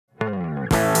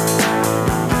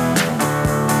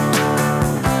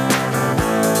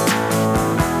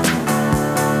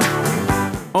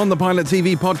On the Pilot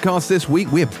TV podcast this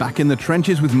week, we're back in the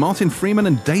trenches with Martin Freeman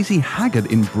and Daisy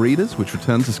Haggard in Breeders, which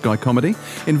returns to Sky Comedy,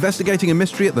 investigating a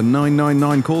mystery at the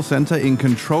 999 call centre in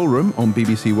Control Room on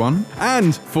BBC One,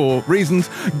 and, for reasons,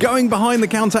 going behind the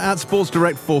counter at Sports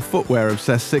Direct for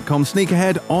footwear-obsessed sitcom Sneak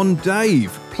Ahead on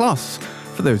Dave. Plus,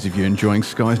 for those of you enjoying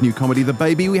Sky's new comedy, The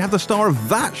Baby, we have the star of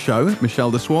that show,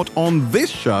 Michelle de Swart, on this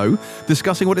show,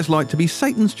 discussing what it's like to be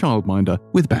Satan's childminder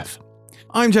with Beth.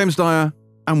 I'm James Dyer,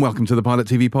 and welcome to the Pilot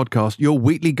TV podcast, your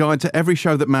weekly guide to every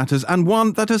show that matters, and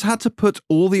one that has had to put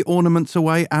all the ornaments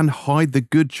away and hide the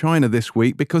good china this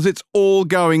week because it's all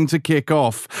going to kick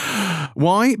off.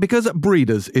 Why? Because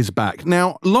Breeders is back.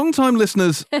 Now, long-time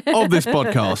listeners of this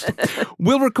podcast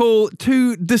will recall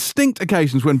two distinct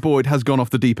occasions when Boyd has gone off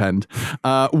the deep end.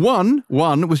 One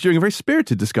was during a very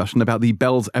spirited discussion about the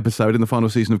Bells episode in the final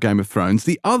season of Game of Thrones.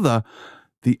 The other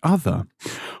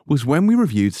was when we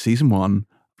reviewed season 1,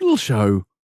 a little show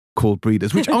called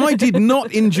Breeders, which I did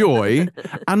not enjoy,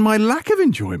 and my lack of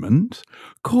enjoyment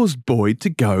caused Boyd to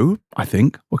go, I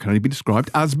think, what can only be described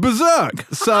as berserk.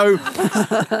 So,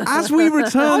 as we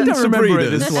return to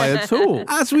Breeders, this way at all.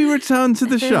 As we return to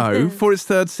the show for its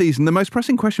third season, the most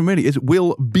pressing question really is,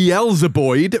 will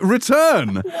Beelzeboyd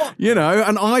return? You know,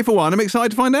 and I, for one, am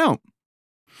excited to find out.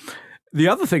 The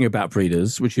other thing about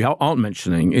Breeders, which you aren't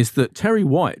mentioning, is that Terry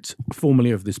White,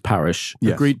 formerly of this parish,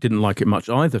 didn't like it much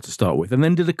either to start with, and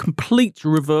then did a complete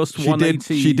reverse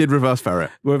 180. She did reverse ferret.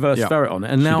 Ferret on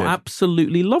it, and now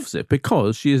absolutely loves it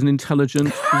because she is an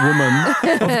intelligent woman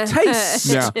of taste.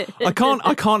 Yeah, I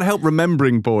can't help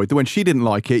remembering, Boyd, that when she didn't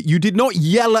like it, you did not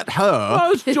yell at her. I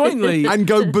was jointly and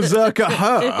go berserk at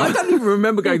her. I don't even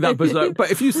remember going that berserk,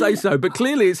 but if you say so. But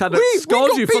clearly, it's had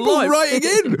scarred you for life. We got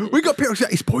people writing in. We got people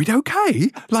saying, "Is Boyd okay?"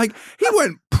 Like, he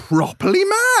went properly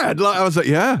mad. Like, I was like,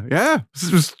 yeah,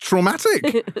 this was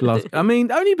traumatic. I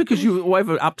mean, only because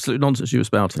whatever absolute nonsense you were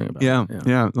spouting about.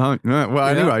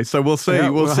 Anyway, so we'll see.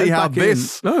 We'll see how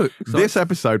this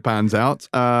episode pans out.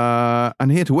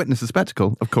 And here to witness the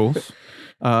spectacle, of course,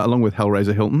 along with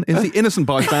Hellraiser Hilton, is the innocent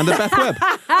bystander, Beth Webb.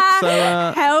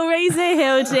 Hellraiser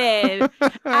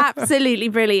Hilton. Absolutely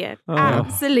brilliant.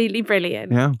 Absolutely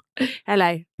brilliant. Yeah.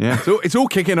 Hello. Yeah, it's all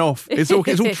kicking off. It's all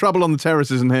trouble on the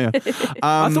terraces in here.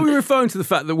 I thought we were referring to the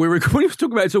fact that when we were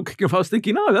talking about it's all kicking off, I was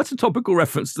thinking, that's a topical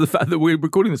reference to the fact that we're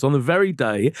recording this on the very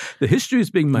day the history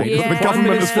is being made. Yeah. The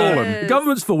government has fallen. The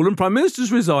government's fallen, Prime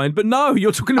Minister's resigned, but no,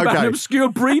 you're talking about an obscure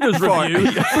Breeders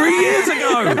review 3 years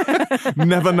ago.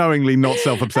 Never knowingly not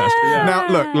self-obsessed. Yeah.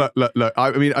 Now, look.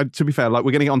 I mean, to be fair, like,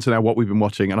 we're getting on to now what we've been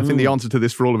watching, and I think the answer to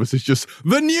this for all of us is just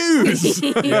the news.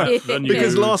 The news.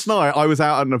 Because last night I was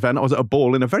out at an event. I was at a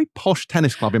ball in a very posh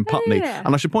tennis club in Putney.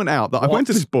 And I should point out that I went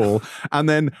to this ball, and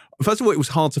then, first of all, it was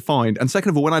hard to find. And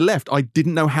second of all, when I left, I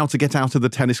didn't know how to get out of the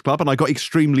tennis club, and I got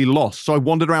extremely lost. So I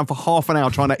wandered around for half an hour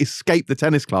trying to escape the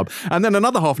tennis club, and then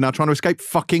another half an hour trying to escape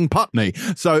fucking Putney.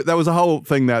 So there was a whole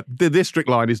thing that the district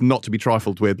line is not to be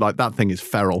trifled with. Like, that thing is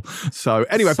feral. So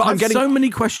anyway, but I'm getting so many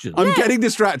questions. I'm getting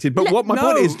distracted. But what my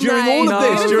point is, during all of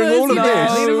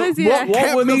this, what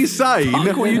kept me sane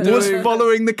was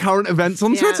following the current events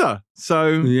on Twitter. So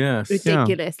yes,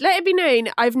 ridiculous. Let it be known,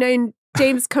 I've known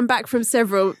James come back from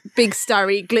several big,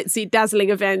 starry, glitzy, dazzling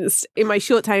events in my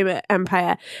short time at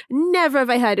Empire. Never have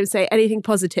I heard him say anything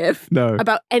positive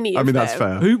about any of them. I mean, that's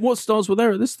fair. What stars were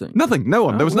there at this thing? Nothing. No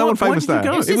one. There was no one famous there.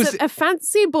 It was a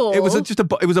fancy ball. It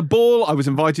was a ball I was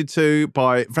invited to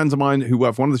by friends of mine who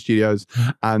work for one of the studios,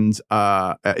 and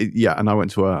and I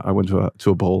went to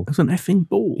a ball. It was an effing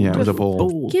ball. Yeah, it was a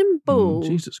ball. Ball.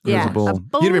 Jesus Christ. Yeah, it was a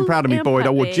ball. You'd have been proud of me, Boyd. I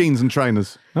wore jeans and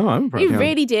trainers. Oh, I'm proud. You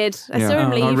really did. I saw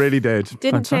him leave. I really did.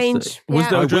 Didn't change. Was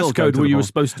there a dress code where you were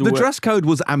supposed to wear? The dress code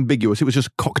was ambiguous. It was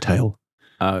just cocktail.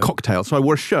 Cocktail. So I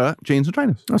wore a shirt, jeans and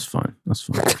trainers. That's fine.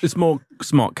 It's more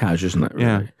smart cash, isn't it? Really?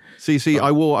 Yeah. See, I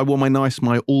wore my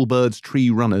Allbirds Tree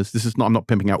Runners. I'm not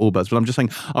pimping out Allbirds, but I'm just saying,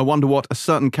 I wonder what a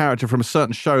certain character from a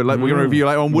certain show, like we're going to review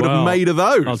later on, would have made of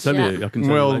those. I'll tell you. I can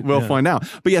tell you. We'll find out.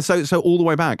 But so all the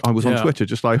way back, I was on Twitter,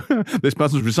 just like, this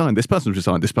person's resigned, this person's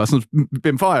resigned, this person's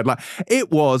been fired. Like, it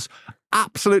was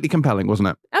absolutely compelling, wasn't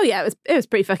it? Oh yeah, it was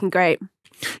pretty fucking great.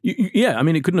 I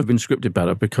mean, it couldn't have been scripted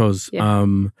better because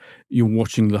you're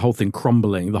watching the whole thing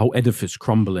crumbling, the whole edifice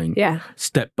crumbling,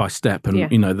 step by step. And,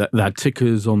 they had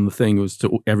tickers on the thing. It was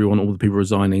to everyone, all the people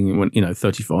resigning, when,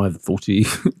 35, 40,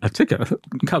 a ticker,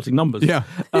 counting numbers. Yeah.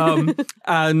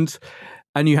 And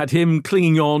And you had him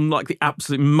clinging on like the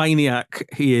absolute maniac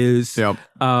he is,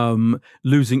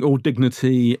 losing all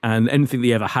dignity and anything that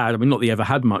he ever had. I mean, not that he ever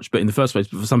had much, but in the first place,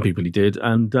 for some people he did.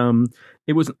 And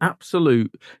it was an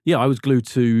absolute, I was glued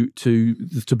to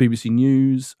BBC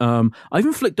News. I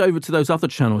even flicked over to those other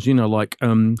channels, like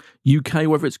UK,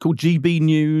 whatever it's called, GB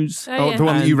News. Oh, the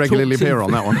one that you regularly appear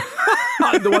on, that one.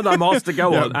 The one I'm asked to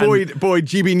go on. Boyd,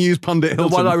 GB News pundit Hilton.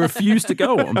 The one I refuse to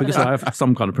go on because I have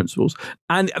some kind of principles.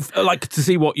 And like to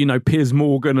see what, Piers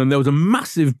Morgan, and there was a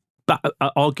massive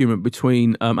argument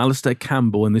between Alistair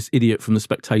Campbell and this idiot from The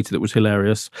Spectator that was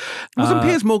hilarious. Wasn't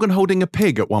Piers Morgan holding a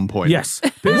pig at one point? Yes.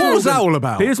 What was that all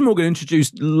about? Piers Morgan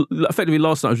introduced, effectively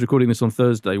last night, I was recording this on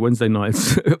Wednesday night,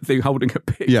 thing holding a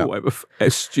pig or whatever.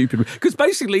 It's stupid. Because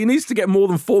basically he needs to get more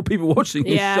than 4 people watching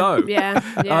his show.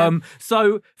 Yeah.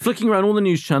 So flicking around all the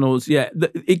news channels,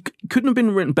 it couldn't have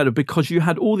been written better because you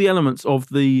had all the elements of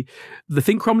the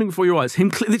thing crumbling before your eyes.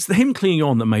 It's the him clinging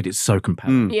on that made it so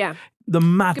compelling. Yeah. The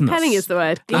madness. Compelling is the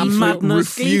word. The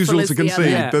madness. Refusal to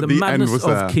concede that the end was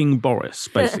there. Of King Boris,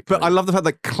 basically. But I love the fact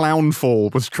that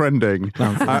Clownfall was trending.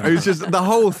 It was just the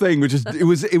whole thing was just it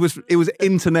was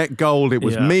internet gold. It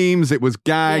was memes. It was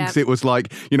gags. It was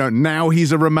like now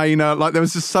he's a Remainer. Like there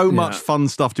was just so much fun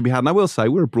stuff to be had. And I will say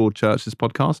we're a broad church. This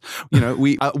podcast.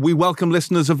 We welcome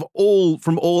listeners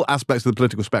from all aspects of the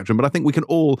political spectrum. But I think we can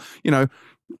all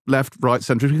left, right,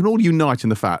 centre, we can all unite in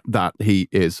the fact that he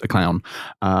is a clown.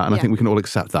 And I think we can all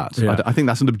accept that. Yeah. I think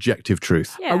that's an objective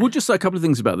truth. Yeah. I would just say a couple of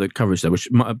things about the coverage there, which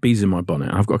bees in my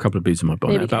bonnet. I've got a couple of bees in my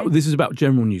bonnet. This is about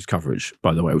general news coverage,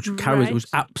 by the way, which was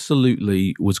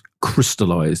absolutely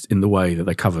crystallised in the way that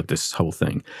they covered this whole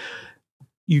thing.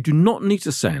 You do not need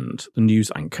to send the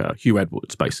news anchor, Hugh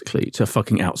Edwards, basically, to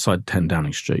fucking outside 10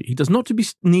 Downing Street. He does not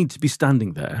need to be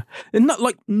standing there. And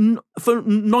for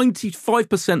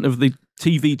 95% of the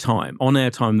TV time,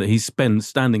 on-air time that he spends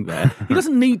standing there, he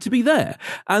doesn't need to be there.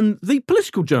 And the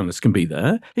political journalists can be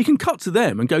there. He can cut to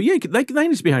them and go, they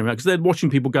need to be hanging out because they're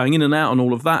watching people going in and out and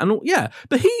all of that.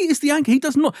 But he is the anchor. He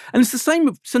does not. And it's the same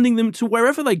with sending them to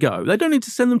wherever they go. They don't need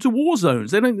to send them to war zones.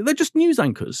 They're just news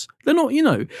anchors. They're not,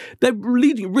 they're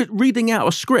reading out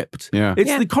a script. Yeah.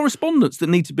 It's the correspondents that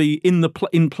need to be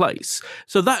in place.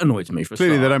 So that annoys me for a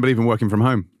Clearly, start. they don't believe in working from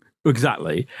home.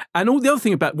 Exactly. And all the other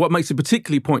thing about what makes it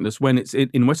particularly pointless when it's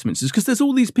in Westminster is because there's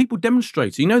all these people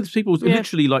demonstrating. There's people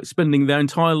literally like spending their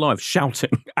entire life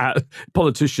shouting at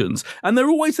politicians. And they're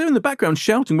always there in the background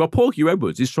shouting while poor Hugh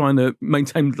Edwards is trying to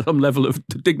maintain some level of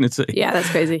dignity. Yeah,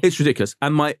 that's crazy. It's ridiculous.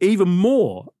 And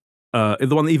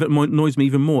the one that even annoys me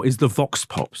even more is the Vox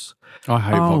Pops. I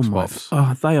hate Vox Pops.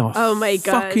 They are my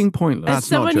God. fucking pointless. As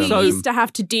someone who used to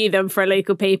have to do them for a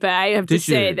local paper, I have to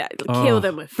say that kill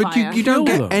them with fire. But you don't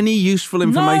get any useful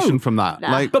information from that.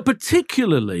 No. But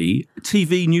particularly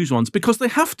TV news ones, because they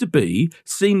have to be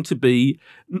seen to be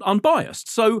unbiased.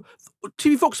 So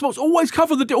TV Vox Pops always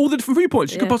cover all the different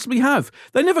viewpoints you could possibly have.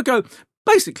 They never go...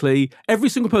 Basically, every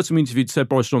single person we interviewed said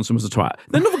Boris Johnson was a twat.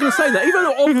 They're never going to say that, even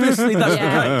though obviously that's the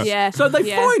case. Yeah, so they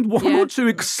find one or two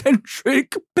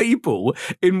eccentric people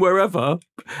in wherever,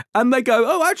 and they go,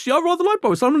 "Oh, actually, I rather like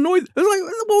Boris. I'm annoyed." It's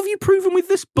like, what have you proven with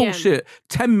this bullshit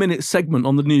 10-minute segment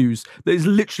on the news that is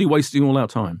literally wasting all our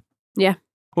time? Yeah.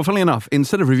 Well, funnily enough,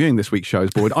 instead of reviewing this week's shows,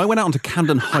 Boyd, I went out onto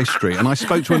Camden High Street and I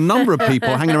spoke to a number of people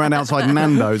hanging around outside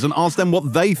Nando's and asked them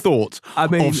what they thought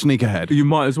of Sneakerhead. You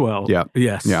might as well. Yeah.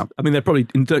 Yes. Yeah. I mean, they're probably,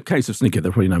 in the case of Sneakerhead,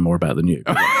 they probably know more about than you.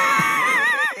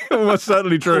 Almost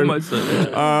certainly true. Almost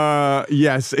certainly.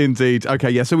 Yes, indeed. Okay,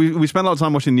 yeah. So we spent a lot of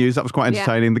time watching news. That was quite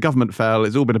entertaining. Yeah. The government fell.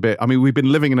 It's all been a bit. I mean, we've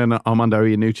been living in an Armando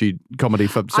Iannucci comedy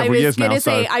for several years now.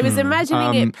 I was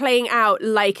imagining it playing out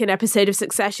like an episode of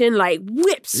Succession, like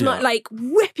like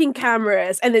whipping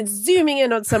cameras and then zooming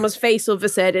in on someone's face all of a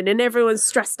sudden, and everyone's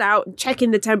stressed out and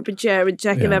checking the temperature and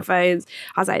checking their phones.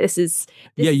 I was like, this is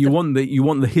want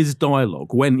the his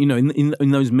dialogue when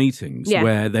in those meetings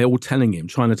where they're all telling him,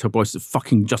 trying to tell Boris to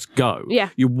fucking just go. Yeah.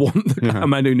 You want the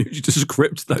Armando Iannucci to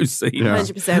script those scenes.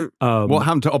 100%. What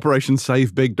happened to Operation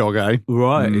Save Big Dog, eh?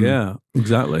 Right, yeah,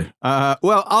 exactly.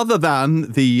 Well, other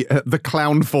than the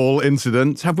Clownfall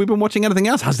incident, have we been watching anything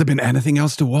else? Has there been anything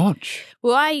else to watch?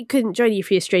 Well, I couldn't join you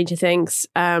for your Stranger Things.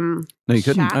 No, you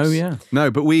couldn't. Chat. Oh, yeah.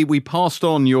 No, but we passed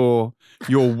on your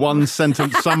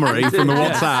one-sentence summary from the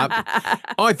WhatsApp.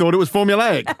 I thought it was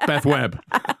formulaic, Beth Webb.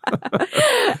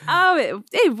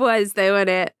 It was, though, wasn't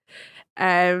it?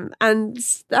 And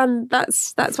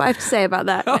that's what I have to say about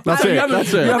that. That's it.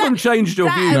 You haven't changed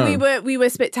your view. No. We were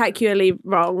spectacularly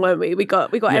wrong, weren't we? We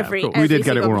got every we did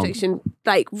get it wrong. prediction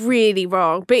like really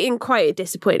wrong, but in quite a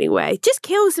disappointing way. Just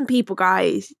kill some people,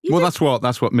 guys. That's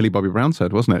what Millie Bobby Brown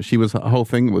said, wasn't it? Her whole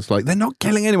thing was like, they're not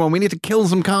killing anyone. We need to kill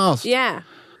some cast. Yeah.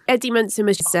 Eddie Munson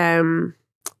was just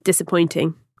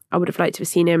disappointing. I would have liked to have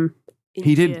seen him.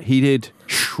 He did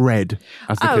shred,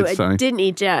 as the kids say. Didn't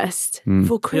he just?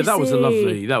 For Chrissy. Yeah, that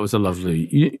was a lovely.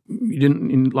 You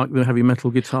didn't like the heavy metal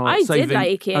guitar? I did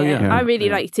like it. Oh, yeah. I really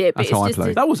liked it. But that's how I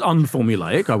play. That was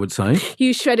unformulaic, I would say. You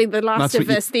were shredding the Last of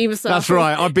Us theme song. That's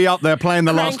right. I'd be up there playing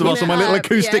the Last of Us on my little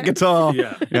acoustic guitar.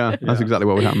 Yeah, that's exactly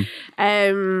what would happen.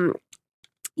 I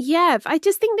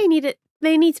just think they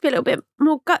need to be a little bit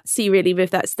more gutsy, really, with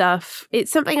that stuff.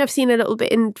 It's something I've seen a little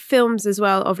bit in films as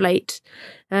well of late,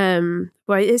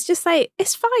 where it's just like,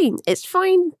 it's fine. It's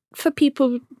fine for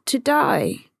people to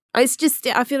die. It's just,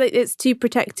 I feel like it's too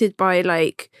protected by,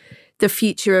 like, the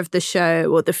future of the show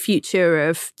or the future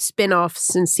of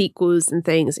spin-offs and sequels and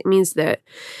things. It means that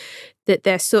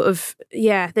they're sort of,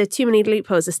 there are too many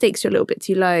loopholes. The stakes are a little bit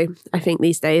too low, I think,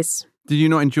 these days. Did you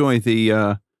not enjoy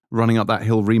the... Running Up That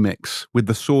Hill remix with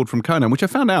the sword from Conan, which I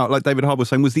found out, like David Harbour was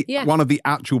saying, was one of the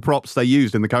actual props they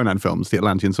used in the Conan films, the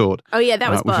Atlantean sword. Oh yeah,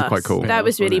 that was which is quite cool. That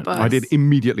was really boss. I did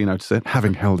immediately notice it,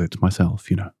 having held it myself,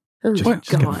 Oh my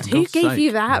God, who gave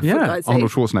you that?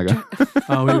 Arnold Schwarzenegger.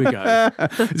 Oh, here we go.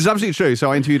 This is absolutely true.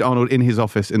 So I interviewed Arnold in his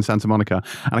office in Santa Monica,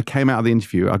 and I came out of the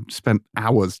interview. I spent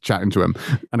hours chatting to him,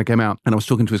 and I came out and I was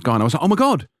talking to his guy, and I was like, "Oh my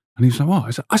God." And he was like, what?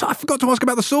 I said, I forgot to ask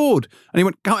about the sword. And he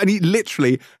went, and he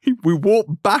literally, we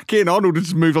walked back in. Arnold had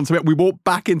just moved on to it. We walked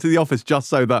back into the office just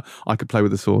so that I could play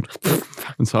with the sword.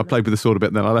 And so I played with the sword a bit,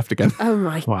 and then I left again. Oh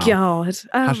my God.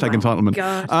 Hashtag entitlement.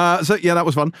 God. So yeah, that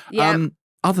was fun. Yeah.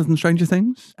 Other than Stranger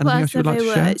Things, anything else you would like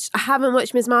to share? I haven't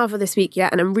watched Ms. Marvel this week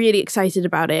yet, and I'm really excited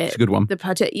about it. It's a good one. The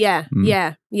project, yeah.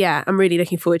 I'm really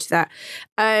looking forward to that.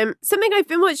 Something I've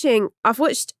been watching, I've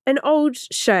watched an old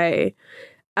show.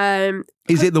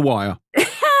 Is it The Wire?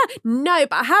 No,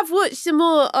 but I have watched some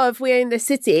more of We Own the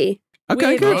City.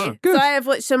 Okay, good. So I have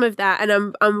watched some of that,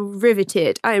 and I'm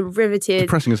riveted. I am riveted.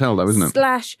 Depressing as hell, though, isn't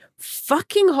it? /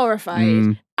 fucking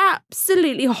horrified.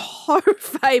 Absolutely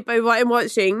horrified by what I'm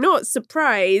watching. Not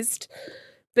surprised,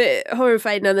 but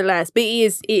horrified nonetheless. But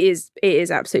it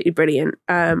is absolutely brilliant.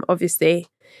 Obviously,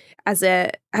 as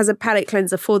a palate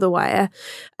cleanser for The Wire.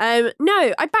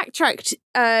 No, I backtracked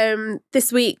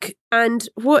this week and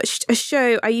watched a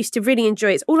show I used to really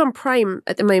enjoy. It's all on Prime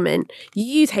at the moment.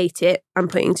 You'd hate it. I'm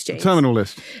putting to James. Terminal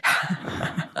List.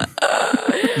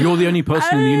 You're the only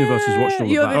person in the universe who's watched all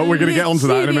of that. Oh, we're going to get onto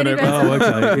that in a minute. Oh,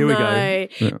 okay. Here we go.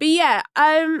 Yeah. But yeah,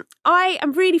 I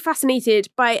am really fascinated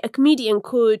by a comedian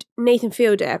called Nathan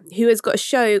Fielder, who has got a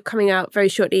show coming out very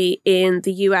shortly in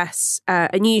the US,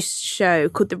 a new show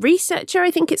called The Researcher,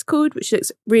 I think it's called, which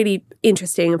looks really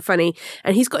interesting and funny.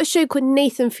 And he's got a show called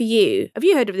Nathan For You. Have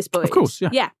you heard of this, boy? Of course,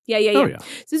 yeah. Yeah. Oh, yeah.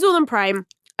 So it's all on Prime.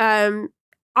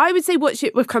 I would say watch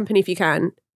it with company if you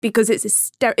can, because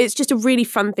it's just a really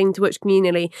fun thing to watch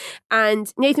communally.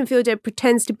 And Nathan Fielder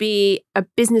pretends to be a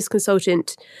business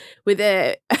consultant with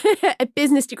a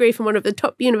business degree from one of the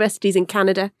top universities in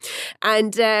Canada.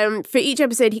 And for each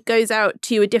episode, he goes out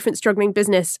to a different struggling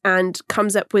business and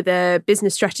comes up with a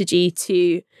business strategy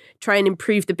to try and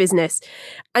improve the business.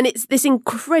 And it's this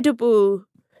incredible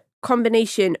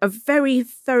combination of very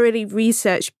thoroughly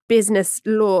researched business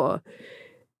law,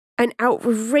 an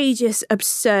outrageous,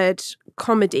 absurd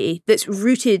comedy that's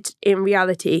rooted in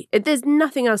reality. There's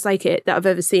nothing else like it that I've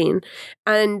ever seen.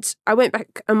 And I went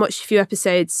back and watched a few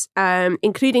episodes,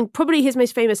 including probably his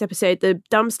most famous episode, the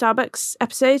Dumb Starbucks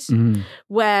episode,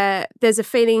 where there's a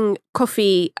failing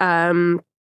coffee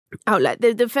outlet.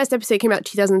 The first episode came out in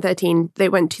 2013. They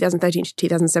went 2013 to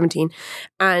 2017.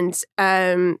 And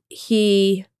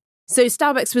So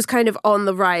Starbucks was kind of on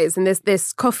the rise, and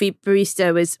this coffee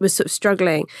barista was sort of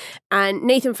struggling. And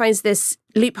Nathan finds this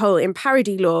loophole in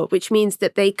parody law, which means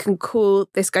that they can call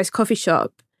this guy's coffee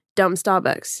shop Dumb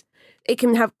Starbucks. It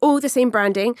can have all the same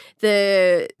branding.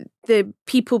 The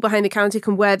people behind the counter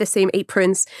can wear the same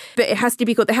aprons, but it has to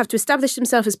be called, they have to establish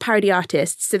themselves as parody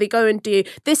artists. So they go and do,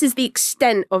 this is the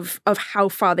extent of how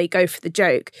far they go for the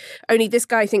joke. Only this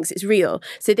guy thinks it's real.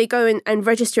 So they go and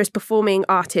register as performing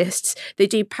artists. They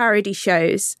do parody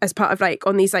shows as part of like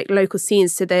on these like local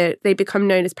scenes. So they become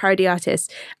known as parody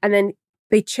artists. And then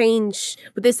they change,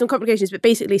 but there's some complications, but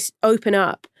basically open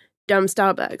up Dumb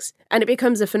Starbucks, and it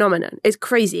becomes a phenomenon. It's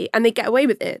crazy, and they get away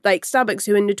with it. Like Starbucks,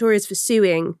 who are notorious for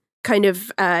suing kind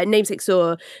of namesakes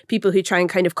or people who try and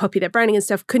kind of copy their branding and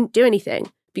stuff, couldn't do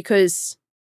anything because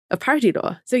of parody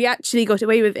law. So he actually got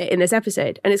away with it in this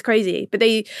episode, and it's crazy. But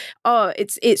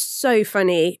it's so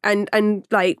funny and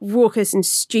like raucous and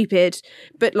stupid,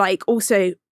 but like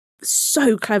also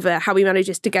so clever how he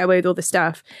manages to get away with all the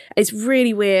stuff. It's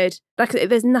really weird. Like,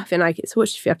 there's nothing like it. So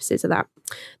watched a few episodes of that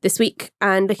this week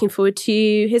and looking forward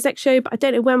to his next show, but I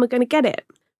don't know when we're going to get it.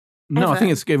 No, I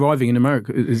think it's arriving in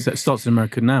America. It starts in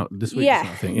America now this week. I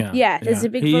think. Yeah. There's a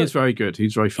big. He is very good.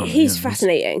 He's very funny. He's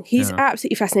fascinating. He's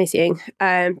absolutely fascinating.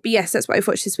 But yes, that's what I've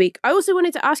watched this week. I also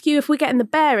wanted to ask you if we're getting The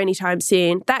Bear anytime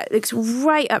soon. That looks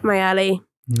right up my alley.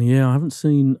 Yeah, I haven't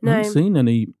seen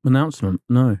any announcement.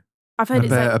 No, I've heard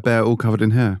a bear all covered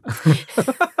in hair.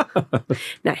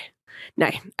 No.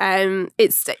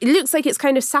 It looks like it's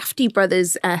kind of Safdie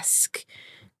Brothers-esque.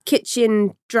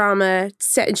 Kitchen drama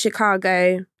set in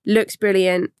Chicago. Looks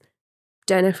brilliant.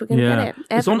 Don't know if we're going to get it.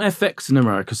 It's on FX in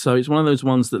America, so it's one of those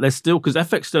ones that they're still, because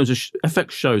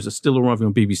FX shows are still arriving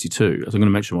on BBC Two, as I'm going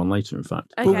to mention one later, in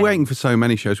fact. Okay. We're waiting for so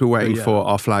many shows. We're waiting for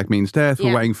Our Flag Means Death.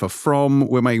 We're waiting for From.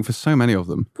 We're waiting for so many of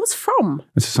them. What's From?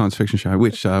 It's a science fiction show,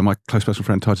 which my close personal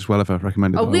friend Titus Welliver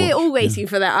recommended. Oh, we're all waiting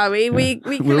for that, are we? We're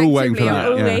all waiting for that.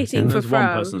 All waiting for From.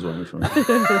 One person's waiting for it.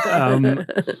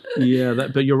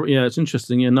 It's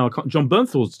interesting. Yeah, no, John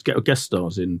Bernthal guest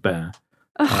stars in Bear.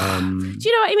 Do you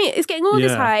know what I mean? It's getting all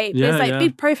this hype. There's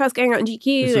big profiles going out on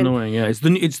GQ. It's annoying. Yeah, it's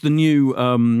the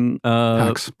new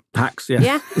Hacks.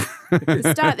 Yeah. Let's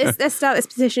start this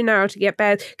petition now to get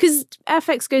Bear, because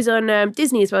FX goes on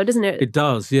Disney as well, doesn't it? It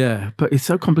does, yeah. But it's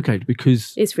so complicated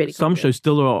because it's really some shows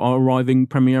still are arriving,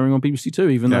 premiering on BBC Two,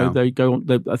 even though they go on.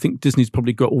 I think Disney's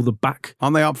probably got all the back.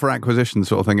 Aren't they up for acquisition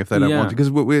sort of thing if they don't want to?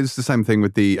 Because it's the same thing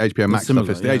with the HBO Max stuff.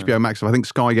 It's the HBO Max stuff. I think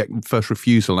Sky get first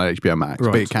refusal on HBO Max,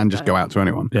 but it can just go out to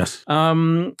anyone. Yes. I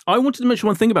wanted to mention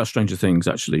one thing about Stranger Things,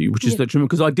 actually, which is that,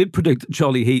 because I did predict that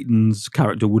Charlie Heaton's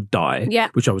character would die,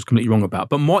 which I was completely wrong about.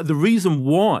 But the reason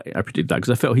why I predicted that,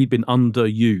 because I felt he'd been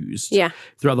underused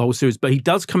throughout the whole series, but he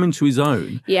does come into his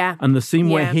own. Yeah. And the scene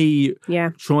where he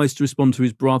tries to respond to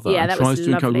his brother and tries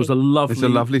to encourage was a lovely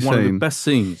scene. One of the best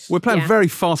scenes. We're playing very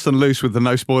fast and loose with the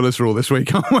no spoilers rule this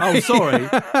week, aren't we? Oh, sorry.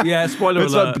 Yeah, spoiler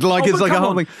alert. It's like a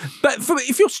whole thing. But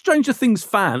if you're a Stranger Things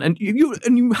fan and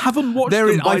you haven't watched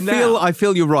them by now, I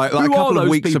feel you're right. Like a couple of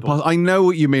weeks have passed. I know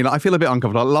what you mean. I feel a bit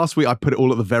uncomfortable. Last week I put it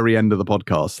all at the very end of the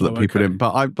podcast so that people didn't.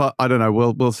 But I don't know.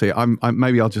 We'll see.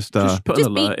 Maybe I'll just put an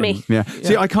alert beat me. Yeah.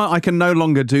 See, I can no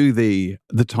longer do the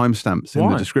timestamps in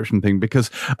the description thing because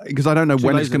I don't know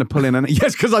when it's going to pull in.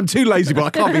 Yes, because I'm too lazy, but I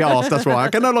can't be asked. That's why I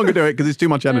can no longer do it because it's too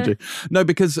much energy. No,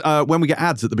 because when we get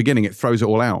ads at the beginning, it throws it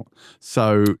all out.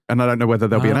 So, and I don't know whether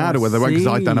there'll be an ad or whether there won't, because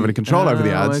I don't have any control over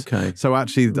the ads. Okay. So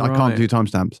actually, I can't do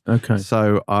timestamps. Okay.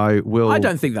 So I will. I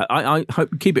don't think that. I hope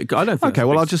keep it. I don't think. Okay.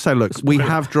 Well, I'll just say, look, we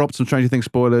have dropped some Stranger Things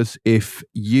spoilers. If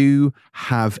you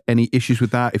have any issues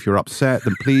with that, if you're upset,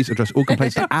 then please address all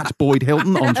complaints to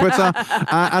 @Boyd_Hilton on Twitter,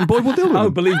 and Boyd will deal with them. Oh,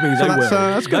 believe me,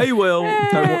 they will.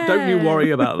 Don't you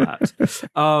worry about that.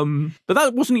 But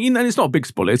that wasn't. And it's not a big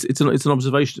spoiler. It's an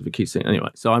observation of a key scene. Anyway,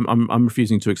 so I'm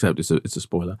refusing to accept it's a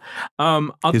spoiler.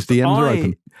 His DMs are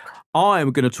open. I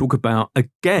am going to talk about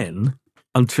again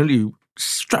until you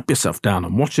strap yourself down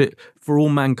and watch it, For All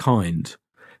Mankind.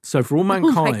 So For All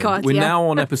Mankind, we're now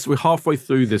on episode. We're halfway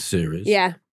through this series.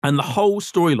 Yeah. And the whole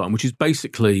storyline, which is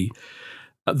basically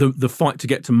the fight to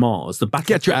get to Mars, the battle.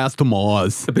 Get your ass to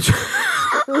Mars.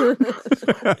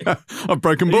 I've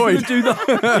broken Boyd.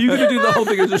 Are you going to do the whole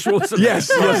thing as a Schwarzenegger?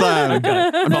 Yes, I am.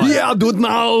 Okay. Yeah, do it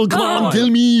now. Come on, tell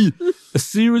me. A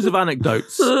series of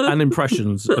anecdotes and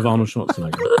impressions of Arnold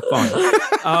Schwarzenegger.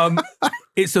 Fine.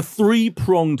 It's a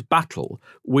three-pronged battle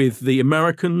with the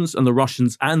Americans and the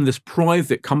Russians and this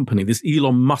private company, this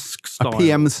Elon Musk style. A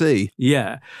PMC.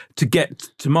 Yeah, to get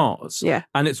to Mars. Yeah.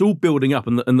 And it's all building up,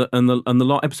 and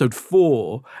the episode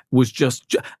 4 was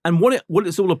just, and what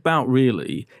it's all about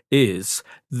really is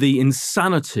the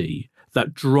insanity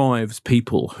that drives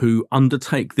people who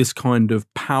undertake this kind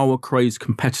of power-crazed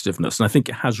competitiveness. And I think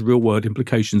it has real-world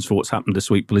implications for what's happened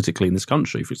this week politically in this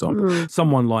country, for example.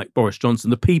 Someone like Boris Johnson,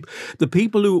 the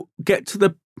people who get to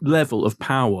the level of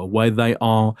power where they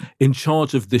are in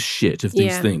charge of this shit, of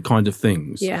these kind of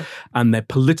things, and their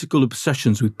political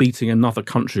obsessions with beating another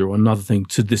country or another thing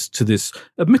to this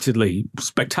admittedly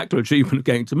spectacular achievement of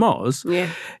getting to Mars,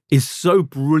 is so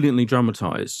brilliantly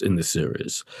dramatized in this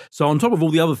series. So on top of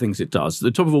all the other things it does,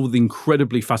 on top of all the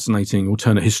incredibly fascinating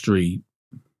alternate history,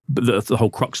 the whole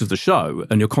crux of the show,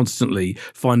 and you're constantly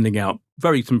finding out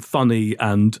some funny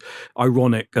and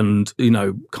ironic and,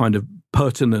 kind of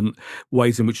pertinent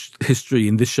ways in which history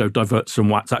in this show diverts from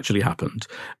what's actually happened.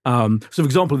 So, for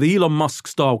example, the Elon Musk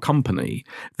style company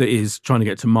that is trying to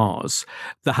get to Mars,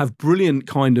 that have brilliant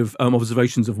kind of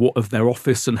observations of their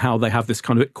office and how they have this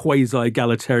kind of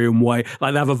quasi-egalitarian way.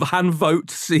 Like they have a hand vote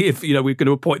to see if, we're going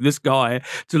to appoint this guy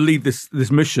to lead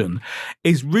this mission,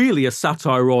 is really a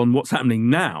satire on what's happening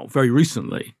now, very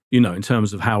recently. In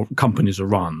terms of how companies are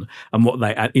run and what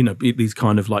they, these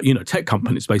kind of tech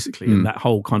companies basically, and that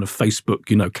whole kind of Facebook,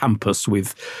 campus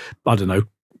with, I don't know,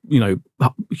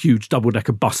 huge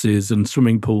double-decker buses and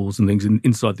swimming pools and things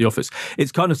inside the office.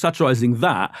 It's kind of satirizing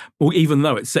that, or even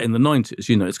though it's set in the 90s,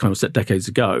 it's kind of set decades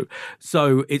ago.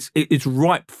 So it's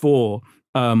ripe for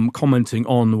commenting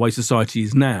on the way society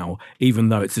is now, even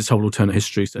though it's this whole alternate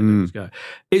history set decades ago.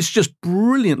 It's just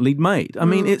brilliantly made. I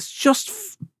mean, it's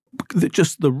just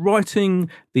the writing,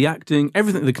 the acting,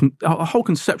 everything, the whole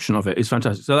conception of it is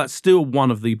fantastic. So that's still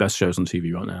one of the best shows on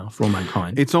TV right now for all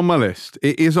mankind. It's on my list.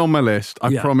 It is on my list.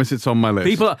 I promise it's on my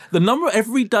list.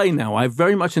 Every day now, I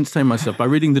very much entertain myself by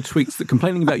reading the tweets that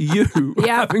complaining about you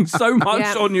having so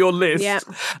much on your list. Yep.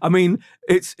 I mean,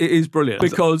 it is brilliant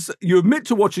because you admit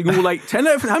to watching all 10.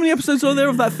 How many episodes are there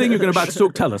of that thing you're about to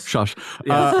talk? Tell us. Shush.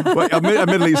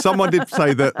 Admittedly, someone did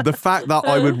say that the fact that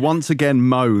I would once again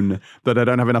moan that I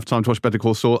don't have enough time to watch Better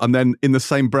Call Saul, and then in the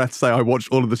same breath say I watched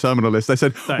all of the Terminal List, they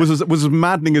said was as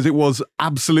maddening as it was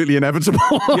absolutely inevitable.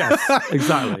 Yes,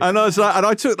 exactly. And I was like, and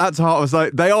I took that to heart. I was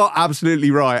like, they are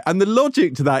absolutely right. And the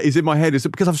logic to that is in my head is that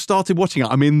because I've started watching it,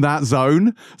 I'm in that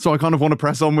zone, so I kind of want to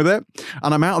press on with it,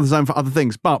 and I'm out of the zone for other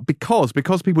things. But because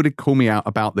people did call me out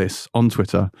about this on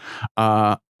Twitter,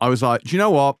 I was like, do you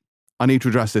know what? I need to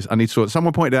address this. I need to sort it.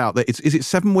 Someone pointed out that is it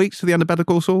 7 weeks to the end of Better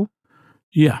Call Saul?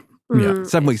 Yeah. Yeah,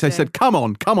 7 weeks. They said, come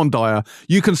on, Dyer.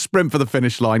 You can sprint for the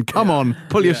finish line. Come on,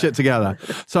 pull your shit together.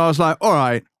 So I was like, all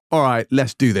right,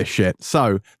 let's do this shit.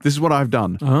 So this is what I've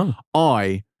done. Uh-huh.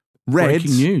 I read...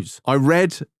 Breaking news. I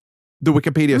read the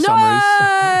Wikipedia summaries.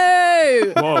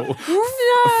 Whoa.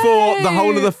 For the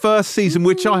whole of the first season,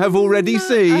 which I have already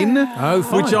seen.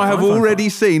 Which I have already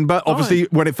seen, but obviously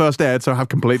when it first aired, so I have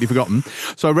completely forgotten.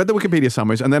 So I read the Wikipedia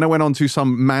summaries, and then I went on to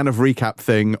some Man of Recap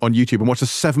thing on YouTube and watched a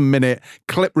 7-minute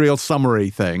clip reel summary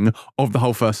thing of the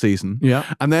whole first season.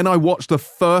 Yeah. And then I watched the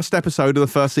first episode of the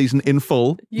first season in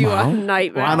full. You are a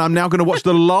nightmare. And I'm now going to watch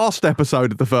the last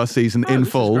episode of the first season in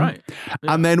full. Great.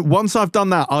 Yeah. And then once I've done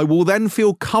that, I will then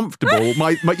feel comfortable.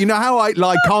 My you know how I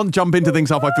can't jump into things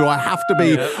halfway through. I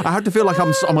have to feel like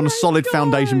I'm on a solid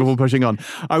foundation before pushing on.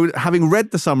 Having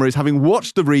read the summaries, having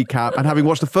watched the recap, and having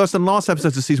watched the first and last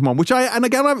episodes of season 1, which I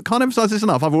can't emphasize this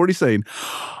enough, I've already seen,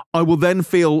 I will then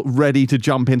feel ready to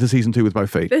jump into season 2 with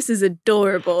both feet. This is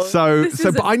adorable.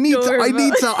 But I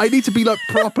need to be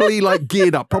properly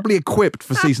geared up, properly equipped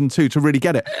for season 2 to really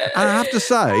get it. And I have to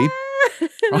say,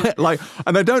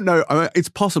 and I don't know, it's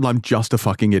possible I'm just a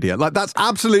fucking idiot. That's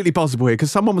absolutely possible here,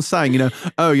 because someone was saying,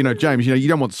 James, you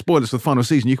don't want spoilers for the final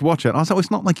season, you can watch it. And I was like, well,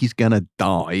 it's not like he's gonna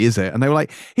die, is it? And they were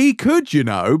like, he could,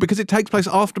 because it takes place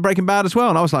after Breaking Bad as well.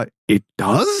 And I was like, it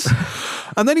does?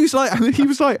 And then he was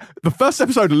like, the first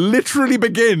episode literally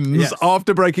begins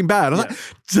after Breaking Bad. I was like,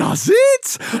 does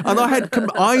it? And I had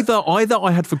either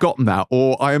I had forgotten that,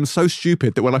 or I am so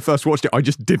stupid that when I first watched it, I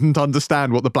just didn't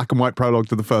understand what the black and white prologue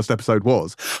to the first episode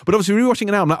was. But obviously, rewatching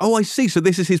it now, I'm like, oh, I see. So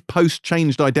this is his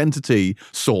post-changed identity,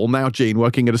 Saul, now Gene,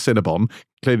 working at a Cinnabon.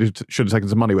 Clearly should have taken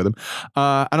some money with him.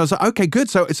 And I was like, okay, good.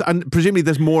 So and presumably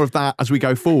there's more of that as we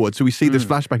go forward. So we see this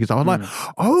flashback and stuff. I'm like,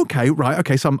 oh, okay, right.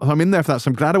 Okay. So I'm in there for that. So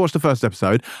I'm glad I watched the first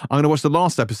episode. I'm going to watch the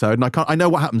last episode, and I know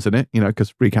what happens in it,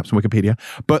 because recaps on Wikipedia.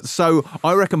 But so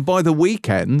I reckon by the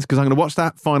weekend, because I'm going to watch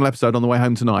that final episode on the way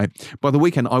home tonight, by the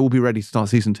weekend, I will be ready to start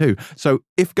season 2. So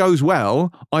if goes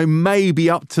well, I may be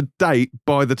up to date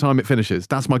by the time it finishes.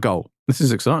 That's my goal. This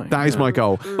is exciting. That is my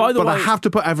goal. By the way, I have to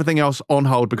put everything else on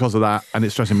hold because of that, and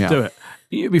it's stressing me out. Do it.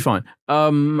 You'll be fine.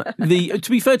 To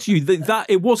be fair to you, that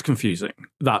it was confusing,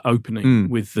 that opening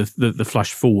with the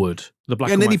flash forward, the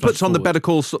black and then white he puts on the Better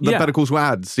Call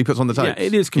ads. He puts on the tapes. Yeah,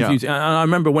 it is confusing. And I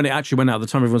remember when it actually went out at the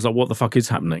time, everyone was like, what the fuck is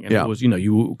happening? And it was,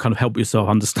 you kind of help yourself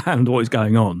understand what is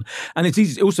going on. And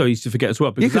it's also easy to forget as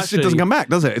well. Because it doesn't come back,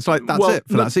 does it? It's like, that's it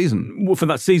for that season. Well, for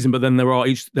that season, but then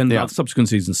the subsequent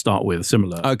seasons start with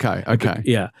similar. Okay.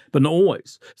 Yeah, but not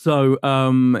always. So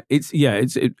it's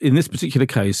in this particular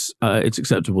case, it's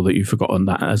acceptable that you've forgotten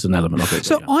that as an element of it.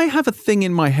 So I have a thing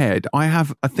in my head.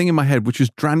 Which is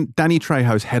Danny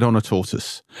Trejo's head on a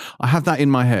tortoise. I have that in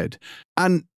my head,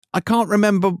 and I can't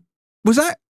remember. Was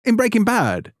that in Breaking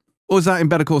Bad, or was that in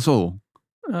Better Call Saul?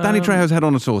 Danny Trejo's head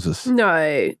on a tortoise.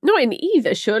 No, not in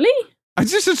either. Surely.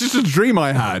 It's just a dream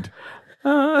I had.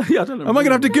 I don't know. Am I going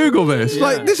to have to Google this?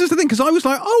 Yeah. This is the thing, because I was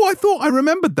like, I thought I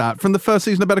remembered that from the first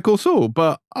season of Better Call Saul,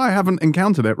 but I haven't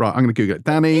encountered it. Right, I'm going to Google it.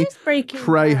 Danny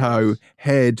Trejo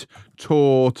head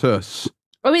tortoise.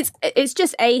 Oh, it's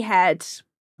just a head.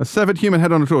 A severed human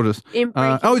head on a tortoise.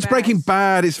 It's Breaking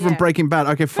Bad. It's from Breaking Bad.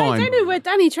 Okay, fine. I don't know where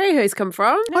Danny Trejo's come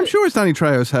from. I'm sure it's Danny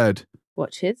Trejo's head.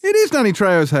 Watch his. It is Danny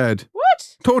Trejo's head.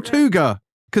 What? Tortuga.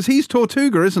 Because he's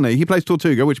Tortuga, isn't he? He plays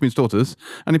Tortuga, which means tortoise,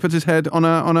 and he puts his head on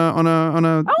a. Oh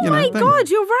my God,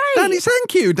 you're right. Danny,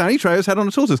 thank you. Danny Trejo's head on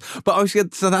a tortoise. But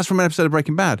so that's from an episode of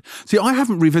Breaking Bad. See, I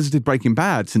haven't revisited Breaking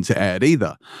Bad since it aired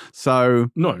either. So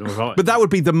no, right. But that would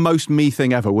be the most me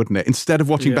thing ever, wouldn't it? Instead of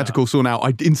watching Better Call Saul now,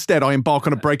 I embark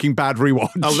on a Breaking Bad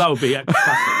rewatch. Oh, that would be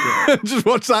classic. Just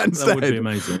watch that instead. That would be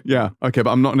amazing. Yeah. Okay,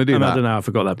 but I'm not going to do that. I don't know. I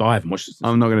forgot that, but I haven't watched it.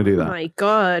 I'm not going to do that. Oh my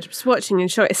God, just watching and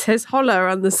sure it says holler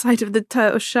on the side of the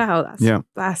turtle shell.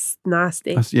 That's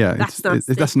nasty. That's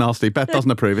nasty. That's nasty. Beth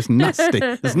doesn't approve. It's nasty.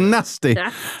 It's nasty.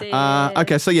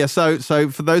 Okay, so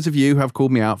for those of you who have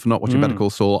called me out for not watching Better Call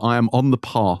Saul, I am on the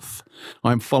path.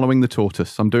 I'm following the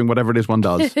tortoise. I'm doing whatever it is one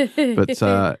does, but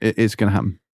it is going to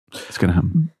happen. It's going to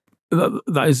happen.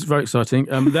 That is very exciting.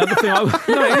 The other thing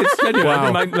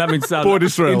that means Boyd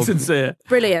is thrilled. Insincere.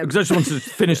 Brilliant. Because I just wanted to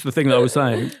finish the thing that I was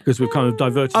saying because we've kind of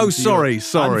diverted. Oh, sorry.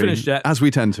 I haven't finished yet. As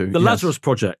we tend to. The Lazarus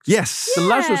Project. Yes. The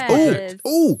Lazarus Project.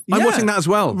 I'm watching that as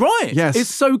well. Right. Yes. It's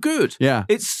so good. Yeah.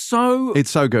 It's so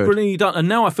good. Brilliantly done. And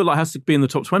now I feel like it has to be in the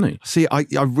top 20. See, I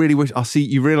really wish.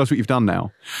 You realise what you've done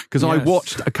now. Because I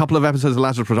watched a couple of episodes of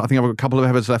Lazarus Project. I think I've got a couple of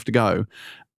episodes left to go.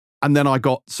 And then I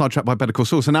got sidetracked by Better Call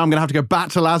Saul. So now I'm going to have to go back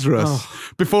to Lazarus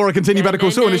before I continue Better Call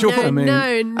Saul. And it's your fault.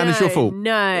 And it's your fault.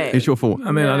 No. It's your fault.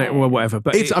 I mean, whatever.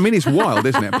 But it's wild,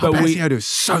 isn't it? But Yoda is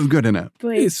so good in it.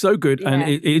 It's so good. Yeah. And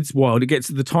it's wild. It gets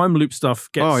the time loop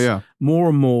stuff gets more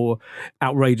and more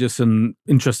outrageous and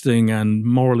interesting and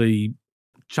morally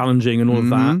challenging and all of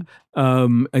that.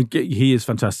 And he is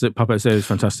fantastic. Papa Essay is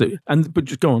fantastic. But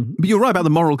just go on. But you're right about the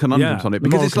moral conundrums on it,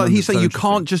 because it's like he's saying you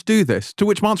can't just do this. To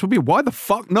which my answer would be, why the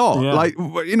fuck not? Yeah. Like,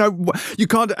 you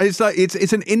can't. It's like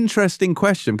it's an interesting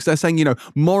question, because they're saying,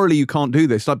 morally you can't do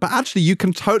this. Like, but actually you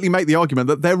can totally make the argument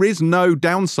that there is no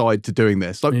downside to doing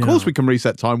this. Like, of course we can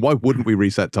reset time. Why wouldn't we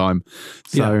reset time?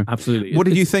 So absolutely. What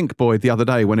did you think, Boyd, the other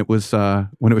day when it was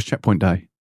checkpoint day?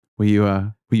 Were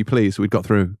you pleased we got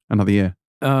through another year?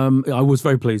 I was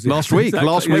very pleased. Last week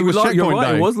was checkpoint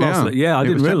day. It was last week. Yeah, I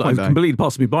didn't realise. It completely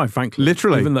passed me by, frankly.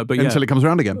 Literally. Until it comes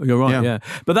around again. You're right, yeah.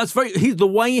 But that's the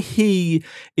way he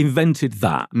invented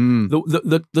that,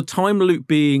 the time loop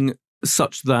being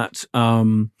such that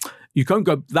you can't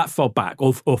go that far back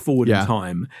or forward in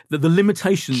time. The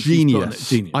limitations.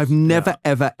 Genius. I've never,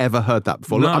 ever, ever heard that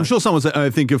before. No. I'm sure someone said, I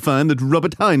think you'll find that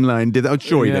Robert Heinlein did that. I'm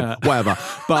sure he did. Whatever.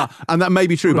 And that may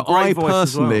be true, but I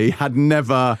personally had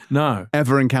never,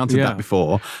 ever encountered that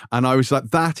before. And I was like,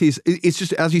 it's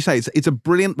just, as you say, it's a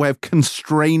brilliant way of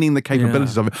constraining the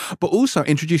capabilities of it, but also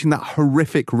introducing that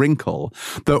horrific wrinkle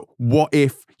that what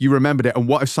if you remembered it, and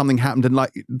what if something happened, and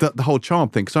like the whole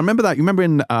child thing. Because I remember that. You remember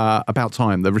in About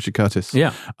Time, the Richard Curtis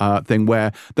thing,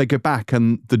 where they go back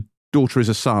and the daughter is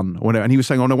a son, or whatever, and he was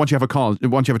saying, "Oh no, once you have a child,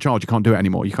 you can't do it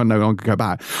anymore. You can no longer go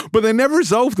back." But they never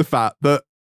resolved the fact that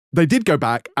they did go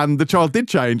back and the child did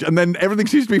change, and then everything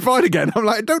seems to be fine again. I'm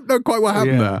like, I don't know quite what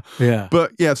happened there. Yeah,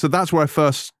 but so that's where I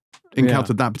first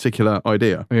encountered that particular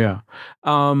idea.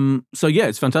 So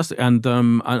it's fantastic, and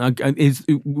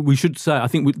we should say, I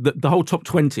think the whole top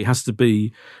 20 has to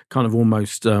be kind of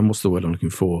almost what's the word I'm looking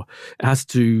for? It has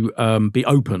to be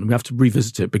open. We have to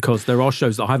revisit it, because there are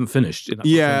shows that I haven't finished.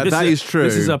 That is true.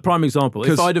 This is a prime example.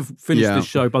 If I'd have finished this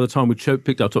show by the time we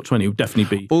picked our top 20, it would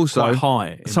definitely be also quite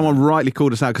high. Someone rightly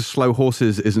called us out because Slow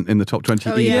Horses isn't in the top 20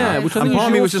 either. Yeah, which I think part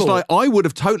of me was just like, I would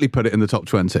have totally put it in the top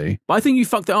 20. But I think you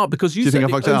fucked it up, because you said it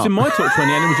was in my top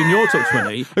 20 and it was in your top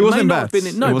 20. It wasn't in Beth's.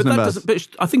 But that doesn't. But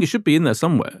I think it should be in there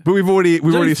somewhere. But we've already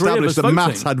established that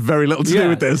maths had very little to do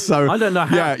with this. So I don't know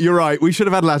how. Yeah, you're right. We should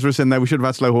have had Lazarus in there. We should have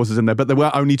had Slow Horses in there. But there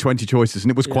were only 20 choices, and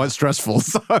it was quite stressful.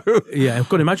 So I've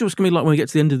got to imagine what's going to be like when we get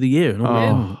to the end of the year.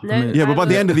 But by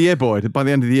the end of the year, Boyd,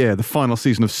 the final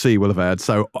season of C will have aired.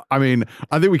 So I mean,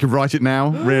 I think we can write it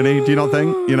now. Really, do you not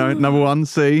think? Number one,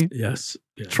 C. Yes.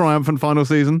 Triumphant final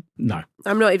season. No,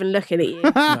 I'm not even looking at you.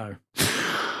 No.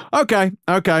 Okay,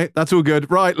 that's all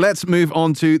good. Right, let's move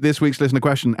on to this week's listener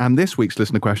question. And this week's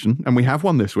listener question, and we have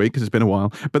one this week because it's been a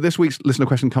while, but this week's listener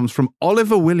question comes from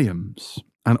Oliver Williams.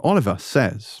 And Oliver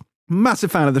says,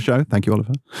 massive fan of the show. Thank you,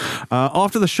 Oliver.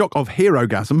 After the shock of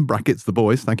Herogasm, brackets the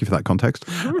boys, thank you for that context,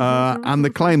 and the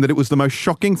claim that it was the most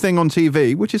shocking thing on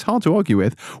TV, which is hard to argue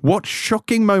with, what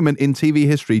shocking moment in TV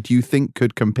history do you think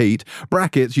could compete?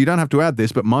 Brackets, you don't have to add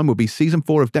this, but mine will be season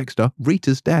 4 of Dexter,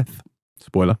 Rita's death.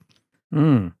 Spoiler.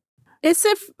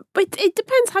 But it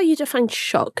depends how you define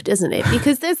shock, doesn't it?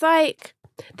 Because there's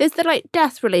the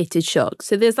death related shock.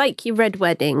 So there's like your red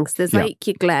weddings, there's like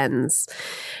your Glens,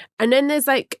 and then there's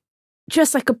like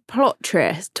just like a plot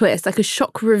twist, like a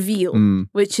shock reveal,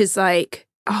 which is like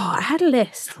Oh, I had a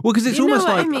list. Well, because it's almost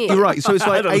like, you're right, so it's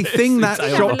like a thing that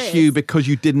shocks you because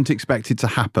you didn't expect it to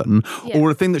happen, or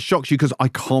a thing that shocks you because I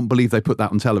can't believe they put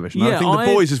that on television. I think The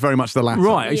Boys is very much the latter.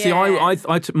 Right. See,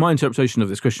 my interpretation of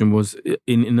this question was,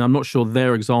 in I'm not sure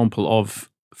their example of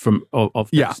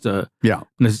Dexter. Yeah.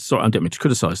 Sorry, I don't mean to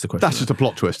criticise the question. That's just a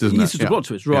plot twist, isn't it? It's just a plot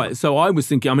twist, right. Yeah. So I was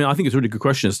thinking, I think it's a really good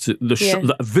question as to the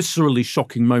viscerally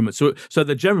shocking moments. So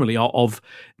they generally are of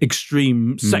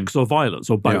extreme sex or violence,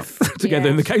 or both together.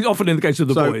 Often in the case of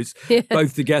The Boys,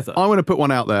 both together. I want to put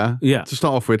one out there to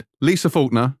start off with. Lisa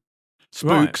Faulkner,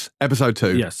 Spooks, episode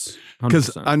 2. Yes.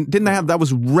 Because didn't they have, that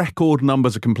was record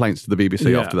numbers of complaints to the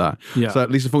BBC after that. Yeah. So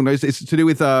Lisa Faulkner, it's to do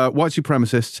with white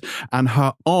supremacists, and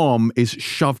her arm is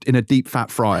shoved in a deep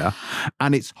fat fryer,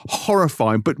 and it's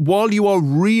horrifying. But while you are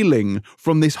reeling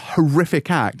from this horrific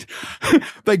act,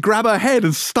 they grab her head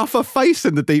and stuff her face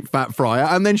in the deep fat fryer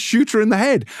and then shoot her in the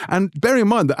head. And bear in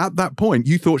mind that at that point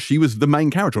you thought she was the main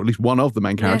character, or at least one of the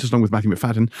main characters, along with Matthew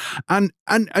Macfadyen,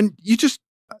 and you just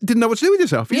didn't know what to do with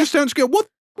yourself. You just don't go, what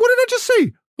did I just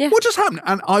see? Yeah. What just happened?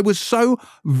 And I was so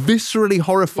viscerally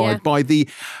horrified by the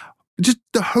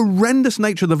horrendous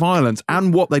nature of the violence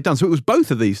and what they'd done. So it was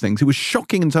both of these things. It was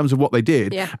shocking in terms of what they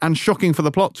did and shocking for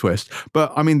the plot twist.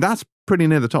 But I mean, that's pretty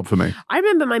near the top for me. I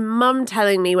remember my mum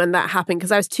telling me when that happened,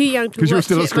 because I was too young to watch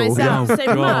it myself. Yeah.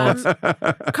 So mum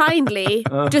kindly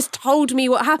just told me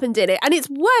what happened in it. And it's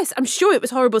worse. I'm sure it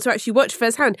was horrible to actually watch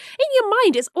firsthand. In your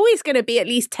mind, it's always going to be at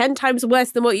least 10 times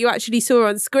worse than what you actually saw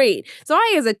on screen. So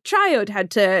I, as a child, had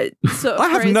to sort of I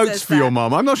have notes for your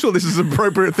mum. I'm not sure this is an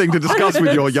appropriate thing to discuss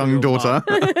with your young daughter.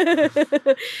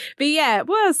 But yeah,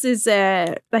 what else is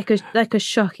like a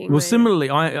shocking Well,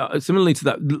 moment? similarly to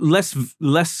that,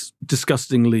 less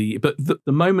disgustingly, but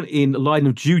the moment in Line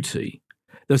of Duty,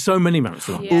 there's so many moments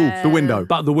of that. Ooh, the window.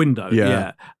 But the window,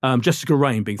 Jessica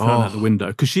Raine being thrown out the window,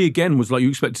 because she again was like, you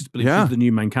expected to believe she's the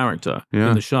new main character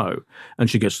in the show, and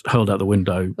she gets hurled out the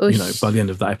window, by the end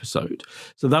of that episode.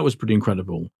 So that was pretty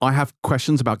incredible. I have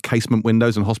questions about casement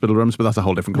windows and hospital rooms, but that's a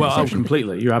whole different conversation. Well,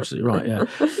 completely. You're absolutely right, yeah.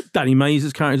 Danny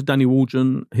Mays' character, Danny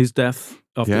Waldron, his death.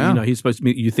 After, he's supposed to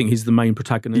be, you think he's the main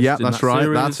protagonist. Yeah, that's right.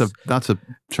 Series. That's a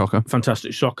shocker.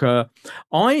 Fantastic shocker.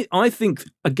 I think,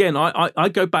 again, I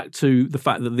go back to the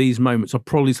fact that these moments are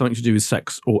probably something to do with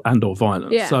sex or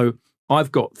violence. Yeah. So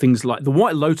I've got things like The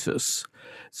White Lotus.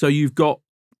 So you've got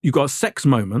a sex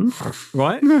moment,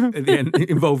 right? At the end,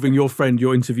 involving your friend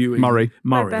you're interviewing. Murray.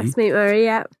 My best mate Murray,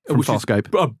 yeah. From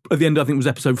Farscape. At the end, I think it was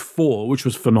episode 4, which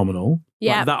was phenomenal.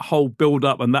 Yeah. Like that whole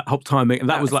build-up and that whole timing. And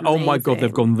that was like, amazing. Oh my God,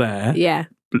 they've gone there. Yeah.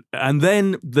 And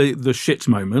then the shit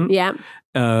moment. Yeah.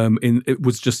 It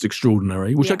was just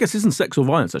extraordinary, which I guess isn't sex or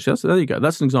violence, actually. There you go.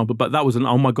 That's an example. But that was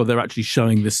oh my God, they're actually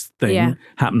showing this thing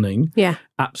happening. Yeah.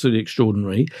 Absolutely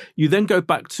extraordinary. You then go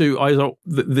back to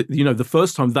the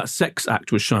first time that sex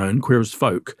act was shown, Queer as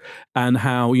Folk, and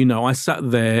how, I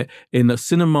sat there in a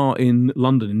cinema in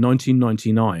London in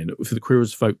 1999 for the Queer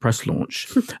as Folk press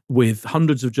launch with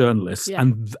hundreds of journalists,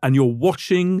 and you're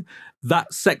watching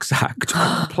that sex act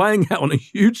playing out on a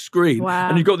huge screen. Wow.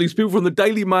 And you've got these people from the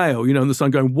Daily Mail, in the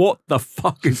Sun going, what the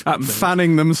fuck is happening?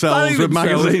 Fanning themselves with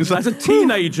magazines. As a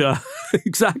teenager,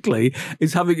 exactly,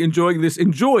 is enjoying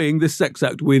this sex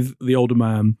act with the older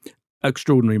man.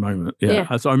 Extraordinary moment.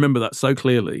 Yeah. So I remember that so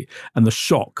clearly. And the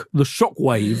shock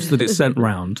waves that it sent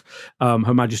round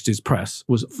Her Majesty's press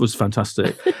was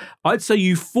fantastic. I'd say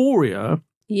Euphoria.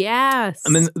 Yes.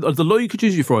 And then the law you could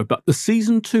use Euphoria, but the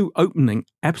season 2 opening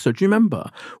episode, do you remember?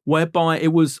 Whereby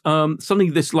it was suddenly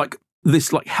this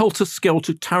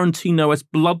helter-skelter Tarantino-esque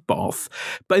bloodbath.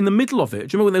 But in the middle of it,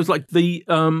 do you remember when there was like the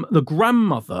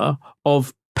grandmother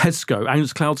of Pesco,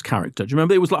 Agnes Cloud's character? Do you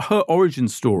remember? It was like her origin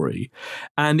story,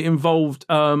 and it involved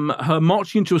her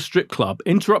marching into a strip club,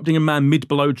 interrupting a man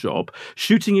mid-blowjob,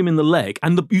 shooting him in the leg,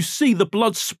 and you see the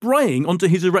blood spraying onto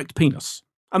his erect penis.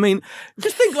 I mean,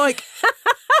 just think like...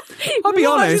 I'll be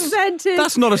honest,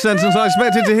 that's not a sentence I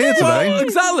expected to hear today. Well,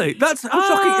 exactly. That's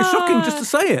shocking. It's shocking just to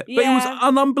say it. But it was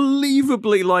an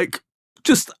unbelievably,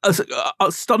 just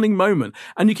a stunning moment.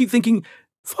 And you keep thinking,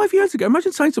 5 years ago,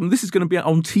 imagine saying something, this is going to be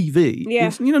on TV. Yeah.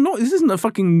 This isn't a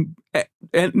fucking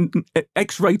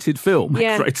X-rated film.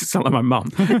 Yeah. X-rated, sound like my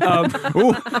mum.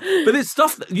 But it's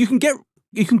stuff that you can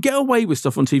get away with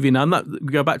stuff on TV now, and that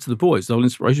go back to The Boys, the whole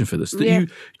inspiration for this, that you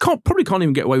probably can't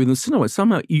even get away with in the cinema. It's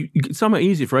somehow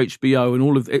easier for HBO and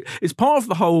all of it. It's part of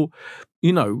the whole,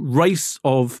 race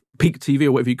of peak TV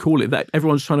or whatever you call it, that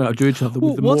everyone's trying to outdo each other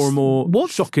with more and more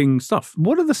shocking stuff.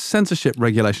 What are the censorship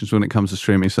regulations when it comes to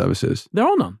streaming services? There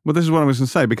are none. Well, this is what I was going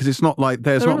to say, because it's not like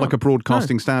there's not like a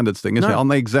broadcasting standards thing, is it? Aren't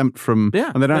they exempt from?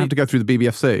 Yeah, and they don't have to go through the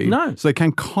BBFC. No, so they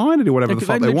can kind of do whatever the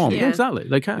fuck they want. Yeah. Exactly,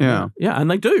 they can. Yeah,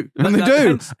 and they do. And they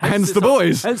do. Hence the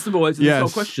boys. Hence the boys. Yes.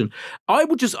 This whole question. I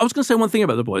was going to say one thing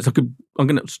about the boys. I'm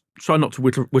going to try not to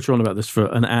witter on about this for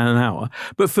an hour.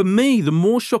 But for me, the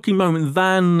more shocking moment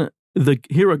than the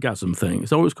Herogasm thing,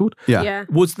 is that what it was called? Yeah.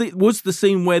 Was the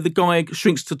scene where the guy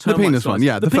shrinks to termite the penis size. one,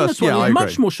 yeah. The first one I is agree.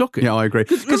 much more shocking. Yeah, I agree.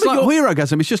 Because like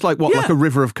Herogasm, it's just like like a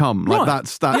river of cum. Like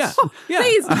that's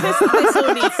Please, this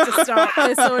all needs to stop.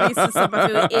 This all needs to stop.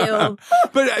 I feel ill.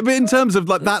 But in terms of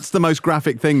like, that's the most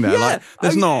grafic thing there. Like,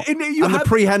 there's not. And the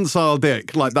prehensile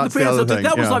dick, like that's the other thing.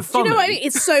 That was like funny. Do you know what I mean?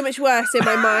 It's so much worse in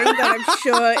my mind than I'm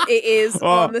sure it is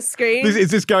on the screen.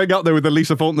 Is this going up there with the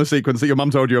Lisa Faulkner sequence that your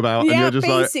mum told you about? Yeah, and you're just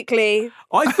basically.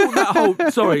 I thought that whole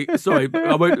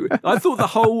I thought the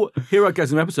whole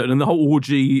Herogasm episode and the whole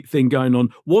orgy thing going on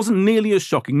wasn't nearly as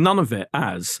shocking, none of it,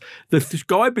 as this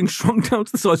guy being shrunk down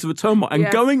to the size of a termite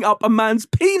and going up a man's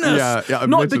penis. Yeah,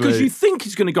 not because you think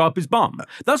he's going to go up his bum.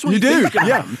 That's what you do.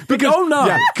 Happen.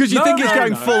 Because you think he's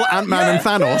going full Ant-Man and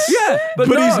Thanos. Yeah, but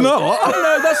he's not. Oh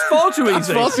no, that's far too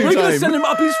easy. We're going to send him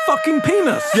up his fucking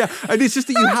penis. Yeah, and it's just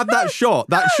that you had that shot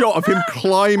of him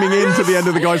climbing into the end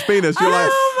of the guy's penis. You're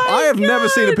like, I have never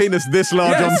seen a penis this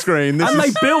large on screen.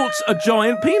 They built a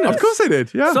giant penis. Of course they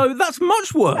did, yeah. So that's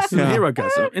much worse than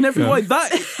Herogasm. In every way,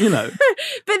 that,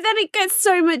 But then it gets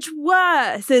so much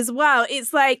worse as well.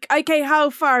 It's like, okay, how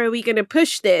far are we going to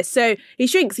push this? So he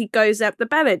shrinks, he goes up the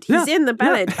ballad. He's in the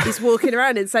ballad. He's walking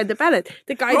around inside the ballad.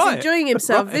 The guy's enjoying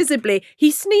himself visibly.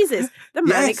 He sneezes. The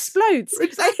man explodes.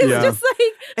 Exactly. It's just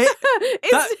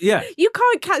like, you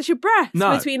can't catch your breath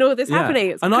between all this happening.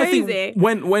 It's and crazy. I think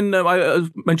when I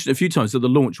mentioned it a few times at the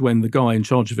launch, when the guy in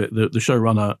charge of it, the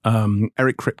showrunner,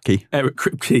 Eric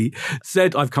Kripke,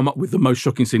 said, I've come up with the most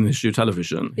shocking scene in the history of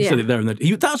television. He said it there and then.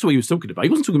 That's what he was talking about. He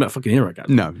wasn't talking about fucking Herogasm.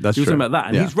 No, that's true. He was talking about that.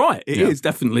 And he's right. It is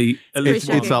definitely at least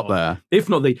it's up there. If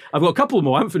not I've got a couple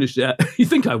more. I haven't finished yet. You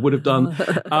think I would have done.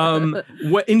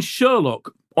 Where in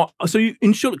Sherlock,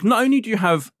 in Sherlock, not only do you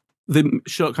have the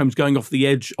Sherlock Holmes going off the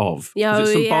edge of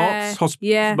St. Bart's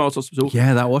Hospital.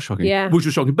 Yeah, that was shocking. Yeah. Which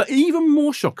was shocking. But even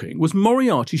more shocking was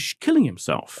Moriarty killing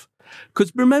himself.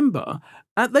 Because remember,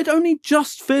 they'd only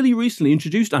just fairly recently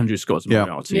introduced Andrew Scott as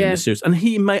Moriarty in the series, and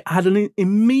he had an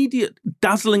immediate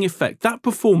dazzling effect. That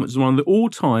performance is one of the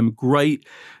all-time great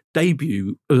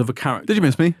debut of a character. Did you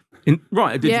miss me?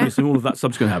 I did miss, and all of that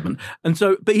stuff's going to happen. And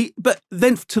so, but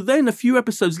then a few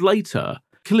episodes later,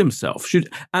 kill himself.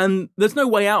 And there's no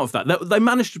way out of that. They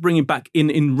managed to bring him back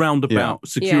in roundabout,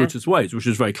 circuitous ways, which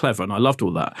was very clever, and I loved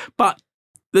all that. But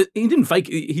he didn't fake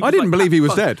it. I didn't believe he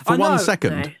was dead for 1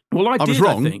 second. No. Well, I was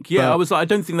wrong. I think. Yeah, I was like, I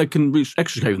don't think they can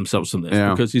extricate themselves from this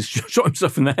because he's shot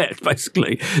himself in the head,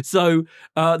 basically. So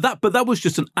that was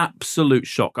just an absolute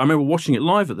shock. I remember watching it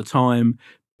live at the time,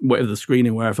 whatever the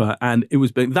screening, wherever, and it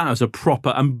was that was a proper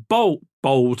and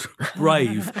bold,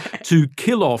 brave to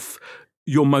kill off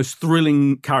your most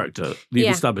thrilling character that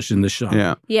you've established in this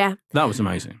show. Yeah. That was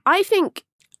amazing. I think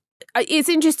it's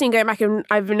interesting going back, and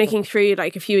I've been looking through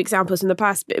like a few examples in the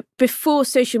past, but before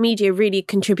social media really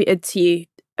contributed to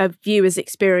a viewer's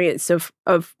experience of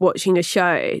watching a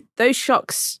show, those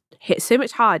shocks hit so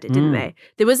much harder, didn't they?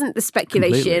 There wasn't the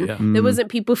speculation. There wasn't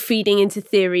people feeding into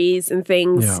theories and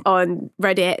things on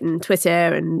Reddit and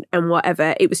Twitter and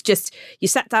whatever. It was just you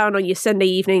sat down on your Sunday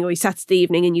evening or your Saturday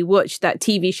evening and you watched that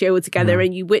TV show all together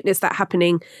and you witnessed that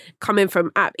happening coming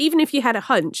from app. Even if you had a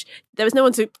hunch, there was no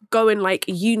one to go and like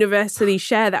universally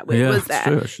share that with, was there?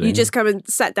 True, actually, you just come and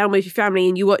sat down with your family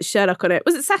and you watched Sherlock on it.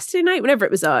 Was it Saturday night? Whenever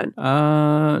it was on?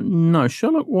 No,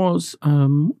 Sherlock was.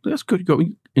 That's good. You got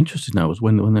me interested now. Was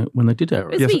when they did air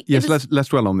it. Yes. Let's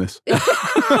dwell on this.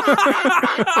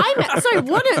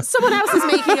 Someone else is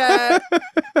making a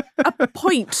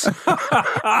point.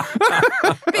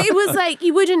 But it was like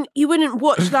you wouldn't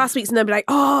watch last week's and then be like,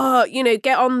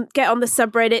 get on the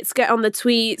subreddits, get on the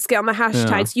tweets, get on the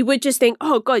hashtags. You would just think,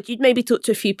 oh God, you'd maybe talk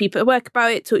to a few people at work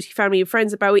about it, talk to your family and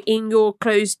friends about it in your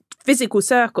closed physical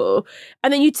circle,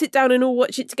 and then you'd sit down and all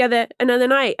watch it together another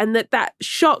night, and that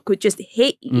shock would just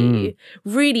hit you,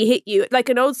 really hit you. Like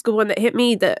an old school one that hit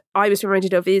me that I was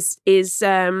reminded of is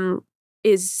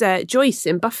Joyce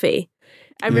in Buffy.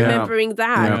 And remembering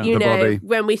that,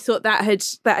 when we thought that had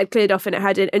cleared off and it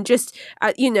hadn't, and just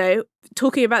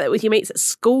talking about it with your mates at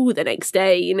school the next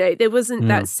day, there wasn't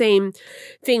that same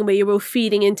thing where you're all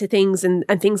feeding into things and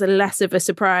things are less of a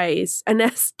surprise.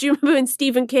 Do you remember when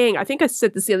Stephen King? I think I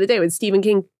said this the other day when Stephen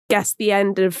King guessed the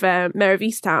end of Mare of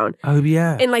Easttown. Oh,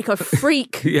 yeah. In like a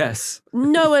freak. Yes.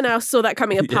 No one else saw that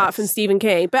coming apart from Stephen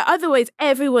King. But otherwise,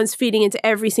 everyone's feeding into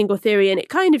every single theory, and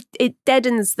it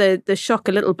deadens the shock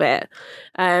a little bit.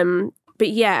 But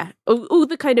yeah, all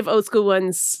the kind of old school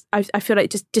ones, I feel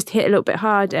like just hit a little bit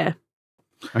harder.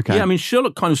 Okay. Yeah, I mean,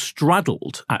 Sherlock kind of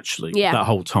straddled, actually, that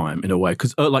whole time, in a way.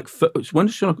 Because when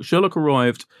did Sherlock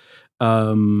arrived?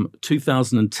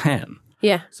 2010.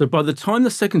 Yeah. So by the time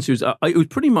the second series, it was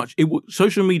pretty much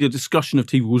social media discussion of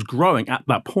TV was growing at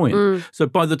that point. So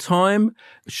by the time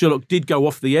Sherlock did go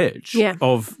off the edge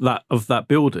of that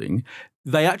building,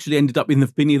 they actually ended up in the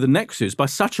beginning of the next series by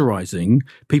satirizing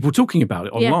people talking about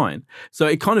it online. So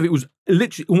it was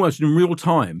literally almost in real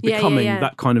time becoming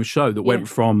that kind of show that went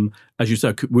from, as you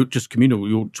said, just communal,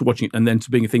 you're watching it, and then to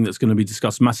being a thing that's going to be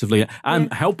discussed massively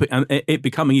and helping, and it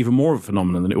becoming even more of a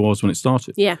phenomenon than it was when it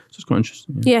started. Yeah. So it's quite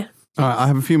interesting. Yeah. All right, I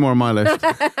have a few more on my list.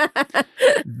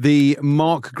 The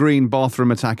Mark Green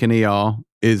bathroom attack in ER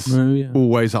is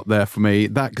always up there for me.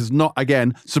 That, because not,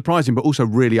 again, surprising, but also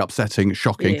really upsetting,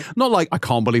 shocking. Yeah. Not like, I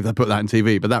can't believe they put that on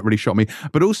TV, but that really shocked me.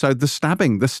 But also the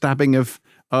stabbing of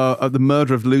the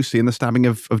murder of Lucy and the stabbing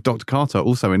of Dr. Carter,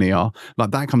 also in ER.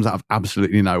 Like, that comes out of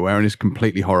absolutely nowhere and is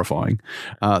completely horrifying.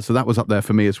 So that was up there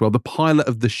for me as well. The pilot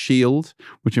of The Shield,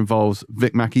 which involves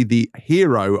Vic Mackey, the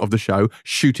hero of the show,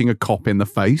 shooting a cop in the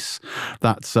face.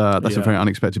 That's a very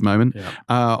unexpected moment. Yeah.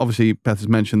 Obviously, Beth has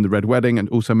mentioned The Red Wedding and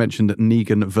also mentioned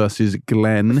Negan versus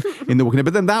Glenn in The Walking Dead.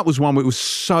 But then that was one where it was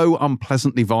so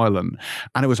unpleasantly violent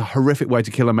and it was a horrific way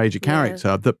to kill a major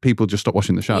character that people just stopped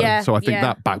watching the show. Yeah. So I think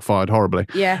that backfired horribly.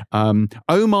 Yeah.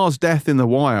 Omar's death in The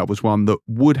Wire was one that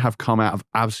would have come out of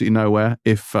absolutely nowhere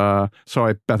if,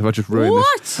 sorry, Beth, if I just ruined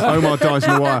this. Omar dies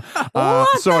in The Wire.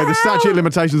 Sorry, the statute of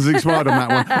limitations has expired on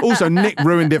that one. Also, Nick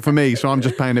ruined it for me, so I'm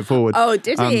just paying it forward. Oh,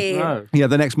 did he? No. Yeah,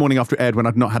 the next morning after it aired, when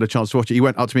I'd not had a chance to watch it, he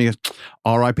went up to me and goes,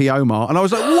 R.I.P. Omar. And I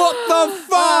was like, what the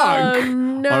fuck? Oh,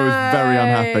 no. I was very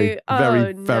unhappy.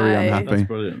 Very unhappy. That's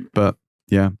brilliant. But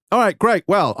yeah. All right, great.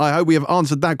 Well, I hope we have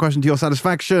answered that question to your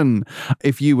satisfaction.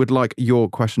 If you would like your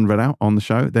question read out on the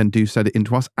show, then do send it in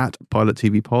to us at Pilot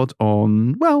TV Pod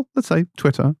on, well, let's say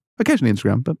Twitter, occasionally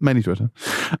Instagram, but mainly Twitter.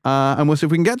 And we'll see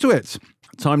if we can get to it.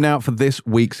 Time now for this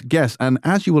week's guest. And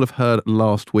as you will have heard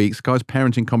last week, Sky's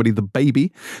parenting comedy The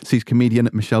Baby sees comedian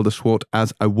Michelle de Swart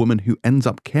as a woman who ends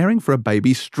up caring for a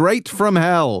baby straight from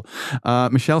hell.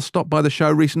 Michelle stopped by the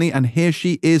show recently, and here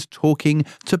she is talking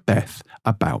to Beth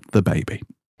about the baby.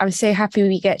 I'm so happy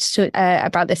we get to talk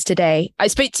about this today. I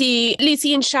spoke to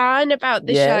Lucy and Sean about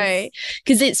the show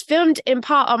because it's filmed in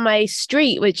part on my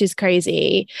street, which is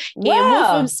crazy. Wow. In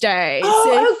Walthamstow.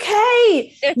 Oh,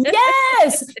 okay.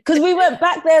 Yes, because we went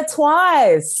back there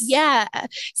twice. Yeah.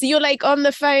 So you're like on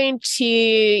the phone to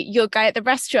your guy at the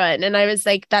restaurant, and I was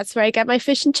like, that's where I get my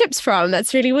fish and chips from.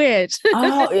 That's really weird.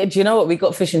 Oh, yeah. Do you know what? We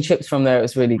got fish and chips from there. It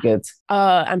was really good.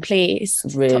 Oh, and please.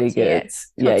 Really good.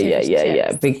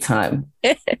 Yeah. Big time.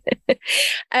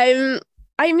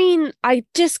 I mean, I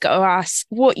just got to ask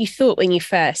what you thought when you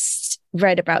first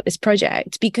read about this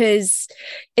project, because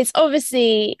it's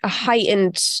obviously a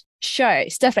heightened show.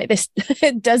 Stuff like this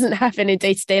doesn't happen in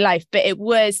day-to-day life, but it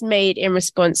was made in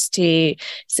response to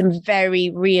some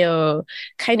very real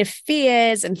kind of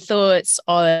fears and thoughts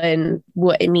on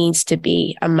what it means to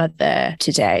be a mother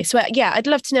today. So yeah, I'd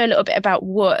love to know a little bit about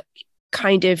what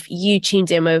kind of you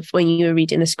tuned in with when you were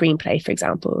reading the screenplay, for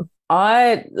example.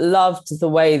 I loved the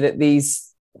way that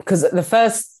because the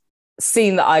first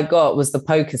scene that I got was the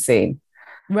poker scene.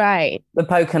 Right. The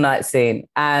poker night scene.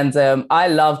 And I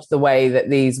loved the way that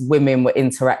these women were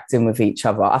interacting with each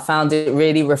other. I found it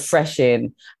really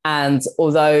refreshing. And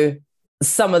although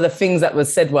some of the things that were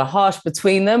said were harsh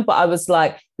between them, but I was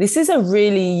like, this is a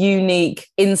really unique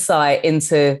insight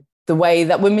into the way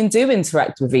that women do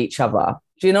interact with each other.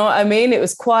 Do you know what I mean? It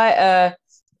was quite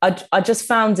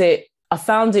I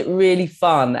found it really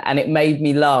fun, and it made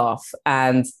me laugh.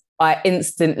 And I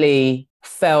instantly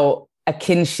felt a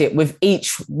kinship with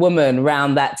each woman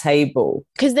round that table.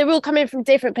 Because they're all coming from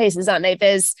different places, aren't they?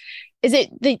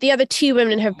 The other two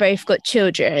women have both got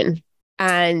children,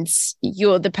 and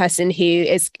you're the person who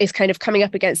is kind of coming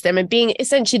up against them and being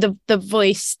essentially the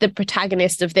voice, the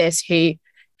protagonist of this, who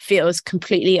feels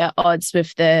completely at odds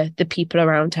with the people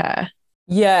around her.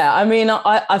 Yeah, I mean,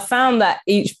 I found that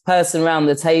each person around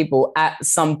the table at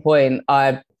some point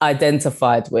I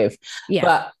identified with. Yeah.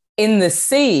 But in the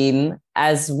scene,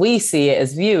 as we see it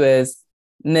as viewers,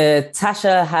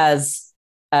 Natasha has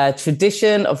a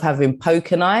tradition of having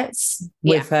poker nights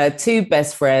with her two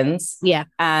best friends. Yeah.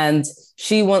 And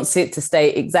she wants it to stay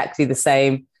exactly the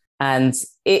same. And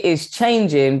it is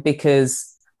changing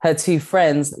because her two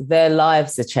friends, their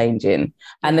lives are changing.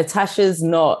 And Natasha's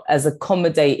not as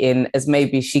accommodating as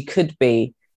maybe she could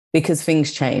be because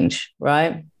things change,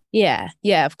 right? Yeah,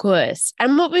 of course.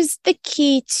 And what was the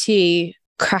key to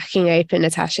cracking open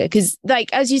Natasha? Because,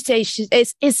 like, as you say,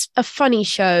 it's a funny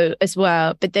show as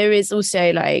well, but there is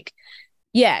also, like,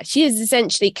 she is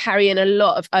essentially carrying a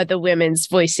lot of other women's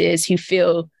voices who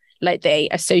feel like they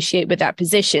associate with that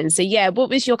position. So, what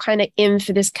was your kind of in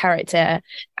for this character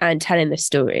and telling the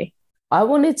story? I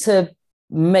wanted to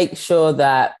make sure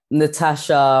that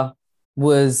Natasha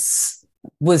was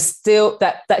still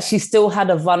that she still had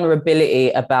a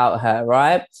vulnerability about her,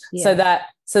 right? Yeah.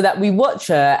 So that we watch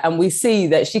her and we see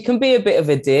that she can be a bit of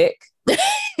a dick.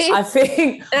 I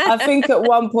think at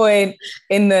one point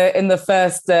in the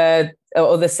first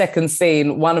or the second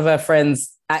scene, one of her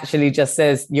friends actually just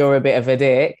says, "You're a bit of a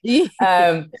dick."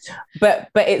 But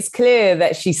it's clear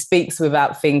that she speaks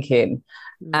without thinking.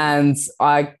 And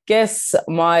I guess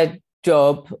my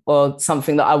job, or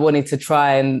something that I wanted to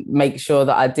try and make sure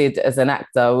that I did as an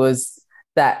actor, was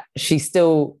that she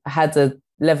still had a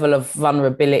level of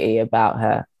vulnerability about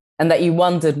her, and that you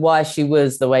wondered why she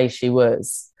was the way she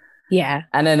was. Yeah.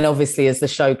 And then obviously as the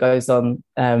show goes on,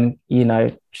 Sian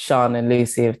and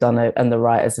Lucy and the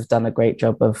writers have done a great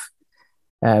job of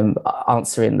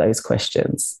answering those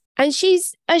questions. And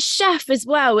she's a chef as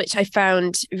well, which I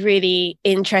found really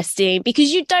interesting,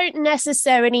 because you don't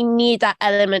necessarily need that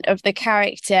element of the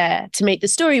character to make the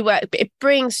story work, but it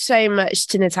brings so much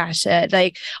to Natasha.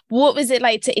 Like, what was it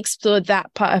like to explore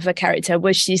that part of her character,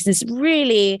 where she's this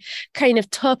really kind of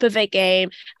top of her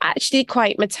game, actually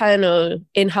quite maternal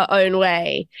in her own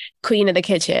way, queen of the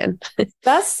kitchen?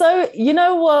 That's so, you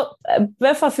know what,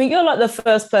 Beth, I think you're like the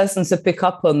first person to pick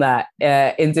up on that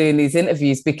in doing these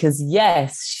interviews, because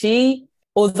yes,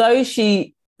 although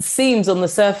she seems on the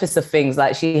surface of things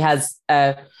like she has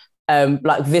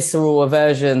like visceral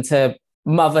aversion to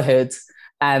motherhood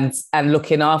and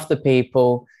looking after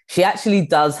people, she actually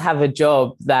does have a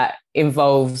job that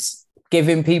involves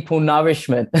giving people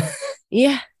nourishment.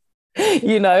 Yeah.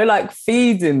 Like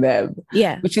feeding them.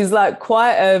 Yeah. Which is like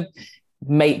quite a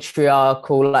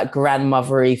matriarchal, like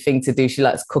grandmothery thing to do. She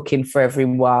likes cooking for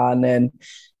everyone and,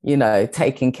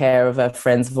 taking care of her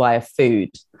friends via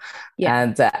food.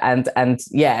 Yeah.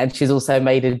 And she's also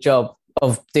made a job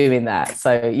of doing that.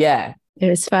 So, yeah. It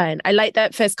was fun. I like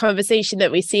that first conversation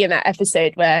that we see in that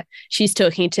episode where she's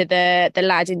talking to the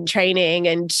lad in training,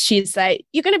 and she's like,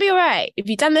 "You're going to be all right. Have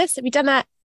you done this? Have you done that?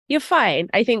 You're fine."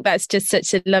 I think that's just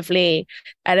such a lovely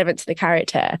element to the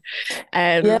character.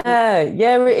 It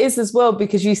is as well,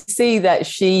 because you see that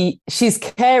she's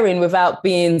caring without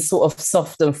being sort of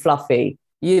soft and fluffy.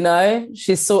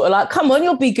 She's sort of like, "Come on,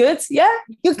 you'll be good. Yeah,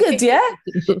 you're good. Yeah."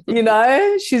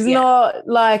 She's not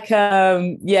like,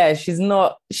 she's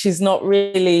not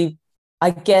really, I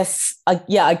guess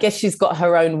she's got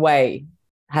her own way,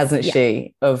 hasn't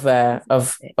she? Of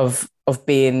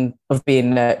being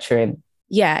nurturing.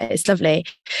 Yeah, it's lovely.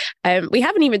 We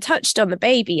haven't even touched on the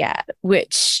baby yet,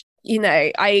 which,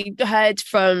 I heard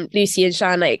from Lucy and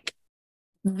Sian, like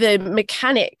the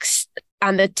mechanics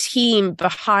and the team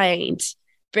behind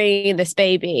bringing this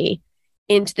baby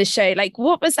into the show. Like,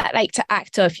 what was that like to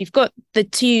act off? You've got the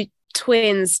two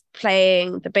twins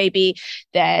playing the baby,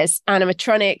 there's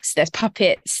animatronics, there's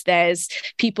puppets, there's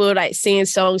people like singing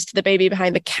songs to the baby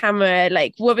behind the camera.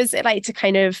 Like, what was it like to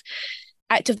kind of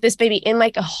act of this baby in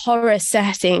like a horror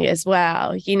setting as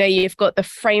well? You've got the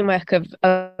framework of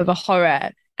a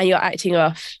horror and you're acting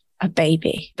off a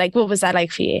baby. Like, what was that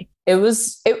like for you? It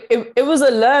was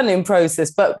a learning process,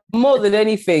 but more than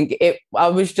anything, I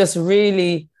was just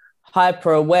really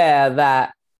hyper aware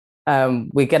that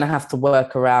we're going to have to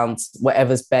work around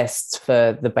whatever's best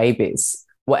for the babies.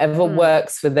 Whatever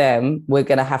works for them, we're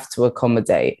going to have to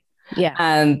accommodate. Yeah.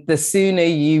 And the sooner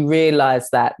you realize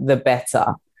that, the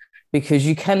better, because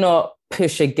you cannot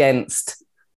push against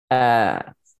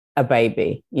a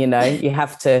baby, you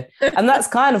have to, and that's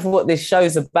kind of what this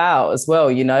show's about as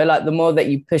well, like the more that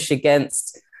you push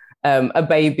against a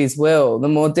baby's will, the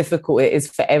more difficult it is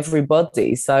for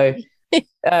everybody. So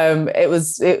it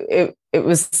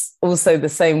was also the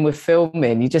same with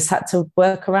filming. You just had to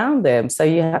work around them. So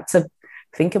you had to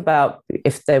think about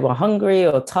if they were hungry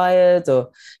or tired,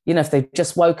 or if they've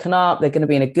just woken up, they're going to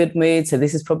be in a good mood, so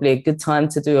this is probably a good time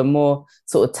to do a more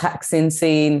sort of taxing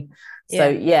scene.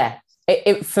 So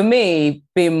it for me,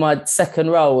 being my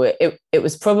second role, it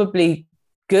was probably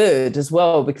good as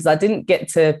well, because I didn't get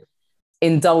to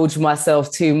indulge myself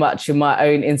too much in my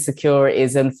own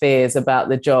insecurities and fears about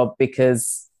the job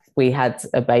because we had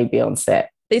a baby on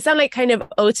set. They sound like kind of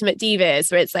ultimate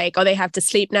divas, where it's like, oh, they have to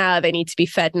sleep now, they need to be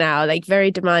fed now, like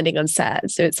very demanding on set.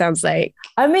 So it sounds like...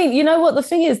 I mean, you know what the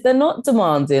thing is? They're not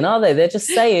demanding, are they? They're just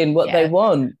saying what they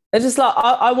want. They're just like,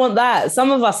 I want that.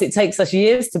 Some of us, it takes us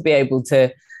years to be able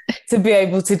to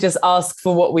just ask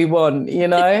for what we want, you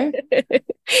know?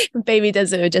 Baby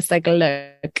does it with just like a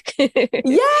look.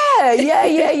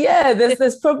 Yeah.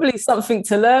 There's probably something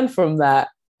to learn from that.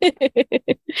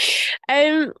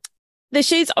 The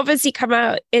show's obviously come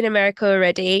out in America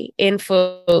already in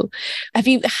full. Have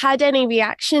you had any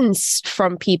reactions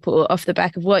from people off the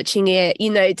back of watching it? You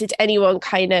know, did anyone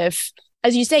kind of,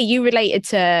 as you say, you related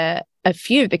to a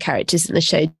few of the characters in the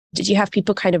show. Did you have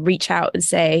people kind of reach out and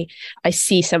say, I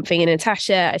see something in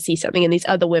Natasha, I see something in these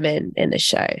other women in the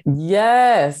show?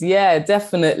 Yes, yeah,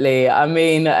 definitely. I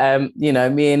mean, you know,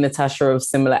 me and Natasha are of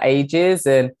similar ages.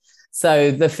 And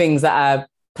so the things that are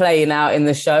playing out in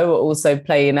the show are also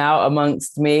playing out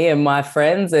amongst me and my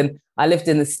friends. And I lived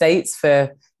in the States for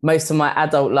most of my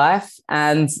adult life.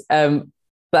 And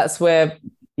that's where,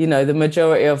 you know, the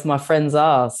majority of my friends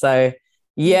are. So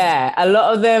yeah, a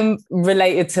lot of them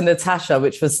related to Natasha,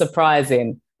 which was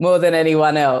surprising more than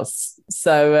anyone else.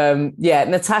 So yeah,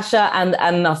 Natasha and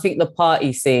I think the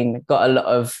party scene got a lot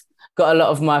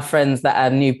of my friends that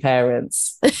are new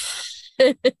parents.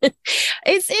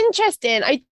 It's interesting.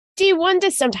 I do wonder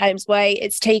sometimes why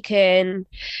it's taken.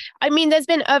 I mean, there's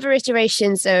been other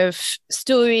iterations of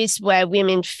stories where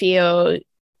women feel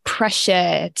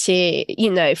pressure to,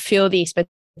 you know, feel these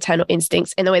maternal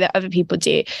instincts in the way that other people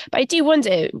do. But I do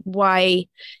wonder why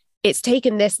it's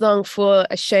taken this long for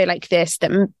a show like this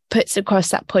that puts across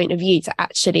that point of view to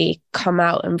actually come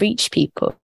out and reach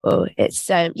people. It's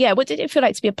what did it feel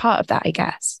like to be a part of that, I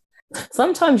guess?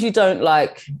 Sometimes you don't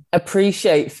like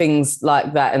appreciate things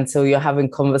like that until you're having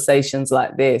conversations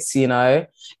like this, you know.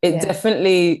 It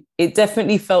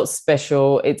definitely felt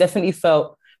special. It definitely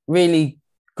felt really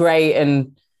great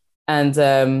and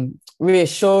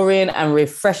reassuring and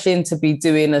refreshing to be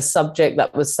doing a subject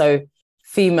that was so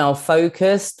female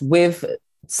focused with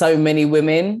so many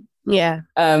women. Yeah.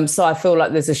 So I feel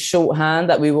like there's a shorthand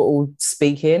that we were all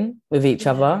speaking with each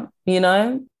other, you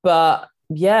know. But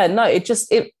yeah, no,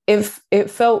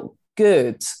 it felt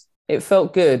good. It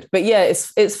felt good. But yeah,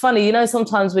 it's funny, you know,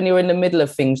 sometimes when you're in the middle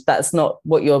of things, that's not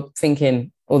what you're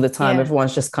thinking all the time. Yeah.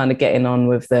 Everyone's just kind of getting on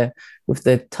with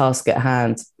the task at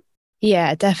hand.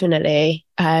 Yeah, definitely.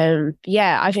 I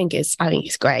think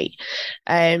it's great.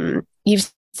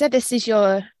 You've said this is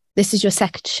your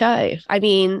second show. I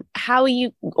mean,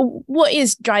 what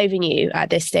is driving you at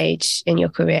this stage in your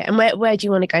career, and where do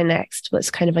you want to go next?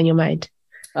 What's kind of on your mind?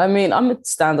 I mean, I'm a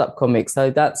stand-up comic, so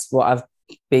that's what I've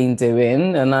been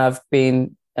doing, and I've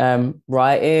been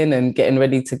writing and getting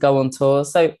ready to go on tour.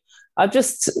 So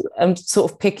I'm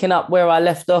sort of picking up where I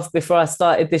left off before I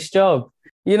started this job.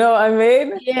 You know what I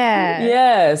mean? Yeah.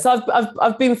 Yeah. So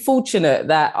I've been fortunate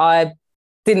that I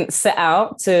didn't set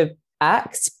out to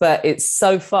act, but it's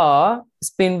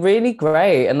been really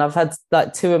great, and I've had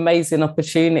like 2 amazing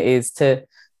opportunities to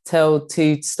tell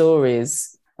 2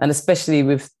 stories. And especially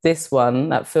with this one,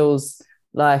 that feels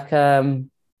like an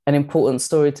important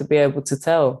story to be able to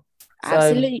tell.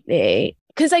 Absolutely.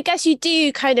 Because I guess you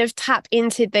do kind of tap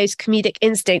into those comedic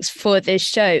instincts for this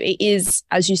show. It is,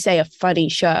 as you say, a funny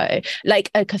show, like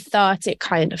a cathartic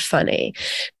kind of funny.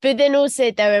 But then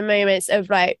also there are moments of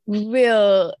like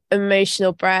real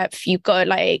emotional breadth. You've got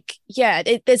like,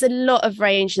 there's a lot of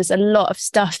range. There's a lot of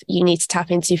stuff that you need to tap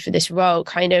into for this role.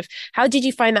 Kind of, how did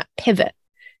you find that pivot?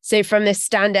 So from this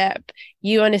stand-up,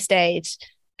 you on a stage,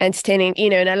 entertaining, you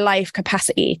know, in a live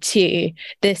capacity, to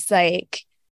this like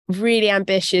really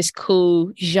ambitious,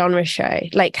 cool genre show.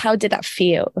 Like, how did that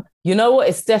feel? You know what?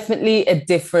 It's definitely a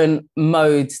different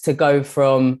mode to go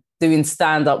from doing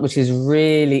stand-up, which is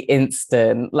really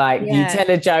instant. Like you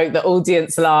tell a joke, the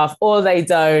audience laugh, or they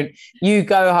don't. You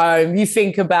go home, you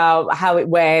think about how it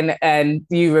went, and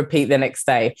you repeat the next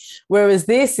day. Whereas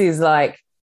this is like,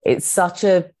 it's such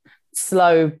a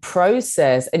slow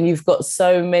process, and you've got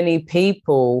so many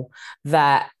people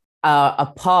that are a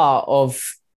part of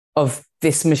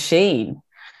this machine,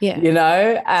 you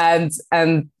know, and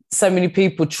so many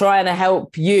people trying to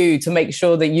help you to make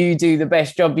sure that you do the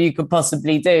best job you could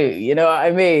possibly do. You know what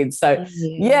I mean? So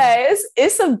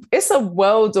it's a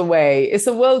world away. It's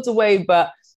a world away,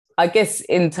 but I guess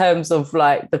in terms of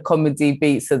like the comedy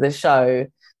beats of the show,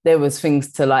 there was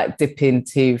things to like dip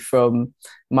into from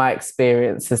my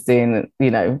experience as doing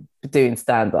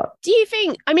stand-up. Do you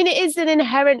think, I mean, it is an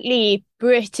inherently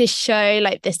British show,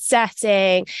 like the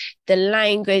setting, the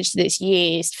language that's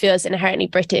used feels inherently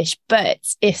British, but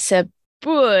it's a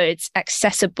broad,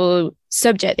 accessible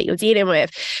subject that you're dealing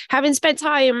with. Having spent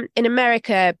time in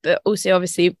America, but also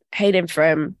obviously hailing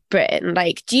from Britain,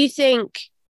 like, do you think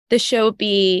the show will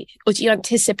be, or do you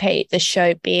anticipate the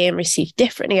show being received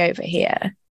differently over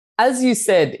here? As you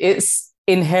said, it's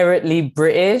inherently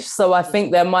British. So I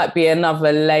think there might be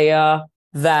another layer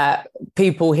that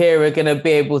people here are going to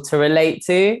be able to relate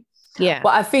to. Yeah.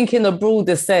 But I think in a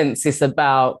broader sense, it's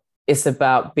about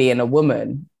being a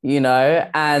woman, you know,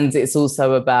 and it's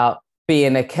also about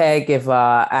being a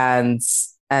caregiver and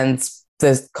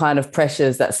the kind of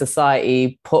pressures that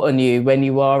society put on you when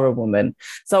you are a woman.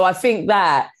 So I think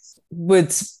that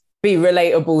would be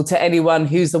relatable to anyone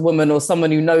who's a woman or someone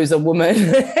who knows a woman,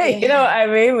 you know what I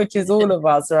mean? Which is all of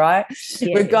us, right?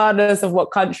 Yeah. Regardless of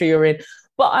what country you're in.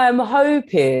 But I'm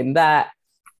hoping that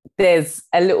there's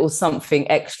a little something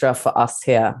extra for us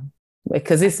here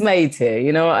because it's made here,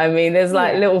 you know what I mean? There's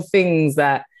like little things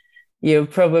that you're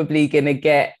probably going to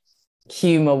get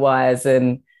humor-wise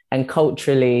and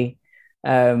culturally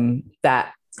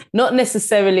that not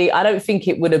necessarily, I don't think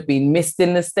it would have been missed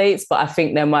in the States, but I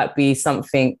think there might be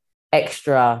something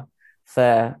extra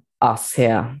for us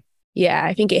here. Yeah,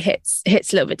 I think it hits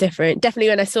a little bit different. Definitely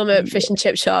when I saw my fish and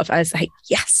chip shop, I was like,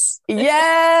 yes.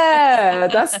 Yeah,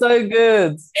 that's so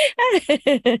good.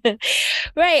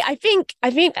 Right, I think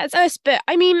that's us. But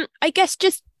I mean, I guess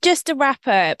just to wrap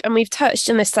up, and we've touched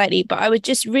on this slightly, but I would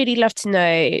just really love to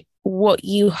know what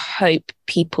you hope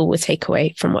people will take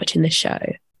away from watching the show.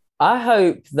 I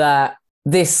hope that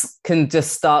this can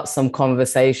just start some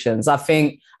conversations. I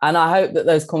think, and I hope that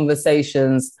those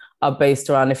conversations are based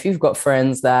around if you've got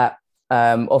friends that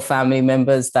or family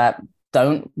members that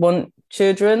don't want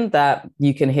children, that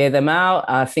you can hear them out.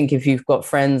 I think if you've got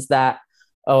friends that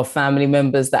or family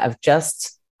members that have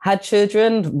just had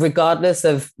children, regardless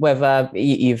of whether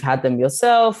you've had them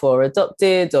yourself or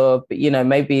adopted, or, you know,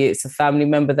 maybe it's a family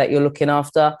member that you're looking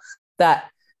after, that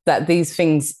these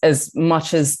things, as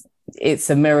much as it's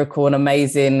a miracle and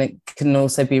amazing, can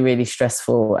also be really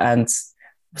stressful. And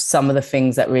some of the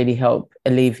things that really help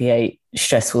alleviate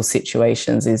stressful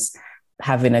situations is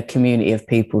having a community of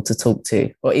people to talk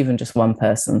to, or even just one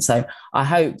person. So I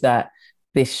hope that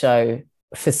this show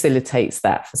facilitates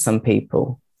that for some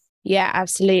people. Yeah,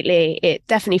 absolutely. It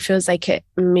definitely feels like it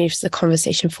moves the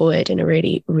conversation forward in a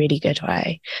really, really good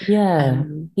way. Yeah.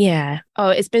 Yeah. Oh,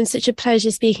 it's been such a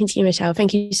pleasure speaking to you, Michelle.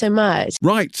 Thank you so much.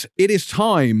 Right. It is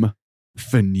time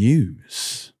for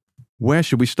news. Where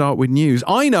should we start with news?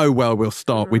 I know where we'll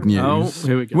start with news. Oh,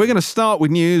 here we go. We're going to start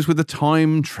with news with the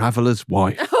time traveler's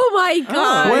wife. Oh my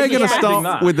God. We're going to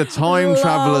start with the time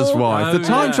traveler's wife. The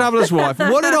time traveler's wife.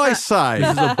 What did I say?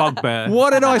 This is a bugbear. What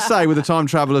did I say with the time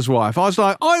traveler's wife? I was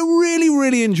like, I'm really,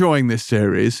 really enjoying this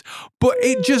series, but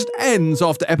it just ends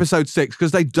after episode 6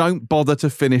 because they don't bother to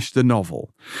finish the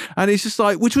novel. And it's just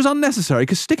like, which was unnecessary,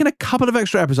 because sticking a couple of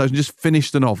extra episodes and just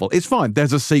finish the novel, it's fine.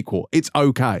 There's a sequel. It's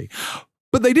okay.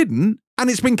 But they didn't, and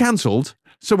it's been cancelled,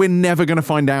 so we're never going to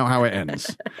find out how it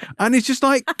ends. And it's just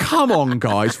like, come on,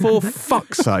 guys, for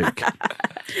fuck's sake.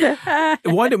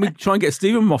 Why don't we try and get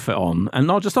Stephen Moffat on, and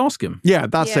I'll just ask him? Yeah,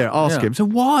 that's it. Ask him. So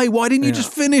why didn't you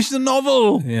just finish the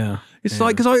novel? Yeah. It's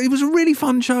like, because it was a really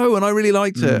fun show and I really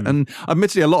liked it. And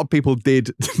admittedly, a lot of people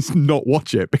did not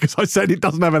watch it because I said it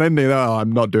doesn't have an ending. Oh,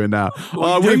 I'm not doing that.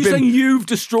 Saying you've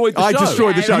destroyed the show? I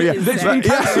destroyed the show, yeah. It's been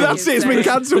cancelled. That's it. It's been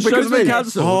cancelled because of me.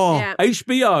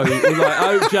 HBO was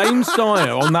like, James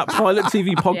Dyer on that Pilot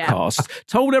TV podcast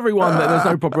told everyone that there's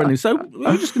no proper ending. So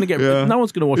we're just going to get no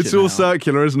one's going to watch it. It's all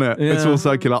circular, isn't it? Yeah. It's all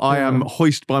circular. I am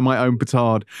hoist by my own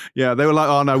petard. Yeah, they were like,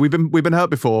 oh no, we've been hurt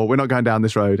before. We're not going down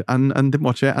this road, and didn't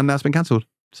watch it, and now it's been cancelled.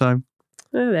 So,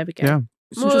 there we go. Yeah,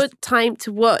 more time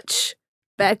to watch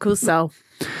Better Call Saul.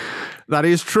 That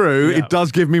is true. Yeah. It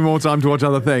does give me more time to watch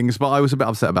other things, but I was a bit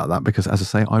upset about that because, as I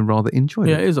say, I rather enjoyed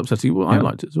it. Yeah, it is upsetting. Well, I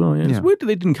liked it as well. Yeah. It's weird that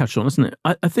they didn't catch on, isn't it?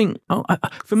 I think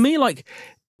for me, like,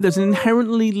 there's an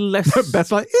inherently less.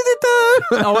 Beth's like, is it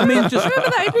though? Oh, I mean, just remember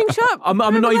that opening shot. I'm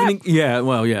not even. Yeah,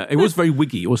 well, yeah, it was very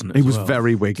wiggy, wasn't it? It was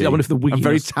very wiggy. I wonder if the wiggy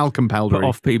very talcum powdery put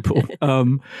off people.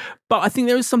 But I think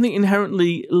there is something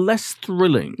inherently less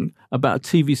thrilling about a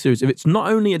TV series if it's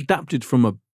not only adapted from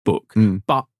a book,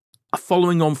 but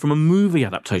following on from a movie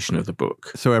adaptation of the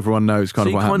book. So everyone knows kind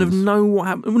of what happens. You kind of know what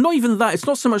happened. Not even that. It's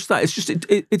not so much that. It's just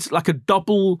it's like a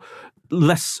double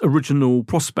less original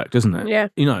prospect, isn't it? Yeah.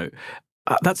 You know.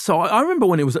 That's so. I remember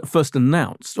when it was first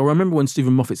announced, or I remember when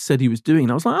Stephen Moffat said he was doing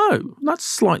it. I was like, "Oh, that's a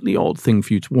slightly odd thing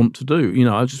for you to want to do." You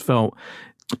know, I just felt,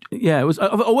 it was.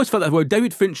 I've always felt that way.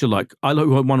 David Fincher, like, I love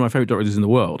one of my favorite directors in the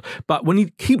world, but when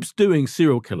he keeps doing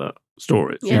serial killer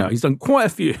stories, you know, he's done quite a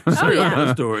few serial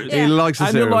killer stories. He likes a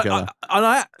serial killer,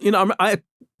 I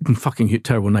fucking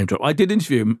terrible name drop. I did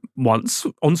interview him once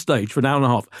on stage for an hour and a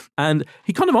half, and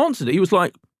he kind of answered it. He was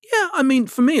like, yeah, I mean,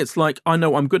 for me, it's like, I know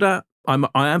what I'm good at. I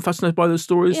am fascinated by those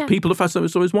stories. Yeah. People are fascinated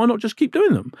with stories. Why not just keep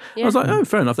doing them? Yeah. I was like, oh,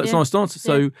 fair enough. That's a nice answer.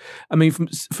 So, I mean, from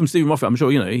Steven Moffat, I'm sure,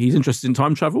 he's interested in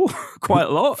time travel quite a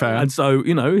lot. Fair. And so,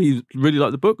 he really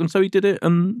liked the book. And so he did it,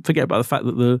 and forget about the fact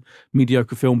that the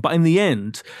mediocre film. But in the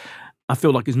end, I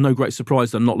feel like it's no great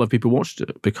surprise that not a lot of people watched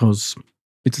it, because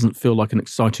it doesn't feel like an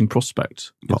exciting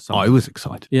prospect. Well, I was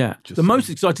excited. Yeah. The most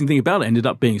exciting thing about it ended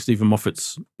up being Steven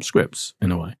Moffat's scripts,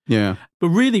 in a way. Yeah. But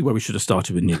really where we should have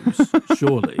started with news,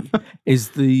 surely, is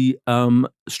the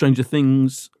Stranger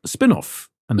Things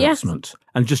spin-off announcement. Yes.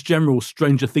 And just general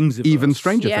Stranger Things events. Even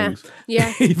Stranger Things.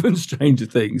 Yeah. Even Stranger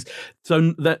Things.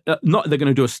 So they're going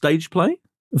to do a stage play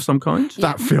of some kind.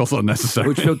 That feels unnecessary.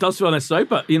 Which does feel unnecessary,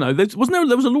 but, there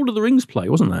was a Lord of the Rings play,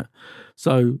 wasn't there?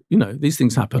 So, these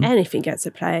things happen. Anything gets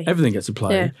a play. Everything gets a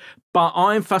play. Yeah. But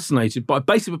I'm fascinated by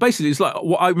basically it's like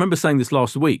I remember saying this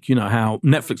last week, how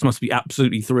Netflix must be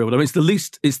absolutely thrilled. I mean, it's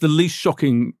the least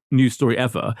shocking news story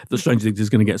ever that Stranger Things is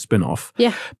going to get a spin-off.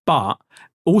 Yeah. But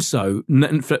also,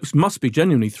 Netflix must be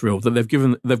genuinely thrilled that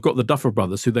they've got the Duffer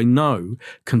Brothers, who they know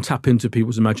can tap into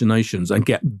people's imaginations and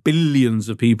get billions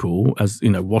of people, as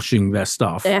watching their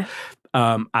stuff. Yeah.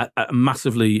 At a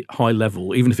massively high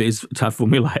level, even if it is tad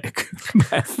formulaic.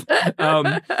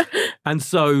 And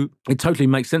so it totally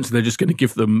makes sense that they're just going to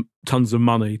give them tons of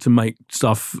money to make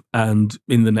stuff and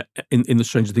in the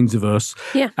Stranger Things-verse.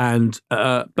 Yeah. And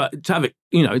but to have it,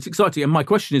 it's exciting. And my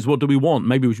question is, what do we want?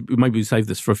 Maybe we save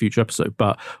this for a future episode.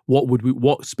 But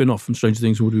what spin-off from Stranger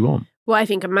Things would we want? Well, I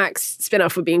think a Max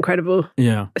spin-off would be incredible.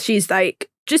 Yeah. She's like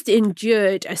just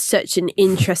endured as such an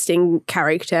interesting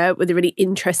character with a really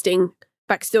interesting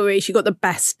backstory. She got the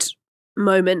best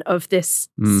moment of this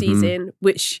season,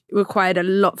 which required a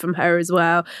lot from her as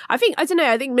well. I think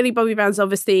Millie Bobby Brown's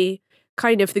obviously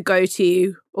kind of the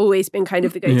go-to, always been kind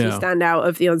of the go-to standout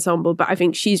of the ensemble, but I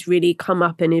think she's really come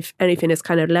up, and if anything has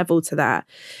kind of level to that.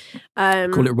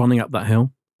 Call it running up that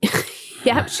hill.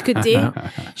 Yeah, she could do.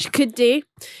 She could do.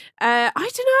 I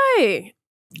don't know.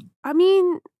 I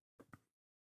mean,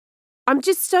 I'm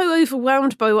just so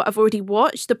overwhelmed by what I've already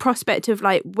watched. The prospect of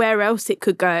like where else it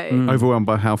could go. Overwhelmed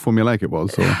by how formulaic it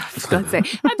was. Or?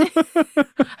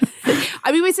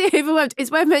 I mean, we say overwhelmed.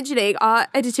 It's worth mentioning our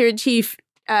editor-in-chief,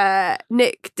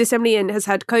 Nick DeSemlian, has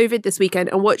had COVID this weekend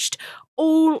and watched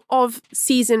all of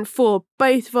season 4,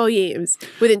 both volumes,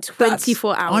 within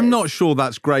 24 hours. I'm not sure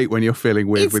that's great when you're feeling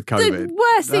weird with COVID. It's the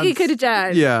worst thing he could have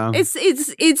done. Yeah.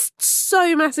 It's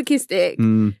so masochistic.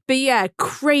 But yeah,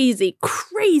 crazy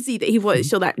that he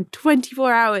watched all that in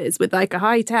 24 hours with like a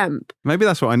high temp. Maybe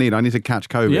that's what I need. I need to catch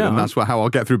COVID, and that's how I'll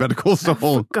get through Better Call Saul.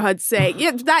 For God's sake.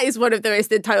 Yeah, that is one of the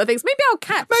most entitled things. Maybe I'll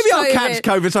catch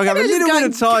COVID so I can have a little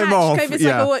bit of time off. COVID so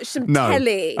I can watch some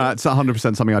telly. It's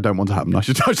 100% something I don't want to happen. I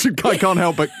can't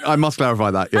help, but I must clarify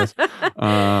that, yes.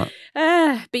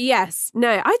 But yes,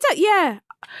 no, I don't, yeah.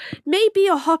 Maybe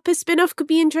a Hopper spin-off could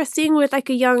be interesting with like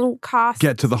a young cast.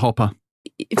 Get to the Hopper.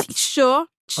 Sure.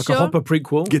 Like a Hopper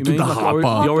prequel. Get to the Hopper.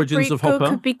 The origins of Hopper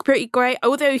could be pretty great.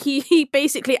 Although he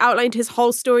basically outlined his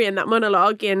whole story in that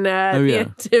monologue in the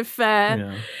end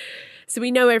of... So we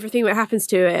know everything that happens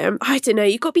to him. I don't know.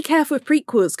 You've got to be careful with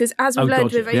prequels because as we've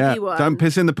learned with Obi-Wan... Don't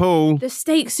piss in the pool. The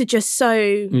stakes are just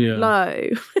so low.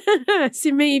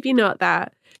 So maybe not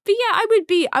that. But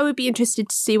yeah, I would be interested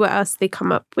to see what else they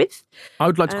come up with. I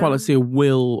would like to quite like to see a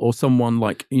Will or someone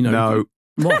like, No.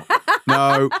 What?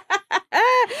 No.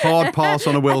 Hard pass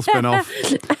on a Will spin-off.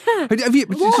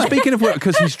 Speaking of Will,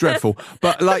 because he's dreadful.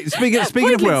 But like speaking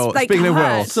of Will,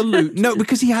 absolute. No,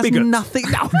 because he has nothing.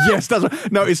 No, yes,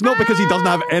 that's no. It's not because he doesn't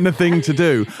have anything to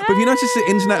do. But have you noticed the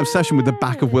internet obsession with the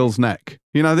back of Will's neck?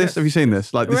 You know this? Yes. Have you seen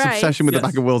this? Like this obsession with the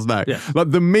back of Will's neck. Yes.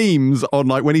 Like the memes on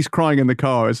like when he's crying in the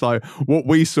car, it's like what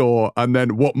we saw and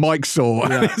then what Mike saw.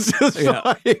 Yeah. It's just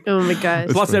like, oh my God.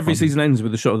 Plus every season ends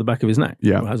with a shot of the back of his neck.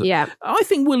 Yeah. Yeah. I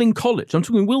think Will in college. I'm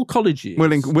talking Will college years.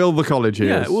 Will the college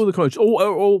years. Yeah, Will the college.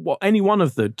 Or any one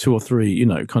of the 2 or 3,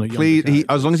 kind of young.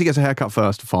 As long as he gets a haircut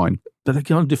first, fine. But they're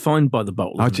kind of defined by the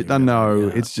bowl.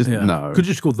 No, it's just no. Could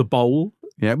you just call it the bowl?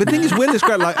 Yeah, but the thing is, Will is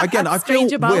great. Like again, I feel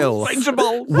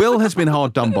Will has been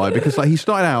hard done by because like he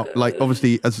started out like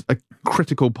obviously as a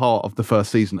critical part of the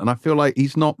first season, and I feel like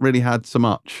he's not really had so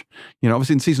much.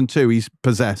 Obviously in season 2 he's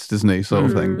possessed, isn't he, sort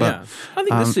of thing. But I think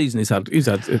this season he's had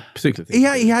particular things.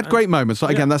 Yeah, he had great moments.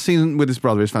 Like again, that season with his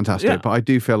brother is fantastic. Yeah. But I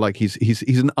do feel like he's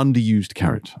an underused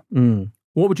character.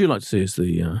 What would you like to see as the?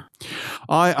 You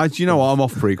know what? I'm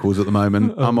off prequels at the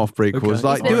moment. I'm off prequels. Okay.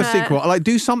 Like, do a sequel. Like,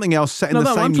 do something else set in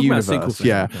the same universe.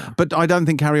 Yeah, but I don't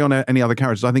think carry on any other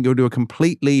characters. I think you'll do a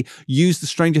completely use the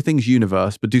Stranger Things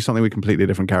universe, but do something with completely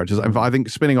different characters. I think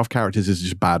spinning off characters is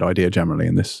just a bad idea generally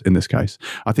in this case.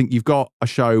 I think you've got a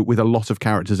show with a lot of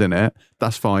characters in it.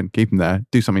 That's fine. Keep them there.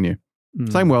 Do something new.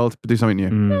 Same world, but do something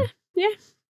new. Yeah.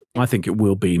 I think it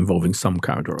will be involving some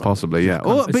character. Possibly, yeah.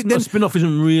 But then, a spin-off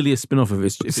isn't really a spin-off of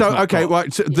it.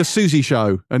 The Susie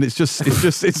show, and it's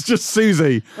just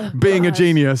Susie being a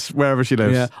genius wherever she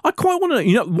lives. Yeah, I quite want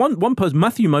to. One person,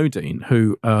 Matthew Modine,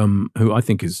 who I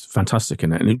think is fantastic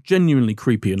in it, and it's genuinely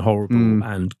creepy and horrible,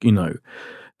 and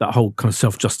that whole kind of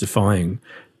self-justifying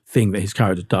thing that his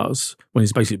character does when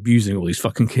he's basically abusing all these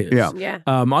fucking kids. Yeah.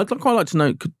 I'd quite like to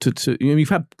know. You've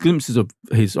had glimpses of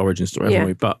his origin story, haven't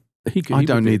we? But I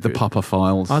don't need the Puffer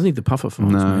Files. I need the Puffer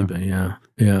Files, maybe.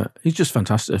 Yeah. He's just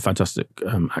fantastic, a fantastic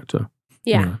actor.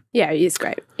 Yeah, he's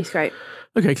great.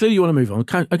 Okay, clearly you want to move on.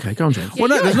 Okay, go on, James. Well,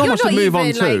 no, there's not much to move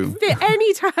on to.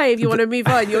 Any time you want to move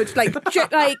on, you're just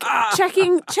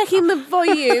checking the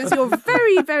volumes. You're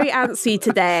very, very antsy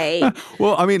today.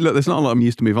 Well, I mean, look, there's not a lot of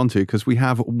news to move on to because we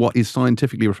have what is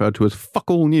scientifically referred to as fuck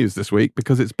all news this week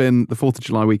because it's been the 4th of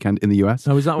July weekend in the US.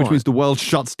 Oh, is that which means the world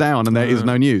shuts down and there is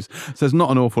no news. So there's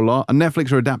not an awful lot. And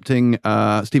Netflix are adapting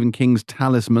Stephen King's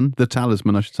Talisman, The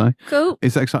Talisman, I should say. Cool.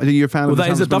 Is that exciting? Are you a fan of the Talisman? Well,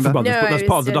 that is a Duffer Brothers. No, that's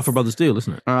part of the Duffer Brothers deal,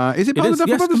 isn't it? Is it part of the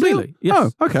Duffer Brothers deal?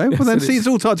 Yes. Oh, okay. Well, then see, it's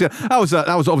all tied together. That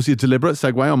was obviously a deliberate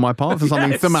segue on my part for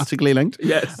something thematically linked.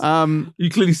 Yes. You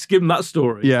clearly skimmed that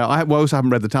story. Yeah. I also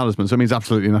haven't read The Talisman, so it means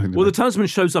absolutely nothing to me. The Talisman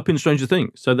shows up in Stranger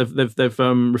Things, so they've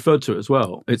referred to it as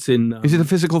well. It's in. Is it a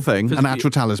physical thing? An actual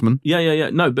talisman? Yeah.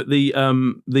 No, but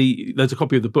there's a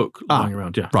copy of the book lying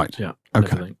around. Yeah. Right. Yeah.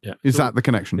 Okay. Yeah. Is that the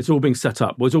connection? It's all being set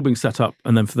up. Well, it's all being set up,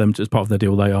 and then for them, as part of their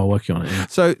deal, they are working on it. Yeah.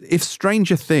 So if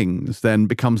Stranger Things then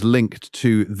becomes linked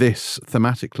to this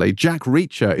thematically, Jack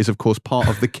Reacher is, of course, part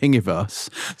of the Kingiverse.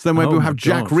 So then maybe we'll have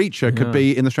Jack Reacher could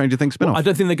be in the Stranger Things spin-off. Well, I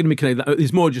don't think they're going to be connected.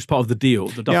 It's more just part of the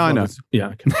deal. I know.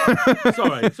 Yeah. Okay.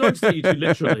 Sorry to say you two,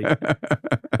 literally.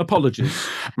 Apologies.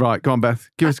 Right, go on, Beth.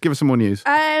 Give us some more news.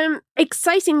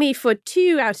 Excitingly for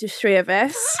 2 out of 3 of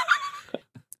us,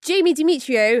 Jamie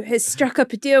Demetriou has struck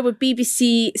up a deal with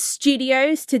BBC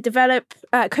Studios to develop,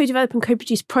 co-develop and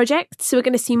co-produce projects. So we're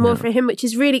going to see more from him, which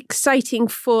is really exciting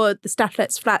for the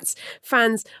Stafflets Flats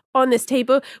fans on this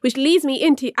table, which leads me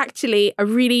into actually a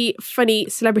really funny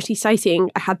celebrity sighting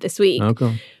I had this week.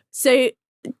 Okay. So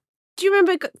do you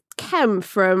remember Kem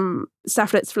from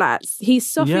Stafflets Flats? He's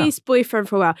Sophie's boyfriend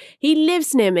for a while. He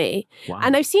lives near me. Wow.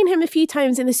 And I've seen him a few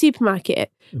times in the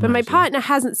supermarket, but my partner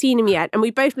hasn't seen him yet. And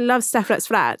we both love Stafflets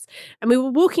Flats. And we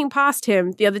were walking past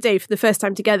him the other day for the first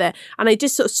time together. And I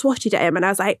just sort of swatted at him and I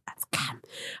was like, that's Kem.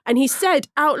 And he said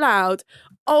out loud,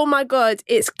 oh my God,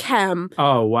 it's Kem.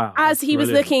 Oh, wow. As he was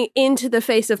looking into the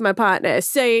face of my partner.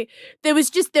 So there was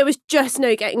just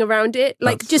no getting around it.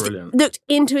 Like, That's just brilliant. looked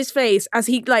into his face as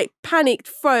he panicked,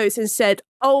 froze and said,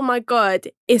 oh my God,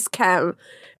 it's Kem.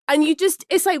 And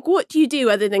it's like, what do you do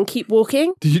other than keep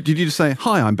walking? Did you just say,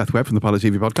 hi, I'm Beth Webb from the Pilot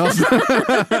TV podcast?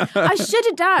 I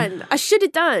should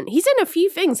have done. He's in a few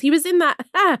things. He was in the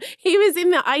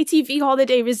ITV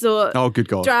Holiday Resort. Oh, good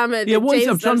God. Drama. Yeah,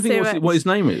 I'm trying to think what his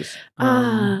name is.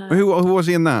 Who was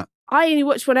he in that? I only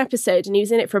watched one episode and he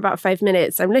was in it for about 5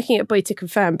 minutes. I'm looking at Boy to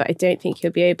confirm, but I don't think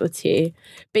he'll be able to.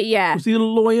 But yeah. Was he a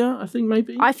lawyer, I think,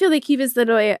 maybe? I feel like he was the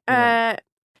lawyer. Yeah.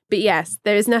 But yes,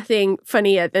 there is nothing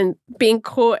funnier than being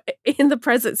caught in the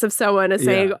presence of someone and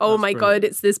saying, "Oh my God,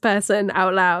 it's this person"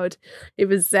 out loud. It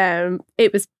was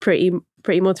pretty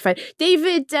mortifying.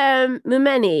 David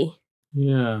Mumeni.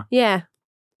 Yeah. Yeah.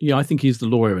 Yeah, I think he's the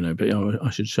lawyer in it, but I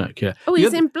should check. Yeah. Oh,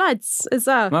 he's in Bloods as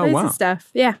well. Oh, Loads wow. of stuff.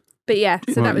 Yeah. But yeah,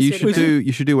 so that was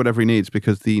you should do whatever he needs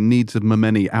because the needs of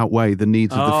many outweigh the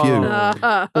needs of the few.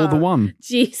 Or the one.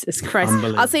 Jesus Christ.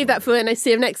 I'll save that for when I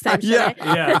see him next time.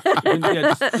 Yeah.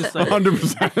 Just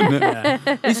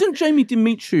 100%. Isn't Jamie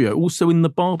Demetriou also in the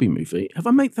Barbie movie? Have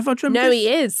I dreamt No, this? he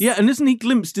is. Yeah, and isn't he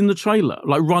glimpsed in the trailer,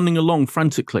 like running along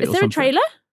frantically? Is there a trailer?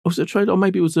 Was it a trailer? Or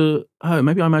maybe it was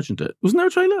maybe I imagined it. Wasn't there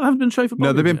a trailer? I haven't been a trailer for Barbie.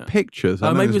 No, there have been pictures.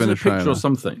 Maybe it was a picture or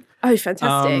something. Oh,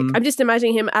 fantastic. I'm just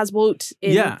imagining him as Walt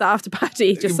in the after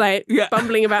party, just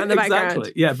bumbling about in the background.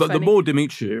 Exactly. Yeah, but the more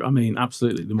Demetriou, I mean,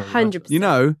 absolutely, the more. 100%. You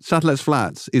know, Stafflets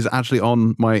Flats is actually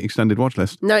on my extended watch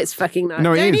list. No, it's fucking not.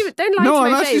 No, it is. Don't lie to my face. No,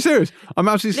 I'm actually serious. I'm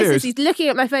absolutely serious. He's looking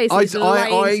at my face. I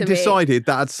decided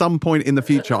that at some point in the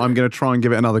future, I'm going to try and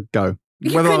give it another go. You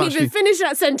couldn't even finish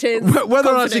that sentence. Whether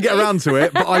I actually get around to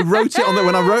it, but I wrote it on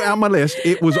when I wrote out my list,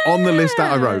 it was on the list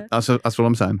that I wrote. That's what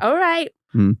I'm saying. All right.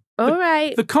 All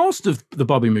right. The cast of the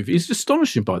Barbie movie is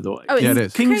astonishing, by the way. Oh, it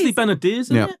is. Kingsley Benadir's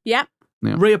in it. Yep.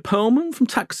 Yeah. Rhea Perlman from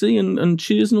Taxi and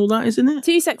Cheers and all that is in it.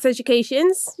 2 Sex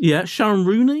Educations. Yeah, Sharon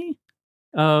Rooney.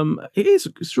 It is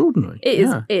extraordinary.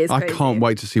 It is. I can't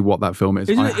wait to see what that film is.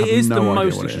 It is the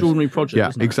most extraordinary project. Yeah,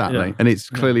 isn't it? exactly. Yeah. And it's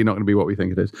clearly not going to be what we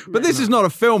think it is. But this is not a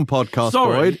film podcast,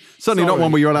 Boyd. Certainly not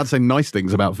one where you're allowed to say nice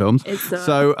things about films. It's not.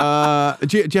 So,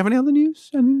 do you have any other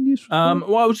news? Any news?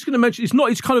 Well, I was just going to mention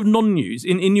it's kind of non-news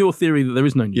in your theory that there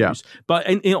is no news. Yeah. But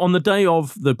on the day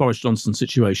of the Boris Johnson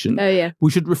situation,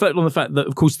 we should reflect on the fact that,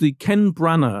 of course, the Ken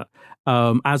Branagh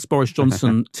as Boris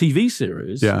Johnson TV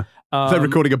series. Yeah. They're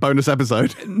recording a bonus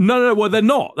episode. No. Well, they're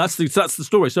not. That's the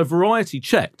story. So Variety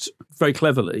checked very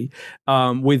cleverly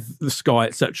with the Sky,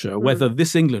 etc., whether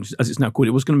This England, as it's now called,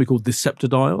 it was going to be called This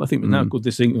Septidile. I think it's now called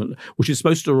This England, which is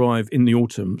supposed to arrive in the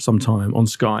autumn sometime on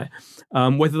Sky.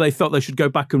 Whether they felt they should go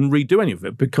back and redo any of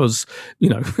it because,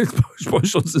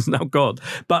 Boris Johnson's now gone.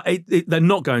 But they're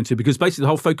not going to, because basically the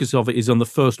whole focus of it is on the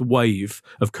first wave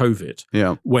of COVID.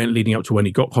 Yeah. Leading up to when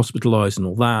he got hospitalised and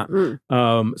all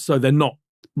that. So they're not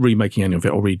remaking any of it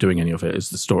or redoing any of it is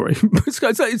the story.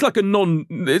 It's like a non.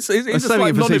 It's They're saving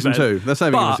it for season 2. They're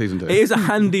saving it for season 2. It is a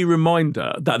handy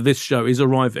reminder that this show is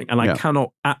arriving, and I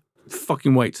cannot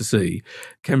fucking wait to see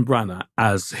Ken Branagh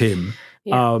as him.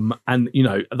 Yeah. And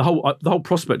the whole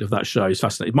prospect of that show is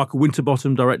fascinating. Michael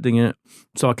Winterbottom directing it,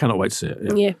 so I cannot wait to see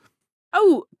it. Yeah.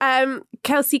 Oh,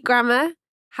 Kelsey Grammer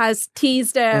has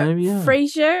teased a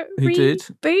Frasier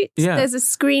reboot. Yeah. There's a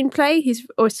screenplay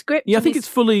or script. Yeah, I think it's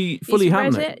fully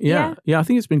happening. Yeah, I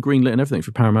think it's been greenlit and everything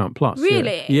for Paramount Plus.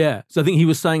 Really? Yeah. So I think he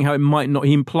was saying how it might not.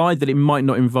 He implied that it might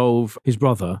not involve his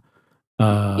brother.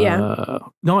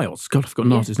 Niles. God, I've got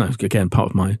Niles' name again.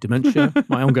 Part of my dementia,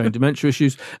 my ongoing dementia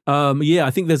issues.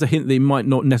 I think there's a hint that it might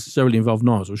not necessarily involve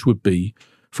Niles, which would be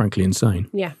frankly insane.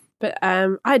 Yeah. But I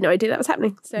had no idea that was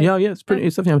happening. So. Yeah, it's pretty.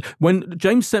 It's definitely happening. When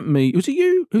James sent me, was it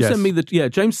you who sent me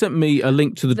James sent me a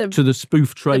link to the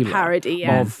spoof trailer, the parody,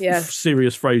 of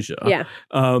Serious Frasier,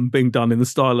 being done in the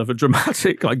style of a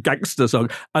dramatic gangster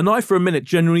song. And I, for a minute,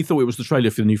 genuinely thought it was the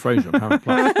trailer for the new Frasier on Paramount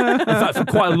Plus. In fact, for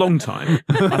quite a long time,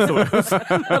 I thought it was,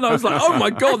 and I was like, "Oh my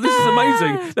god, this is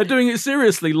amazing! They're doing it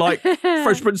seriously, like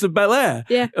Fresh Prince of Bel-Air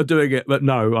are doing it." But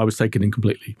no, I was taken in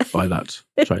completely by that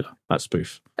trailer, that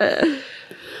spoof.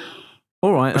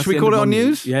 All right. Should we call it on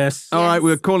news? Yes. All right,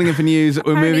 we're calling in for news.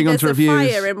 We're moving on to reviews.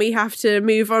 Fire and we have to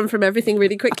move on from everything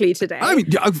really quickly today. I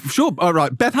mean, sure. All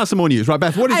right, Beth has some more news. Right,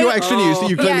 Beth, what is your extra news that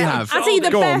you clearly have? I'll tell you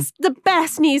the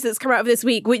best news that's come out of this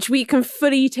week, which we can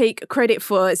fully take credit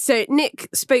for. So Nick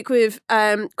spoke with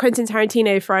Quentin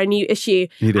Tarantino for our new issue.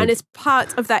 He did. And as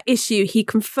part of that issue, he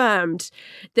confirmed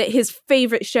that his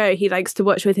favourite show he likes to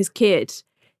watch with his kid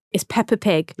is Peppa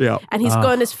Pig. Yeah. And he's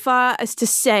gone as far as to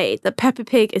say that Peppa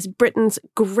Pig is Britain's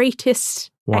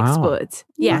greatest export.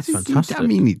 Yes. That's fantastic. I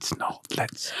mean, it's not.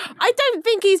 I don't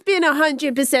think he's been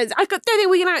 100%. I don't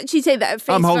think we can actually say that at face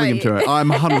value. I'm holding him to it. I'm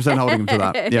 100% holding him to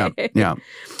that. Yeah.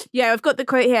 Yeah, I've got the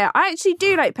quote here. I actually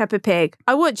do like Peppa Pig.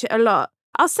 I watch it a lot.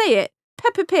 I'll say it.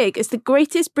 Peppa Pig is the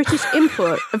greatest British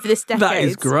import of this decade. That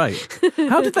is great.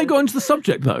 How did they go into the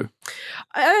subject, though?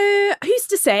 Who's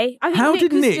to say? I think how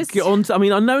did Nick get on? I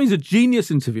mean, I know he's a genius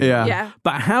interviewer. Yeah.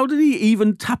 But how did he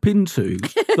even tap into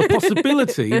the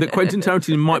possibility that Quentin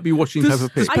Tarantino might be watching Peppa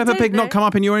Pig? Does Peppa Pig not come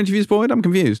up in your interviews, Boyd? I'm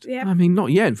confused. Yeah. I mean,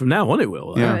 not yet. From now on, it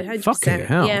will. Yeah. Fucking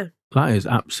hell. Yeah. That is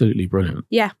absolutely brilliant.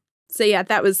 Yeah. So yeah,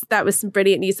 that was some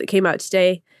brilliant news that came out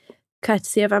today,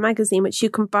 courtesy of our magazine, which you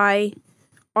can buy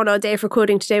on our day of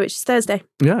recording today, which is Thursday.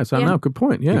 Yeah, it's out now. Good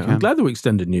point. Yeah, I'm glad that we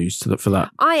extended news for that.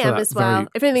 I am as well.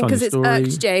 If anything, because it's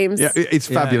irked James. Yeah, it's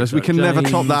fabulous. We can never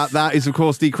top that. That is, of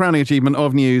course, the crowning achievement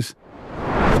of news.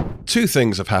 Two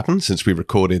things have happened since we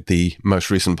recorded the most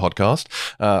recent podcast.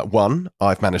 One,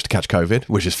 I've managed to catch COVID,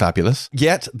 which is fabulous.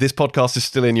 Yet, this podcast is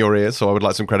still in your ears, so I would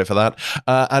like some credit for that.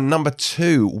 And number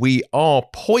two, we are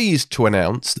poised to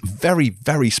announce a very,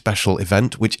 very special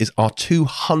event, which is our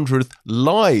 200th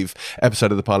live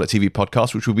episode of the Pilot TV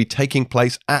podcast, which will be taking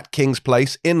place at King's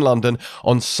Place in London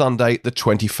on Sunday, the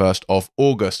 21st of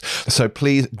August. So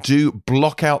please do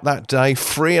block out that day,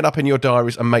 free it up in your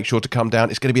diaries, and make sure to come down.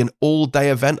 It's going to be an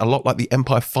all-day event, a lot like the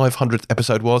Empire 500th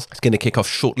episode was. It's going to kick off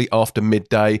shortly after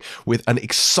midday with an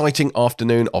exciting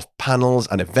afternoon of panels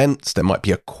and events. There might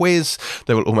be a quiz.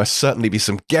 There will almost certainly be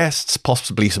some guests,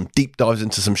 possibly some deep dives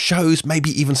into some shows, maybe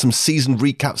even some season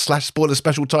recap / spoiler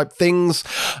special type things.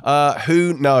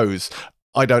 Who knows?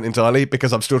 I don't entirely,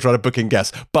 because I'm still trying to book in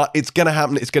guests. But it's going to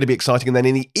happen. It's going to be exciting. And then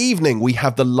in the evening, we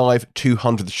have the live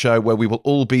 200th show where we will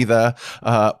all be there,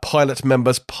 pilot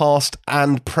members past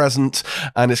and present.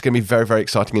 And it's going to be very, very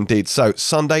exciting indeed. So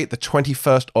Sunday, the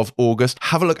 21st of August,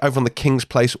 have a look over on the King's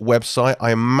Place website.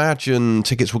 I imagine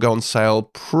tickets will go on sale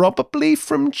probably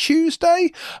from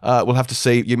Tuesday. We'll have to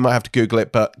see. You might have to Google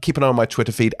it, but keep an eye on my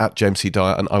Twitter feed at James C.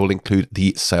 Dyer, and I will include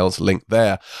the sales link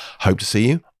there. Hope to see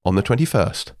you on the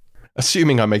 21st.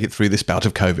 Assuming I make it through this bout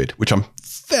of COVID, which I'm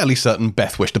fairly certain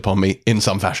Beth wished upon me in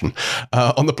some fashion.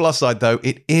 On the plus side, though,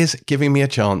 it is giving me a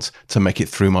chance to make it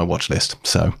through my watch list.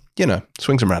 So,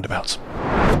 swings and roundabouts.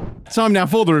 Time now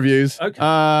for the reviews. Okay.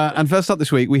 And first up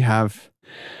this week, we have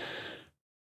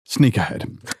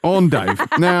Sneakerhead on Dave.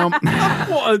 Now,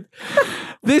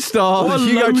 this stars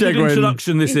Hugo Chegwin.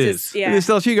 Introduction this is. This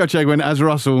stars Hugo Chegwin as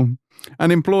Russell,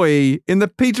 an employee in the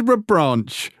Peterborough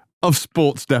branch of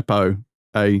Sports Depot,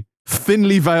 a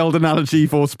thinly veiled analogy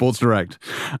for Sports Direct,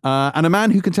 and a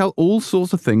man who can tell all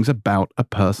sorts of things about a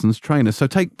person's trainer. So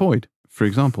take Boyd, for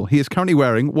example. He is currently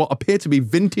wearing what appear to be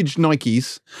vintage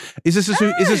Nikes. Is this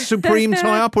a Supreme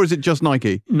tie-up, or is it just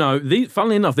Nike? No,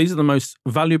 funnily enough, these are the most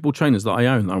valuable trainers that I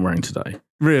own that I'm wearing today.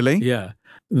 Really? Yeah.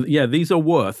 Yeah, these are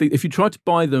worth, if you try to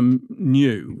buy them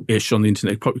new-ish on the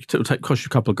internet, it'll cost you a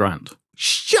couple of grand.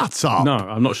 Shut up! No,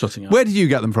 I'm not shutting up. Where did you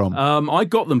get them from? I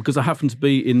got them because I happened to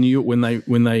be in New York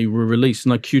when they were released,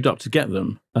 and I queued up to get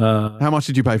them. How much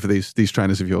did you pay for these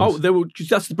trainers of yours? Oh,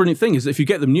 that's the brilliant thing, is if you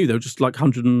get them new, they're just like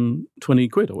 120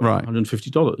 quid or whatever,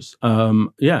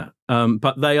 $150.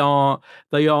 But they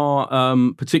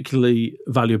are particularly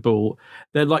valuable.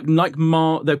 They're like Nike.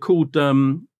 They're called.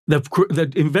 They're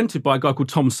invented by a guy called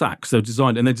Tom Sachs. They're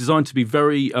designed to be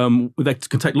very. They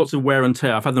can take lots of wear and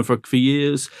tear. I've had them for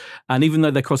years, and even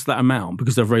though they cost that amount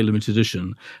because they're very limited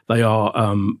edition, they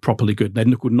are properly good. They're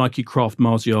called Nike Craft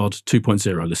Mars Yard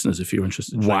 2.0. Listeners, if you're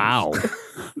interested. Wow,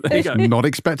 there you go. Not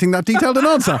expecting that detailed an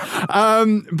answer.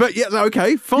 But yeah,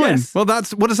 okay, fine. Yes. Well,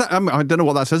 what does that? I don't know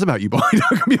what that says about you, Boyd.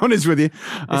 I can be honest with you. It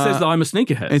says that I'm a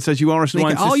sneakerhead. It says you are a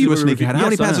sneakerhead. Are you a sneakerhead? How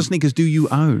many pairs of sneakers do you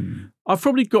own? I've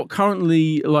probably got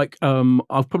currently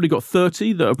I've probly got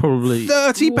 30 that are probably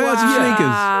 30 pairs of sneakers.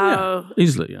 Yeah,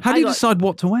 easily. Yeah. How do you decide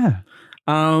what to wear?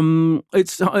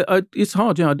 It's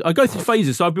hard. Yeah, I go through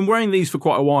phases. So I've been wearing these for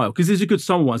quite a while because these are good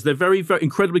summer ones. They're very, very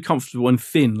incredibly comfortable and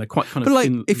thin. They're quite kind of. But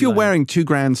thin. If you're wearing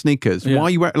 $2,000 sneakers, why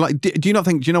are you wearing? Like, do you not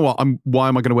think? Do you know what? Why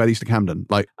am I going to wear these to Camden?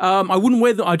 Like, I wouldn't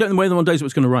wear them. I don't wear them on days when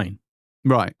it's going to rain.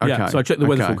 Right. Okay. Yeah, so I check the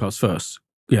weather forecast first.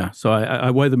 Yeah, so I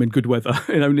wear them in good weather,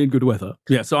 and only in good weather.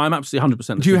 Yeah, so I'm absolutely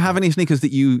 100%. Do you have any sneakers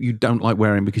that you don't like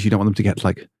wearing because you don't want them to get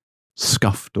like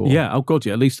scuffed or? Yeah, oh god,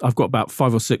 yeah. At least I've got about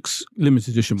 5 or 6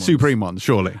 limited edition ones. Supreme ones,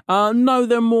 surely. No,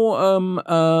 they're more.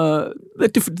 They're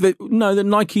different. They're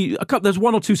Nike. There's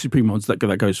 1 or 2 Supreme ones that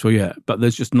goes for, yeah. But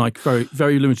there's just Nike, very,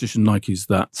 very limited edition Nikes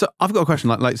that. So I've got a question.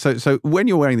 So when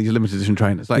you're wearing these limited edition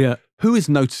trainers, who is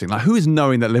noticing? Like, who is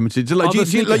knowing that limited? So, like,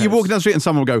 you're walking down the street and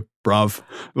someone will go, bruv.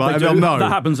 Like, and they'll know. That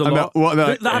happens a lot.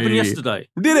 That happened yesterday.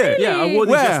 Did it? Yeah, I wore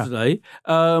these yesterday.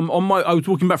 I was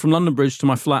walking back from London Bridge to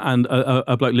my flat, and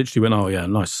a bloke literally went, "Oh yeah,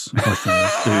 nice dude."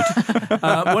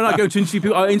 When I go to interview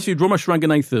people, I interviewed Ramesh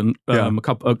Ranganathan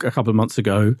a couple of months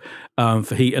ago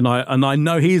for Heat, and I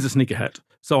know he's a sneakerhead.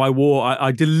 So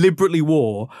I deliberately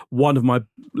wore one of my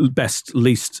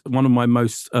one of my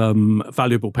most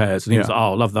valuable pairs. And he was like,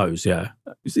 "Oh, I love those." Yeah.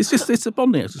 It's a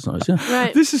bonding exercise. Yeah.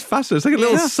 Right. This is fascinating. It's like a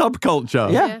little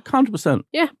subculture. Yeah, 100%.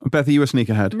 Yeah. Beth, are you a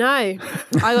sneakerhead? No. I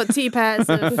got 2 pairs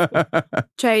of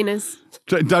trainers.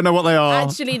 Don't know what they are.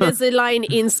 Actually, there's a line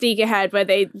in Sneakerhead where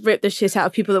they rip the shit out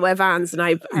of people that wear Vans,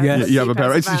 and you have a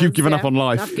pair. It's just you've given up on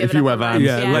life if you wear Vans.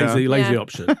 Yeah, lazy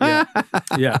option. Yeah.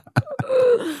 Yeah.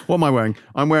 What am I wearing?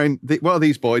 I'm wearing what are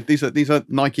these, Boyd? These are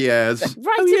Nike Airs.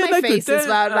 Right in my face as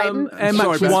well. Air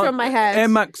Max from my head. Air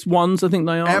Max 1s, I think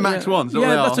they are. Air Max 1s.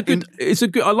 Yeah, that's a good. It's a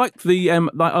good. I like the.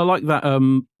 I like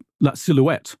that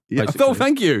silhouette. Yeah. Oh,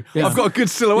 thank you. Yeah. I've got a good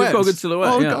silhouette. You've got a good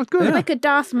silhouette. Oh, God, good. Like a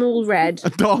Darth Maul red.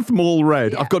 A Darth Maul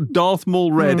red. Yeah. I've got Darth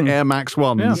Maul red Air Max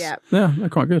 1s. Yeah, they're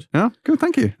quite good. Yeah, good.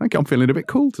 Thank you. I'm feeling a bit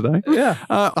cool today. Yeah.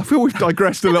 I feel we've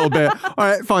digressed a little bit. All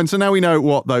right, fine. So now we know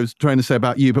what those trainers say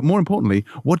about you, but more importantly,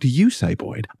 what do you say,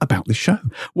 Boyd, about this show?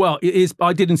 Well, it is.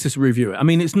 I did insist to review it. I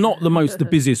mean, it's not the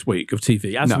busiest week of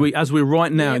TV as we're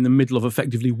right now in the middle of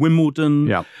effectively Wimbledon,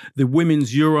 the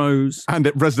Women's Euros,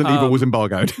 and Resident Evil was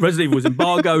embargoed. Resident Evil was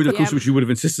embargoed, of course, which you would have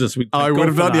insisted us. I would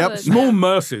have done, yep. Small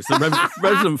mercies. The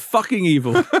Resident fucking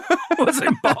Evil was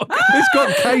embargoed. It's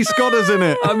got Kay Scotters in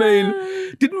it. I mean,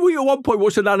 didn't we at one point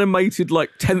watch an animated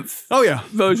 10th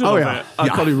version of it? I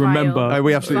can't even remember.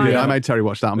 We absolutely did. I made Terry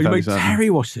watch that. Terry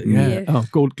watched it, yeah. Oh,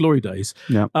 God, glory days.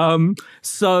 Yeah.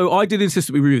 So I did insist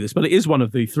that we review this, but it is one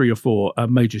of the 3 or 4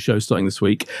 major shows starting this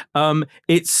week.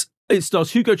 It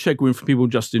stars Hugo Chegwin from People Who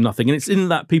Just Do Nothing, and it's in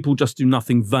that People Just Do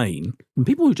Nothing vein. And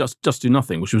People Who Just Do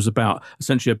Nothing, which was about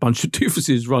essentially a bunch of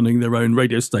doofuses running their own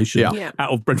radio station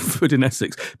out of Brentford in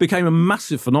Essex, became a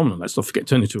massive phenomenon. Let's not forget,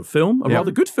 turned into a film, a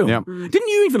rather good film. Yeah. Didn't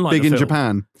you even like Big the film? in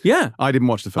Japan. Yeah. I didn't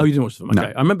watch the film. Oh, you didn't watch the film? Okay.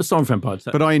 No. I remember Star of Empire.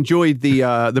 But I enjoyed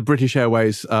the British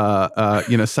Airways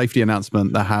safety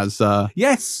announcement that has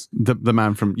the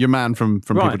man from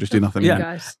People Just Do Nothing.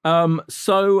 Yeah. And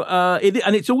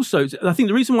it's also, I think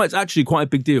the reason why it's actually quite a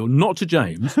big deal, not to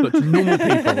James, but to normal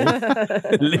people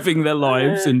living their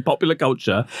lives in popular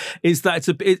culture, is that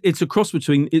it's a cross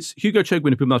between, it's Hugo Chegwin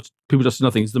in People Just Do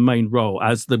Nothing is the main role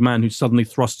as the man who's suddenly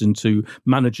thrust into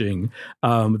managing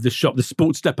this shop, the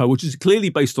Sports Depot, which is clearly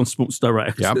based on Sports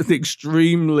Direct. Yep.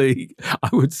 Extremely, I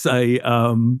would say,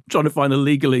 trying to find a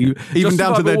legally... Even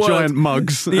down to their giant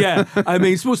mugs. Yeah. I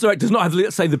mean, Sports Direct does not have,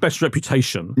 let's say, the best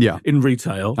reputation in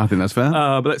retail. I think that's fair.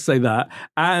 But let's say that.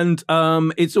 And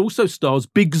it also stars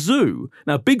Big Zoo.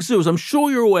 Now, Big Zoo, as I'm sure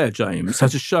you're aware, James,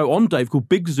 has a show on Dave called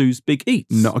Big Zoo's Big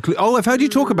Eats. Not a clue. Oh, I've heard you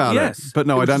talk about it. But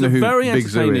no, I don't know who Big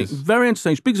Zoo is. Very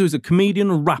entertaining. Big Zoo is a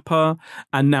comedian, rapper,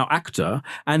 and now actor.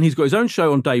 And he's got his own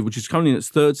show on Dave, which is currently in its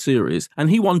 3rd series. And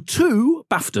he won 2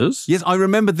 BAFTAs. Yes, I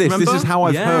remember this. This is how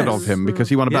I've heard of him, because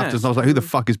he won a BAFTA. And I was like, who the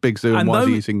fuck is Big Zoo and why is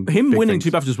he eating him big winning things?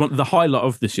 2 BAFTAs was the highlight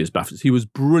of this year's BAFTAs. He was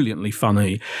brilliantly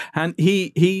funny. And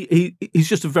he's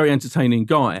just a very entertaining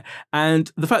guy.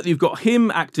 And the fact that you've got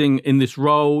him acting in this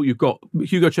role, you've got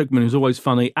Hugo Chegwin, who's always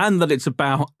funny, and that it's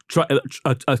about a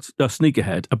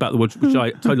sneakerhead about the world, which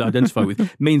I totally identify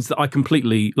with, means that I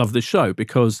completely love this show,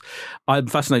 because I'm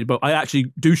fascinated by. I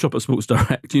actually do shop at Sports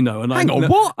Direct, and hang on,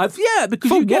 what? Because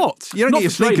for what? You don't get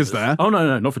your sneakers there. Oh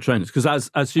no, not for trainers, because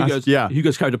as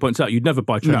Hugo's character points out, you'd never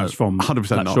buy trainers from 100%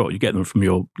 that shop. You get them from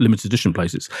your limited edition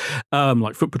places,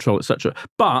 like Foot Patrol, etc.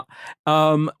 But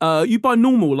you buy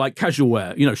normal, like casual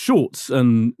wear, shorts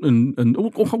and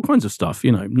all kinds of stuff.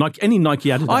 Nike, any Nike,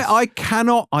 Adidas.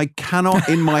 I cannot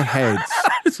in my head.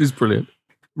 This is brilliant.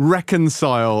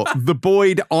 Reconcile the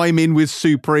Boyd I'm in with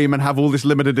Supreme and have all this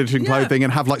limited edition clothing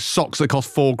and have socks that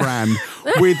cost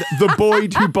 $4,000 with the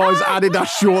Boyd who buys Adidas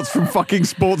shorts from fucking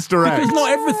Sports Direct. Because not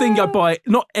everything I buy,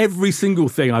 not every single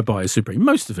thing I buy is Supreme.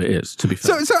 Most of it is, to be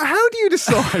fair. So how do you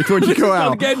decide when you go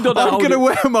out? I'm going to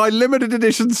wear my limited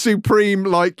edition Supreme,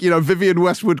 Vivienne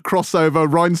Westwood crossover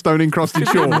rhinestone encrusted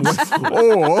shorts,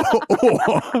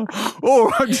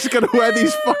 or I'm just going to wear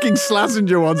these fucking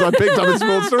Slazenger ones I picked up in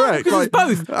Sports Direct. It's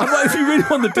both. If you really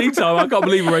want the detail, I can't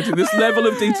believe we're into this level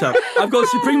of detail. I've got a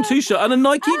Supreme t-shirt and a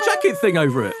Nike jacket thing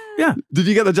over it. Yeah. Did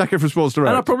you get the jacket from Sports Direct?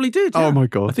 And I probably did. Yeah. Oh my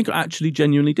God. I think I actually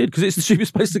genuinely did, because it's the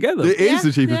cheapest place to get them. It is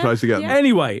the cheapest place to get them.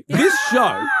 Anyway, this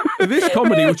show, this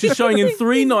comedy, which is showing in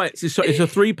 3 nights, it's a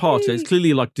 3-parter. It's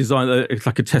clearly designed, it's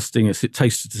like a testing, it's a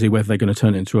taste to see whether they're going to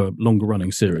turn it into a longer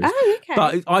running series. Oh, okay.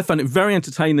 But I found it very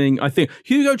entertaining. I think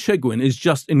Hugo Chegwin is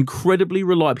just incredibly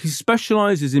reliable. He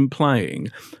specialises in playing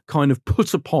kind of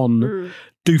put upon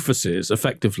doofuses,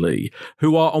 effectively,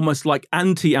 who are almost like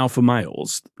anti-alpha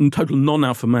males and total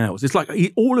non-alpha males. It's like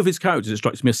all of his characters, it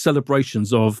strikes me, are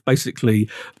celebrations of basically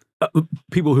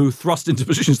people who thrust into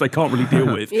positions they can't really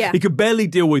deal with. He could barely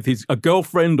deal with a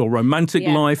girlfriend or romantic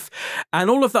life. And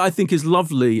all of that I think is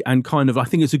lovely, and I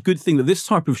think it's a good thing that this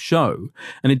type of show,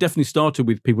 and it definitely started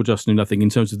with People Just Do Nothing in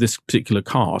terms of this particular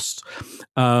cast,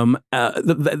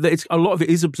 it's, a lot of it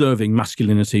is observing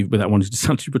masculinity without wanting to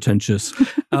sound too pretentious,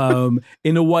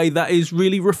 in a way that is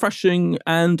really refreshing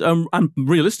and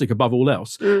realistic above all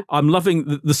else. I'm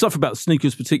loving the stuff about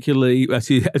sneakers, particularly as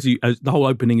the whole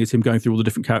opening is him going through all the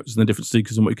different characters and the different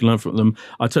sneakers and what you can learn from them.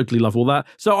 I totally love all that.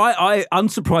 So I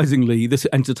unsurprisingly, this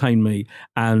entertained me,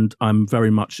 and I'm very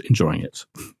much enjoying it.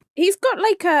 He's got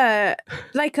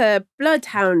like a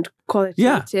bloodhound quality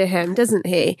to him, doesn't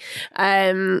he?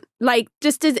 It's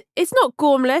not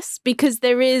gormless, because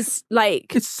there is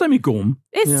it's semi-gorm.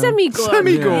 It's semi-gorm.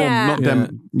 Semi-gorm, not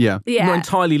them. Not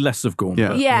entirely less of gorm.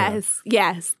 Yeah.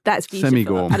 Yes, that's beautiful.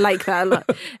 Semi-gorm. I like that a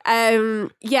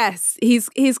lot. Yes,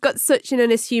 he's got such an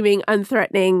unassuming,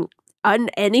 unthreatening,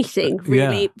 anything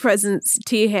really presence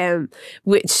to him,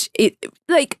 which it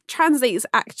translates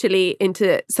actually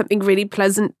into something really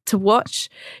pleasant to watch,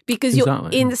 because you're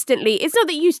instantly, it's not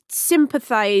that you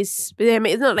sympathize with him,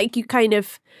 it's not like you kind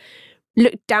of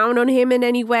look down on him in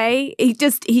any way.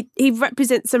 He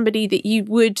represents somebody that you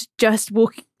would just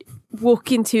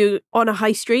walk into on a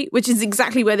high street, which is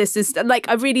exactly where this is. Like,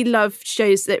 I really love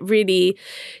shows that really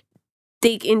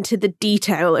dig into the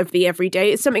detail of the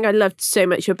everyday. It's something I loved so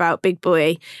much about Big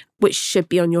Boy, which should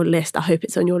be on your list. I hope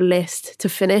it's on your list to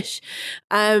finish.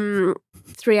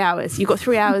 3 hours. You've got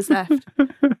 3 hours left.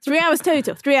 3 hours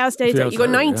total. 3 hours total. You've got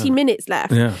 90 minutes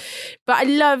left. Yeah. But I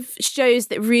love shows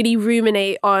that really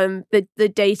ruminate on the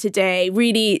day-to-day,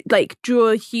 really like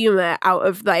draw humor out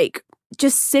of like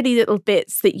just silly little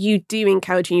bits that you do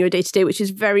encounter in your day-to-day, which is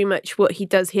very much what he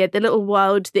does here. The little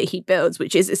world that he builds,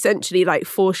 which is essentially like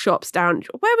 4 shops down.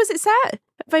 Where was it set?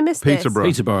 Have I missed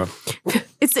Peterborough.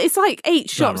 It's like 8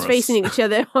 shops facing each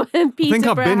other. I think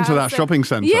I've been to that shopping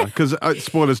centre because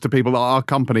spoilers to people. Our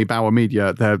company, Bauer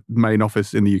Media, their main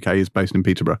office in the UK is based in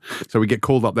Peterborough. So we get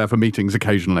called up there for meetings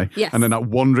occasionally, and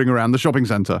then wandering around the shopping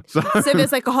centre. So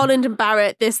there's like a Holland and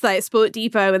Barrett, this like Sport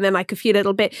Depot, and then like a few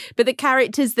little bit. But the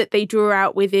characters that they draw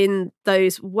out within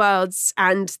those worlds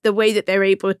and the way that they're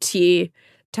able to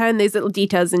turn those little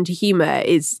details into humor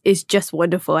is just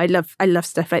wonderful. I love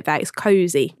stuff like that. It's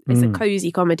cozy. It's a cozy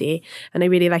comedy, and I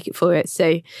really like it for it.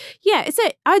 So yeah,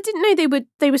 I didn't know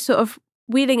they were sort of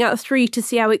wheeling out 3 to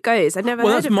see how it goes. I never.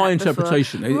 Well, heard that's of my that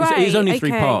interpretation. Before. It's only 3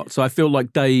 parts, so I feel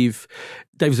like Dave's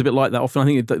a bit like that. Often, I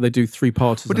think they do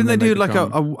 3-parters. But didn't they do like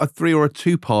a 3 or a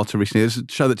 2-parter recently? There's a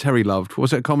show that Terry loved.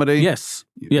 Was it a comedy? Yes.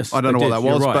 I don't know what that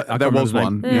was, right. but there was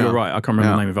one. Yeah. You're right. I can't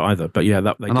remember the name of it either. But yeah,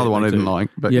 another one I didn't like.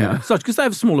 But so because they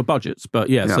have smaller budgets, but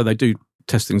so they do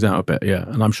test things out a bit,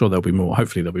 and I'm sure there'll be more.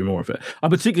 Hopefully there'll be more of it. I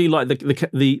particularly like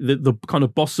the kind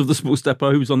of boss of the Sports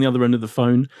Depot who's on the other end of the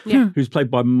phone, who's played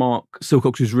by Mark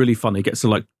Silcox, who's really funny. He gets to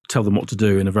like tell them what to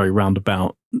do in a very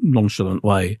roundabout, nonchalant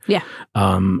way. He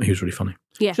was really funny.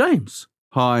 James,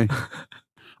 hi.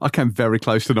 I came very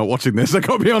close to not watching this. I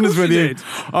got to be honest with you.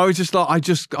 I was just like,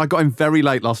 I got in very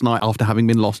late last night after having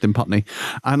been lost in Putney,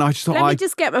 and I just thought, let me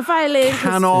just get my violin.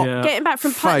 Getting back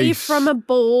from Putney from a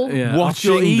ball,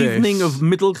 watching your evening of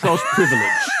middle class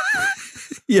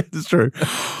privilege. Yeah, that's true.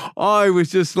 I was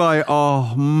just like,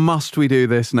 oh, must we do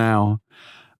this now?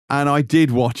 And I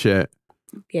did watch it.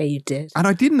 Yeah, you did. And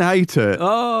I didn't hate it.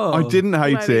 Oh. I didn't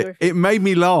hate it. It made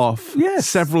me laugh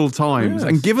several times. Yes.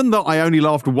 And given that I only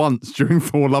laughed once during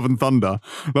Thor Love and Thunder,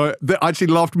 like, I actually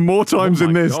laughed more times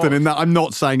in this than in that. I'm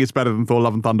not saying it's better than Thor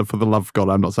Love and Thunder, for the love of God.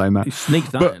 I'm not saying that. You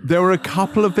sneaked that but in. There were a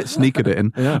couple of bits, sneaked it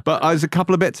in. But there's a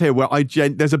couple of bits here where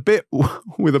there's a bit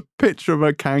with a picture of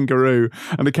a kangaroo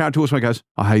and the character also goes,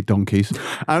 I hate donkeys.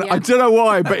 And I don't know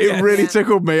why, but it really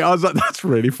tickled me. I was like, that's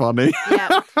really funny.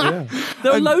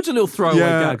 There are loads of little throwaway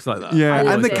gags like that.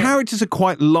 Yeah, and the characters are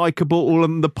quite likeable, all of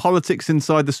them, the politics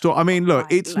inside the story. I mean, look,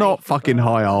 it's not fucking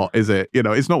high art, is it? You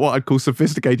know, it's not what I'd call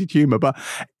sophisticated humour, but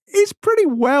it's pretty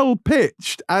well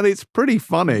pitched and it's pretty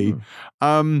funny.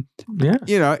 You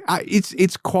know,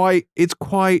 it's quite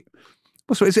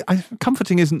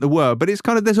comforting isn't the word, but it's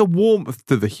kind of, there's a warmth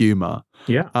to the humour.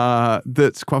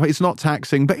 That's quite, it's not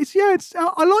taxing, but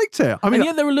I liked it. I mean, and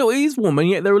yet they're a little, it is warm, and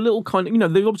yet they're a little kind of, you know,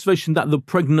 the observation that the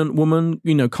pregnant woman,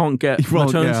 you know, can't get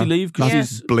maternity leave because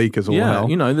she's bleak as all hell.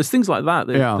 You know, there's things like that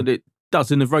that it does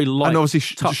in a very light, and obviously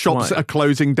shops are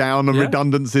closing down and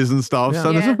redundancies and stuff.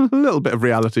 So there's a little bit of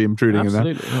reality intruding in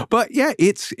there. But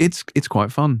it's quite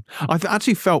fun. I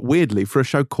actually felt weirdly for a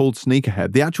show called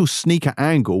Sneakerhead, the actual sneaker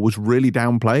angle was really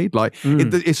downplayed. Like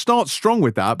it starts strong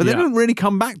with that, but they don't really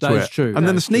come back to it. That is true. And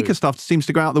then the sneaker stuff seems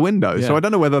to go out the window. So I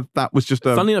don't know whether that was just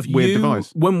a weird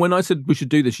device. When I said we should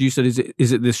do this, you said, is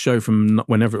it this show from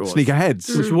whenever it was? Sneakerheads,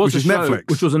 which is Netflix.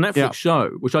 Which was a Netflix show,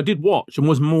 which I did watch and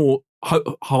was more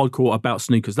hardcore about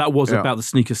sneakers. That was about the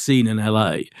sneaker scene in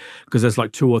LA, because there's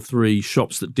like 2 or 3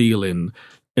 shops that deal in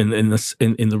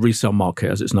the resale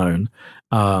market, as it's known,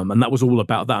 and that was all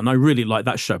about that. And I really liked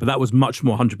that show, but that was much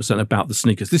more 100% about the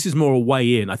sneakers. This is more a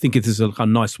way in. I think it is a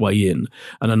nice way in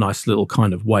and a nice little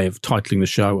kind of way of titling the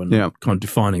show and kind of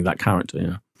defining that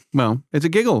character. Well, it's a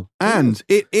giggle. And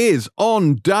it is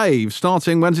on Dave,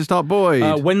 starting, when's it start,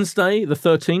 Boyd? Wednesday, the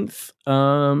 13th,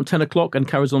 10 o'clock, and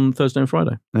carries on Thursday and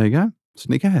Friday. There you go.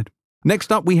 Sneak ahead. Next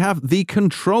up, we have The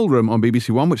Control Room on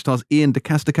BBC One, which stars Ian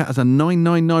DeCasticat as a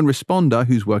 999 responder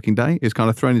whose working day is kind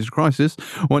of thrown into crisis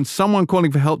when someone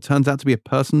calling for help turns out to be a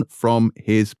person from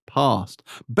his past.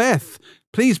 Beth,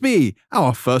 please be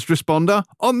our first responder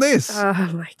on this. Oh,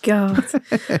 my God.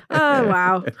 Oh,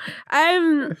 wow.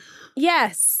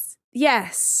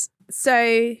 Yes.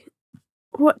 So,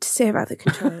 what to say about The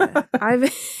Controller?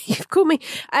 You've called me.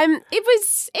 It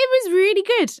was really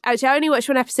good. Actually, I only watched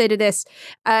one episode of this.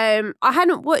 I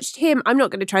hadn't watched him. I'm not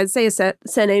going to try and say his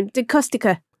surname.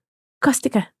 Kostica.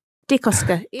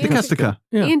 DeCosta.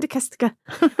 Ian DeCosta.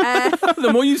 The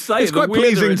more you say it's quite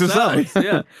pleasing to say.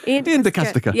 Yeah. Ian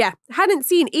DeCosta. Yeah. Hadn't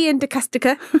seen Ian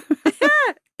DeCosta.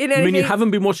 You mean you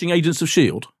haven't been watching Agents of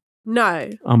S.H.I.E.L.D.? No.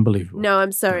 Unbelievable. No,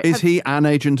 I'm sorry. Is he an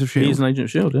agent of S.H.I.E.L.D.? He is an agent of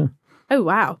S.H.I.E.L.D., yeah. Oh,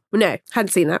 wow. No,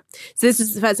 hadn't seen that. So this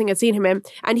is the first thing I've seen him in.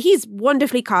 And he's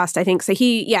wonderfully cast, I think. So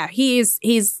he's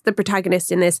the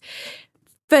protagonist in this.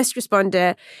 First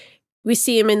responder. We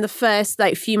see him in the first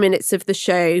few minutes of the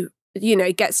show,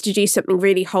 gets to do something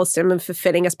really wholesome and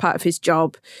fulfilling as part of his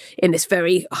job in this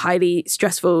very highly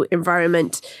stressful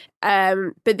environment.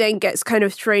 But then gets kind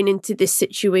of thrown into this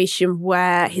situation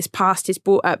where his past is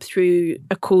brought up through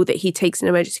a call that he takes, an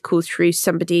emergency call through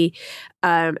somebody,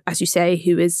 as you say,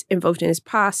 who is involved in his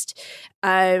past.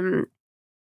 And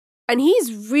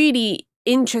he's really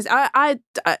interesting. I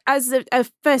as a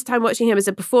first time watching him as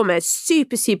a performer,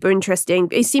 super, super interesting.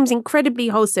 He seems incredibly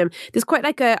wholesome. There's quite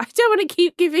I don't want to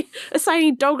keep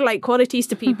assigning dog-like qualities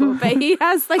to people, but he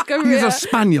has a he's a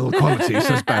spaniel quality,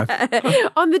 says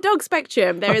Beth. On the dog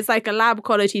spectrum, there is a lab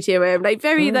quality to him,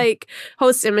 very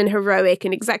wholesome and heroic,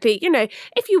 and exactly,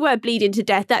 if you were bleeding to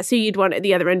death, that's who you'd want at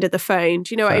the other end of the phone.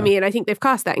 Do you know what I mean? I think they've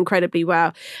cast that incredibly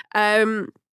well.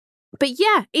 But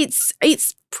yeah, it's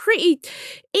pretty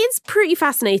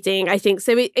fascinating, I think.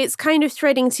 So it's kind of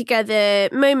threading together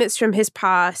moments from his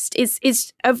past.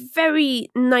 It's a very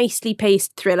nicely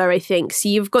paced thriller, I think. So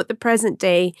you've got the present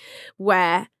day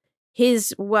where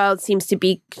his world seems to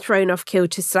be thrown off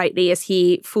kilter slightly as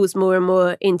he falls more and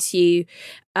more into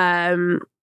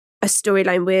a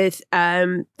storyline with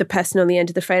the person on the end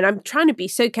of the phone. I'm trying to be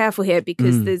so careful here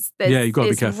because there's you've got to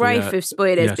be careful, rife of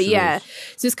spoilers. Yes,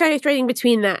 so it's kind of threading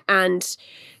between that and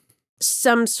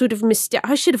some sort of mistake.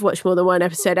 I should have watched more than one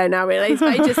episode, I now realise,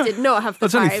 but I just did not have the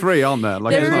time. There's only 3, aren't there?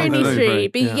 There are only 3.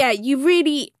 But you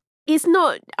really...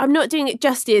 I'm not doing it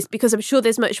justice because I'm sure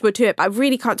there's much more to it, but I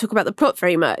really can't talk about the plot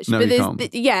very much. No, but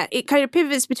you can't. It kind of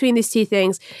pivots between these two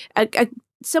things.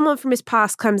 Someone from his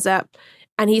past comes up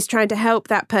and he's trying to help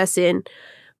that person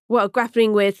while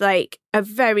grappling with a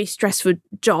very stressful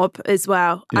job as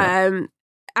well. Yeah.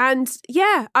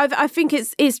 I think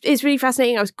it's really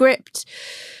fascinating. I was gripped.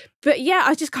 But yeah,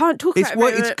 I just can't talk about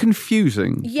it. It's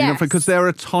confusing. Yes. Because there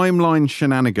are timeline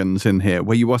shenanigans in here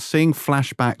where you are seeing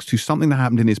flashbacks to something that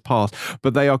happened in his past,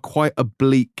 but they are quite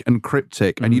oblique and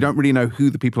cryptic, and you don't really know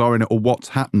who the people are in it or what's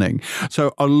happening.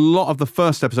 So a lot of the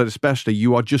first episode especially,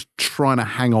 you are just trying to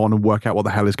hang on and work out what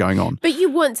the hell is going on. But you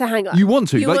want to hang on. You want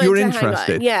to, you're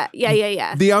interested. Yeah.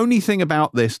 The only thing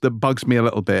about this that bugs me a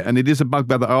little bit, and it is a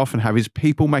bugbear that I often have, is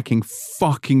people making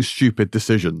fucking stupid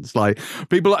decisions.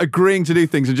 People agreeing to do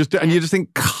things and you just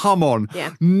think, come on,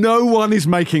 no one is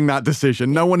making that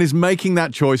decision, no one is making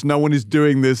that choice, no one is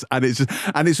doing this, and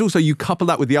it's also, you couple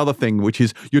that with the other thing, which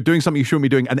is you're doing something you shouldn't be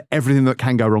doing, and everything that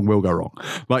can go wrong will go wrong.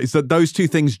 So those two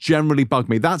things generally bug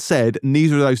me. That said,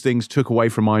 neither of those things took away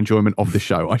from my enjoyment of the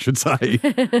show, I should say.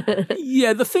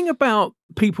 Yeah, the thing about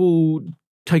people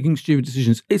taking stupid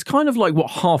decisions, it's kind of like what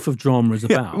half of drama is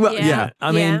about.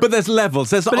 I mean, but there's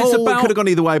levels. It's about, could have gone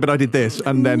either way, but I did this,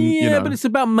 and then but it's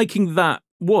about making that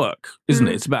work, isn't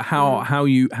it? It's about how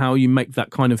you make that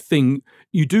kind of thing.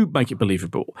 You do make it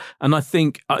believable, and I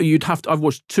think I've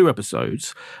watched 2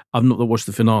 episodes. I've not watched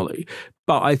the finale,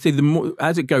 but I think the more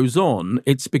as it goes on,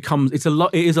 it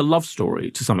is a love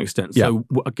story to some extent. So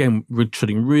again, we're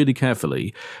treading really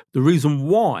carefully. The reason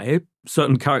why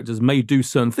certain characters may do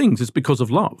certain things is because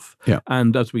of love. Yeah,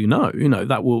 and as we know,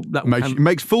 that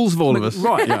makes fools of all of us.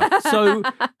 Right. Yeah. So,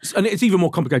 and it's even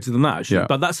more complicated than that, actually. Yeah.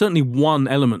 But that's certainly one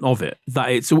element of it. That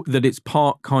it's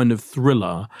part kind of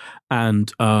thriller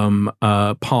and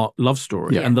part love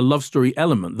story, and the love story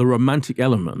element, the romantic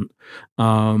element,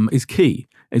 is key.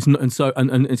 It's not,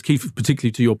 and it's key,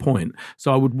 particularly to your point.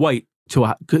 So I would wait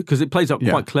because it plays out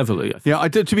quite cleverly. I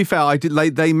did. To be fair,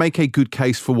 they make a good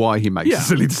case for why he makes a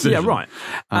silly decision. Yeah, right.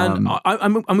 And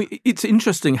I mean, it's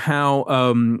interesting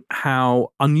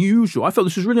how unusual. I felt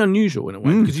this was really unusual in a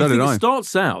way because it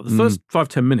starts out the first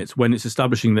 5-10 minutes when it's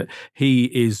establishing that he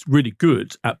is really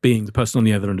good at being the person on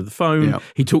the other end of the phone.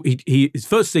 Yeah. His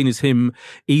first scene is him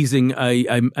easing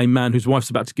a man whose wife's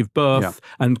about to give birth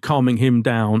and calming him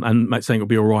down and saying it'll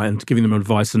be all right and giving them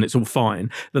advice and it's all fine.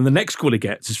 Then the next call he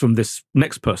gets is from this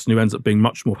next person who ends up having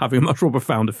a much more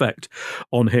profound effect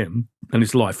on him and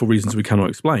his life for reasons we cannot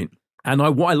explain. And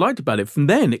what I liked about it, from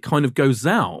then it kind of goes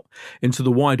out into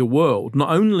the wider world,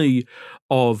 not only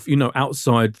of,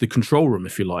 outside the control room,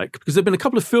 if you like. Because there have been a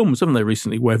couple of films, haven't they,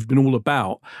 recently, where have been all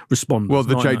about responders. Well,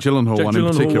 the Jake Gyllenhaal one in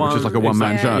particular, which is like a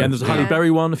one-man show. Yeah, and there's a Halle Berry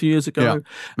one a few years ago.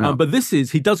 Yeah. But this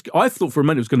is, I thought for a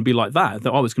minute it was going to be like that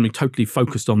I was going to be totally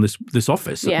focused on this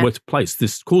office, where to place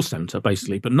this call centre,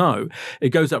 basically. But no, it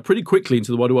goes out pretty quickly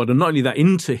into the wider world, and not only that,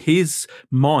 into his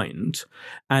mind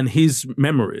and his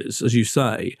memories, as you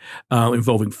say,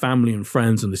 involving family and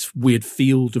friends and this weird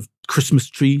field of Christmas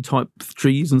tree type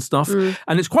trees and stuff,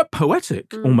 and it's quite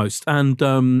poetic almost, and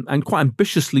quite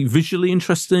ambitiously visually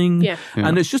interesting.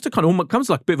 And it's just a kind of almost comes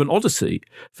like a bit of an odyssey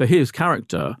for his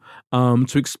character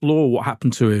to explore what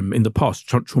happened to him in the past,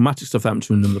 traumatic stuff that happened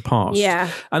to him in the past.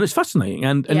 And it's fascinating,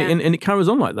 and it carries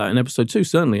on like that in episode 2.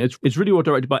 Certainly, it's really well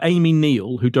directed by Amy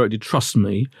Neill, who directed Trust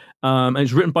Me, and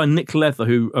it's written by Nick Leather,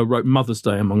 who wrote Mother's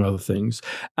Day, among other things.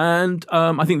 And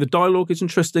I think the dialogue is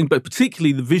interesting, but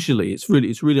particularly the visually, it's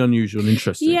really unusual and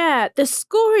interesting. Yeah, the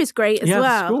score is great as well.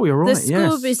 The score, you're right. The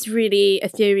score is really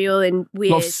ethereal and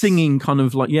weird. A lot of singing, kind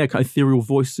of like, kind of ethereal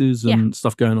voices and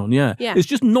stuff going on. Yeah. It's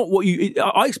just not what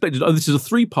I expected. Oh, this is a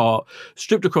 3-part,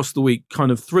 stripped across the week kind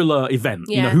of thriller event,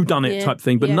 whodunit type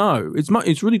thing. But no,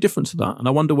 it's really different to that. And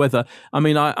I wonder whether, I'm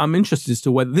interested as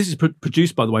to whether this is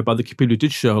produced, by the way, by the people who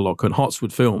did Sherlock and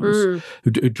Hartswood Films,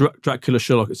 who Dracula,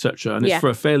 Sherlock, etc. And it's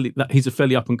for he's a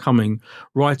fairly up and coming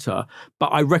writer. But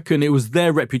I reckon it was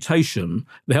their reputation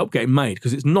that helped get it made,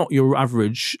 because it's not your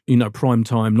average, prime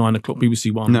time 9 o'clock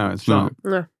BBC One. No, it's not.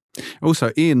 No.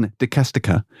 Also, Ian De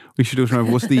Casticker, we should also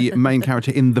remember, was the main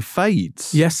character in The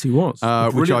Fades. Yes, he was.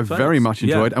 Which I very much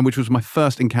enjoyed, and which was my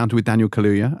first encounter with Daniel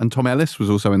Kaluuya, and Tom Ellis was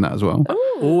also in that as well.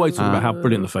 Always talk about how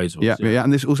brilliant The Fades was. Yeah,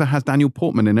 and this also has Daniel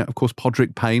Portman in it, of course,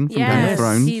 Podrick Payne from Game of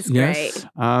Thrones. He's great.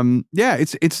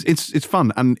 It's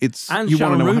fun, and you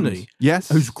Sharon Rooney,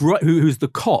 who's great, who's the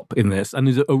cop in this, and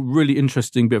is a really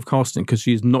interesting bit of casting, because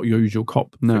she's not your usual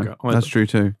cop figure either. That's true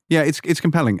too. Yeah, it's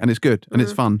compelling, and it's good, and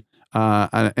it's fun.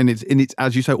 And it's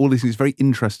as you say, all these things very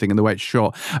interesting in the way it's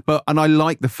shot. And I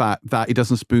like the fact that it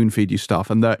doesn't spoon feed you stuff,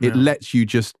 and that it lets you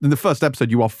just, in the first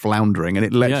episode you are floundering, and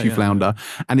it lets you flounder.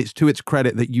 And it's to its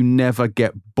credit that you never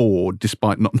get bored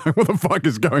despite not knowing what the fuck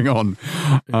is going on.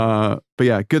 But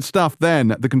yeah, good stuff.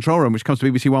 Then The Control Room, which comes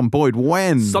to BBC One. Boyd,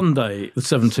 when? Sunday the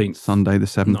 17th. Sunday the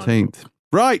 17th.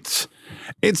 Right.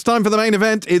 It's time for the main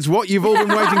event. It's what you've all been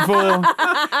waiting for.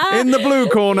 In the blue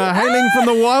corner, hailing from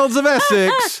the wilds of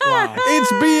Essex,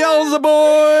 it's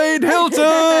Beelzeboyd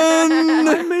Hilton.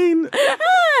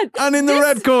 And in the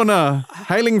red corner,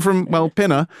 hailing from,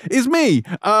 Pinner, is me.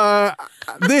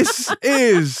 This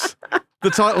is the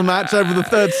title match over the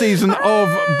 3rd season of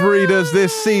Breeders.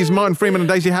 This sees Martin Freeman and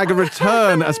Daisy Haggard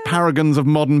return as paragons of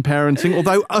modern parenting,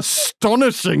 although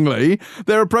astonishingly,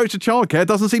 their approach to childcare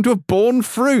doesn't seem to have borne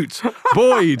fruit.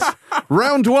 Boyd,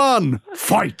 round 1,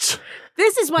 fight!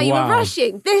 This is why you were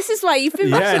rushing. This is why you've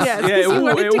been rushing us. Yeah, you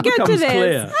wanted to get to this.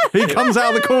 Clear. He comes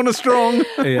out of the corner strong.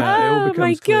 Yeah, it all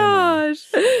becomes clear. Oh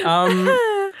my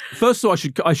gosh. First of all,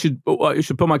 I should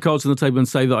put my cards on the table and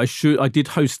say that I did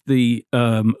host the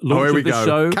launch of the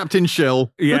show. Captain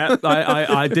Shill. Yeah,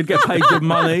 I did get paid good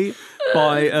money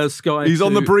by Sky. He's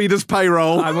on the Breeders'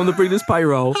 payroll. I'm on the Breeders'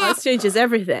 payroll. That changes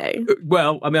everything.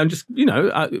 Well, I'm just,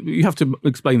 you have to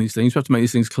explain these things. You have to make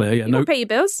these things clear. Yeah, you pay your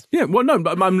bills. Yeah, well, no,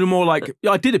 but I'm more like,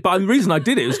 I did it, but the reason I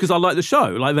did it was because I like the show.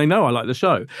 Like, they know I like the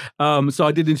show. So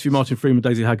I did interview Martin Freeman,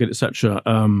 Daisy Haggard, etc.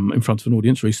 In front of an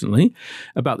audience recently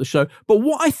about the show. But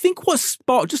what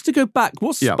sparked, just to go back,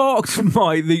 sparked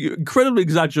the incredibly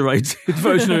exaggerated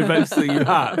version of events that you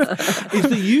have is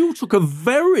that you took a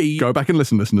very... Go back and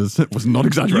listen, listeners. It was not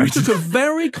exaggerated. You took a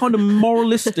very kind of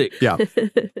moralistic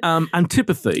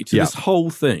antipathy to this whole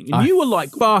thing. And you were like...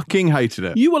 fucking hated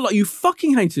it. You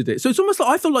fucking hated it. So it's almost like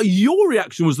I felt like your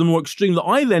reaction was the more extreme that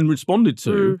I then responded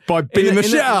to. By beating the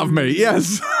shit out of me,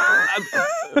 yes.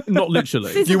 Not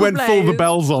literally. You went full the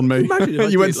bells on me.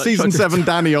 You went season 7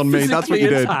 Danny on me. That's what you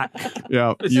did.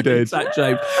 Yeah, you did. Attack,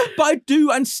 James. But I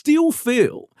do and still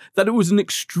feel that it was an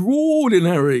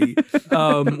extraordinary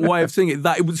way of seeing it.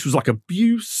 That this was like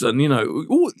abuse, and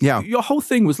your whole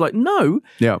thing was like, no.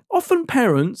 Yeah. Often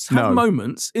parents have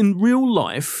moments in real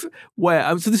life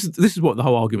where so this is what the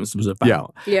whole argument was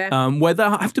about. Yeah. Where they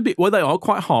are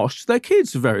quite harsh to their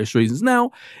kids for various reasons.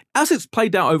 Now, as it's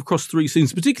played out across 3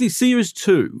 seasons, particularly series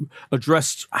 2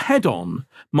 addressed head-on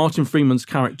Martin Freeman's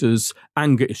character's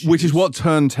anger issues. Which is what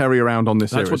turned Terry around on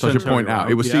this series, I should point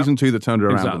out. It was season 2 that turned her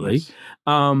around. Exactly.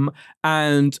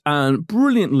 And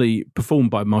brilliantly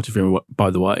performed by Martin Freeman, by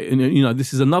the way. And,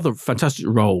 this is another fantastic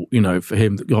role, for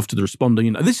him after the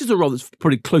responder. This is a role that's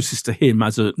probably closest to him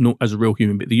as a real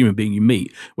human being, the human being you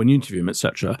meet when you interview him,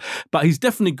 etc. But he's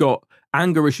definitely got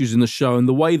anger issues in the show, and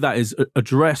the way that is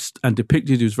addressed and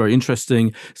depicted is very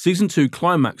interesting. Season 2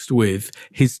 climaxed with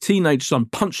his teenage son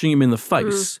punching him in the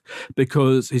face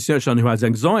because his teenage son, who has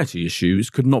anxiety issues,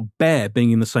 could not bear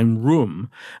being in the same room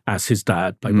as his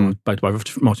dad, played by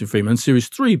Martin Freeman. Series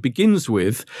 3 begins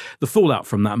with the fallout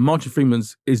from that. Martin Freeman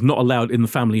is not allowed in the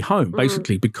family home,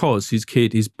 basically, because his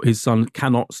kid, his son,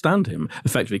 cannot stand him,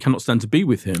 effectively cannot stand to be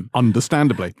with him.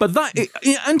 Understandably. But that,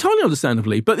 entirely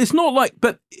understandably, but it's not like,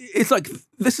 but it's like,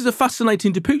 this is a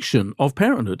fascinating depiction of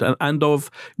parenthood and of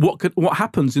what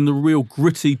happens in the real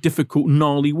gritty, difficult,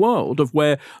 gnarly world of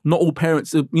where not all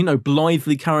parents are,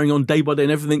 blithely carrying on day by day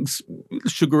and everything's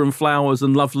sugar and flowers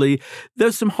and lovely.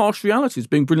 There's some harsh realities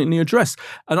being brilliantly addressed.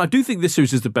 And I do think this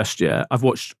series is the best yet. I've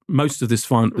watched most of this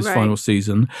final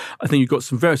season. I think you've got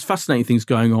some very fascinating things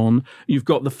going on. You've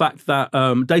got the fact that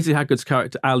Daisy Haggard's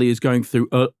character, Ali, is going through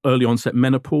early onset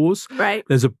menopause. Right.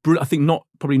 There's I think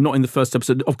probably not in the first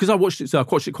episode, because I watched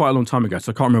it quite a long time ago,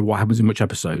 so I can't remember what happens in which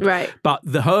episode. Right. But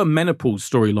her menopause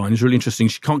storyline is really interesting.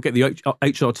 She can't get the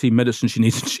HRT medicine she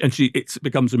needs, and it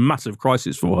becomes a massive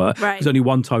crisis for her. Right. There's only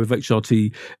one type of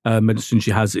HRT medicine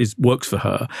she has works for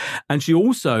her, and she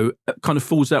also kind of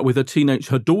falls out with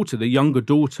her daughter, the younger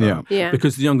daughter,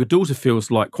 because the younger daughter feels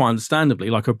like, quite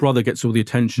understandably, like her brother gets all the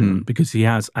attention because he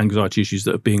has anxiety issues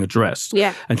that are being addressed.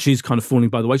 Yeah. And she's kind of falling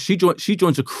by the way. She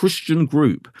joins a Christian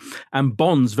group and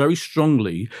bonds very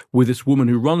strongly with this woman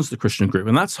who runs the Christian group.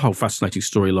 And that's a whole fascinating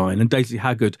storyline. And Daisy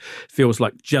Haggard feels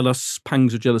like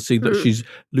pangs of jealousy that she's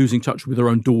losing touch with her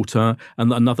own daughter,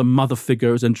 and that another mother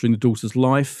figure is entering the daughter's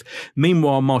life.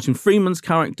 Meanwhile, Martin Freeman's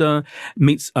character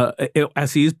meets,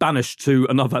 as he is banished to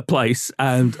another place,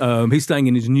 and he's staying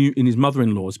in his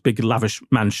mother-in-law's big lavish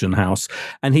mansion house,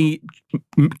 and he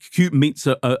meets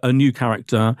a new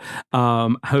character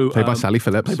who played by Sally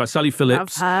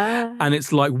Phillips. And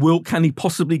it's like, can he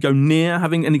possibly go near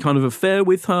having any kind of affair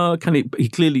with her? He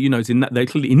clearly, is in that they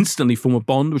clearly instantly form a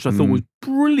bond, which I thought was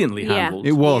brilliantly handled.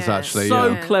 It was actually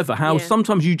so clever how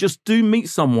sometimes you just do meet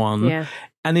someone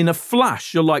and in a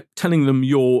flash you're like telling them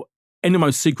your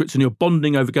innermost secrets and you're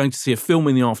bonding over going to see a film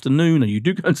in the afternoon, and you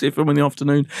do go and see a film in the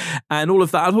afternoon and all of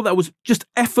that. I thought that was just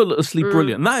effortlessly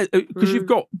brilliant. That because you've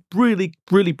got really,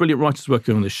 really brilliant writers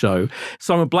working on this show.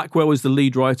 Simon Blackwell is the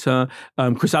lead writer.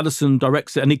 Chris Addison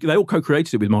directs it, and they all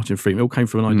co-created it with Martin Freeman. It all came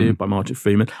from an idea by Martin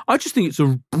Freeman. I just think it's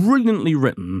a brilliantly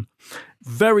written,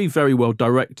 very, very well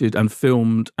directed and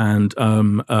filmed and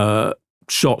filmed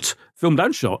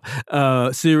and shot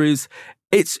series.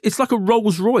 It's like a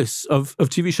Rolls Royce of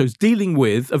TV shows dealing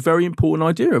with a very important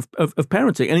idea of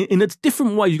parenting, and in a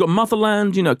different way. You've got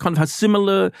Motherland, kind of has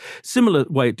similar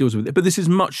way it deals with it, but this is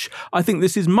much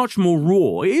more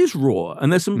raw. It is raw,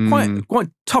 and there's some quite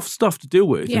tough stuff to deal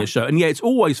with in the show, and it's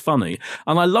always funny,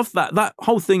 and I love that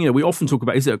whole thing. We often talk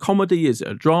about, is it a comedy, is it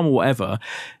a drama, whatever.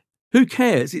 Who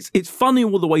cares? It's funny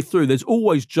all the way through. There's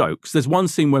always jokes. There's one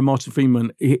scene where Martin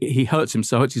Freeman, he hurts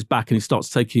his back, and he starts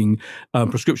taking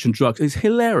prescription drugs. It's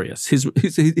hilarious.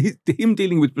 Him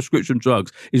dealing with prescription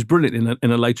drugs is brilliant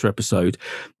in a later episode.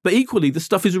 But equally, the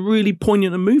stuff is really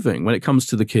poignant and moving when it comes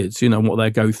to the kids, what they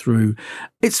go through.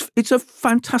 It's a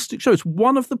fantastic show. It's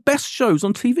one of the best shows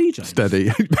on TV, James.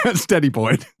 Steady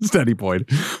point.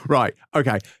 Right.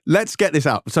 Okay. Let's get this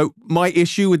out. So my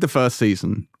issue with the first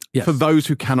season, for those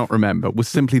who cannot remember, was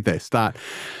simply this, that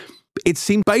it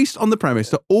seemed based on the premise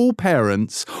that all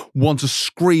parents want to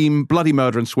scream bloody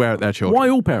murder and swear at their children. Why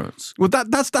all parents? Well,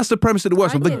 that's the premise that it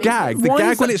works on. The gag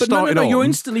when it started on. You're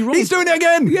instantly wrong. He's doing it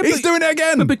again. Yeah, he's doing it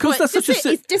again. But because that's such a...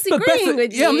 He's disagreeing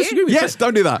with you. Yeah, I'm disagreeing with you. Yes,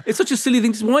 don't do that. It's such a silly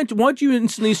thing. Why do you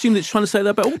instantly assume that it's trying to say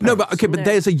that about all parents? No, but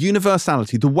there's a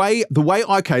universality. The way.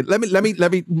 Okay, let me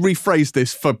rephrase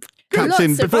this for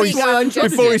Captain before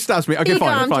he stabs me. Okay,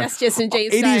 fine.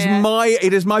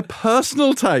 It is my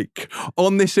personal take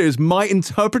on this series. My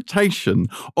interpretation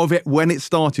of it when it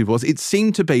started was, it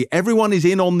seemed to be everyone is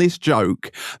in on this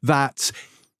joke that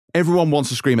everyone wants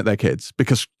to scream at their kids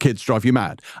because kids drive you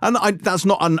mad, and that's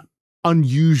not an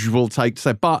unusual take to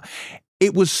say, but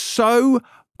it was so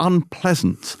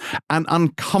unpleasant and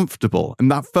uncomfortable in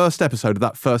that first episode of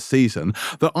that first season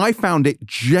that I found it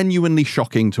genuinely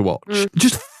shocking to watch.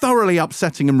 Just thoroughly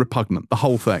upsetting and repugnant, the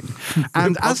whole thing.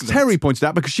 And as Terry pointed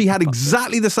out, because she had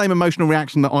exactly the same emotional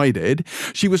reaction that I did,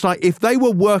 she was like, if they were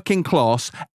working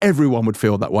class, everyone would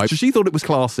feel that way. So she thought it was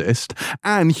classist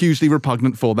and hugely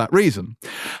repugnant for that reason.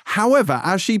 However,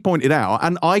 as she pointed out,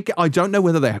 and I don't know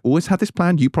whether they always had this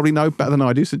planned, you probably know better than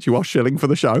I do since you are shilling for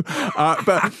the show,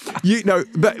 but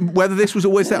whether this was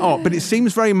always their art, but it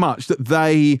seems very much that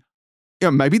they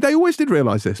maybe they always did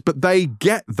realise this, but they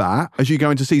get that as you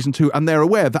go into season 2, and they're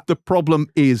aware that the problem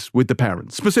is with the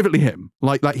parents, specifically him.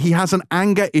 Like he has an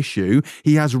anger issue,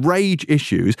 he has rage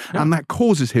issues, and that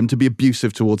causes him to be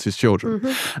abusive towards his children.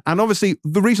 Mm-hmm. And obviously,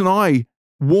 the reason I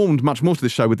warmed much more to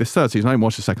this show with this third season, I didn't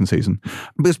watch the second season,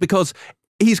 but it's because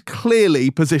he's clearly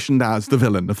positioned as the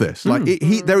villain of this. Like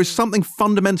there is something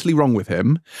fundamentally wrong with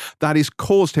him that has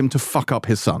caused him to fuck up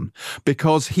his son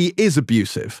because he is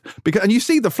abusive. And you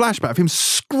see the flashback of him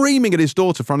screaming at his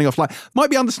daughter for running off. Like, might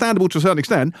be understandable to a certain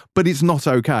extent, but it's not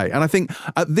okay. And I think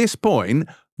at this point,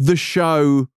 the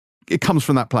show, it comes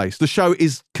from that place. The show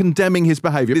is condemning his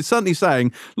behavior. It's certainly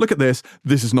saying, look at this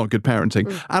is not good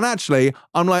parenting. And actually,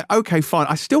 I'm like, okay, fine.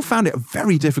 I still found it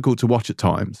very difficult to watch at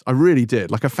times. I really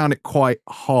did. Like, I found it quite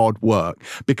hard work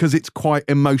because it's quite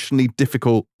emotionally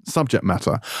difficult subject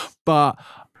matter. But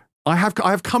I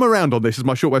have come around on this, is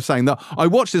my short way of saying that. I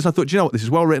watched this, I thought, you know what, this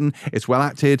is well written, it's well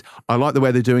acted, I like the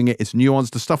way they're doing it, it's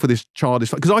nuanced, the stuff with this child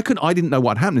is, because I didn't know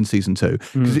what happened in season 2,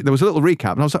 because there was a little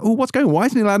recap, and I was like, oh, what's going on? Why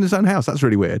isn't he allowed in his own house? That's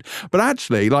really weird. But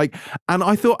actually, and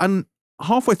I thought, and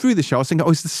halfway through the show, I was thinking,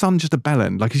 oh, is the son just a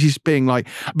bellend? Like, is he just being like,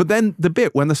 but then the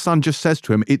bit when the son just says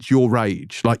to him, it's your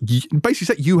rage. Like, basically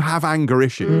said, you have anger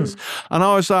issues. And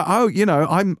I was like, oh,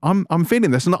 I'm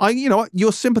feeling this. And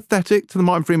you're sympathetic to the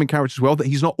Martin Freeman character as well, that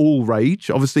he's not all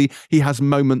rage. Obviously, he has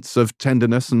moments of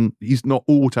tenderness and he's not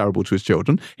all terrible to his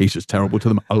children. He's just terrible to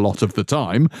them a lot of the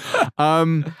time.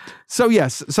 So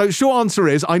yes, so short answer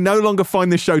is, I no longer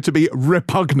find this show to be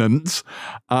repugnant.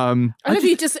 I love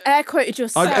you just air quoted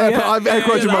yourself. I've air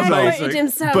quoted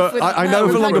myself, but I no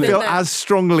longer feel as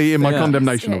strongly in my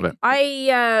condemnation of it.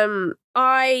 I'm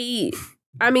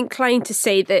inclined to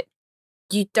say that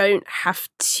you don't have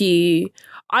to.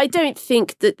 I don't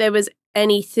think that there was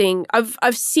anything.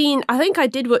 I've seen. I think I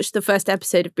did watch the first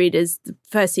episode of Breeders, the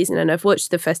first season, and I've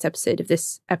watched the first episode of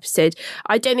this episode.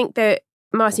 I don't think that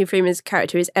Martin Freeman's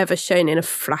character is ever shown in a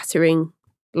flattering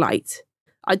light.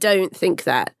 I don't think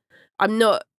that. I'm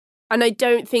not, and I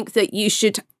don't think that you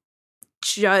should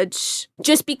judge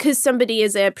just because somebody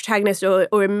is a protagonist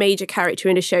or a major character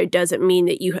in a show doesn't mean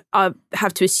that you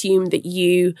have to assume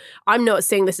that I'm not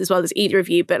saying this as well as either of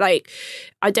you, but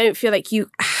I don't feel like you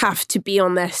have to be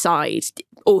on their side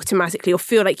automatically or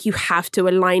feel like you have to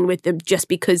align with them just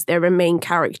because they're a main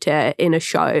character in a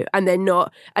show and they're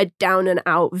not a down and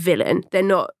out villain.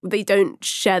 They don't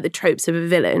share the tropes of a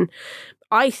villain.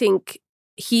 I think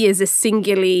he is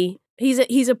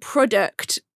he's a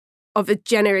product of a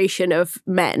generation of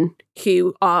men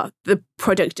who are the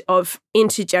product of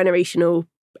intergenerational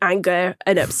anger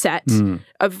and upset,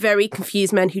 of very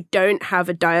confused men who don't have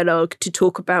a dialogue to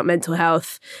talk about mental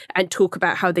health and talk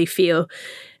about how they feel,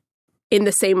 in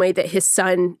the same way that his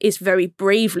son is very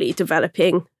bravely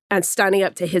developing and standing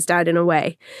up to his dad in a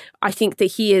way. I think that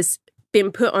he has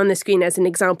been put on the screen as an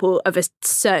example of a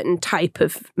certain type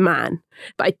of man,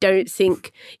 but I don't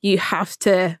think you have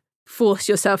to force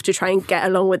yourself to try and get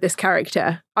along with this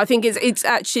character. I think it's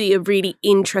actually a really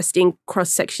interesting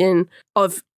cross-section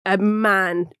of a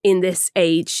man in this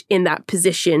age, in that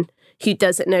position, who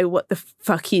doesn't know what the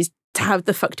fuck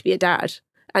to be a dad.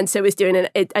 And so is doing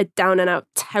a down and out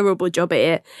terrible job at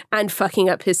it and fucking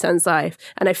up his son's life.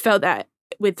 And I felt that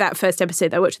with that first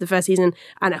episode that I watched the first season,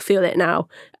 and I feel it now.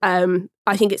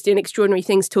 I think it's doing extraordinary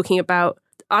things talking about,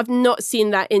 I've not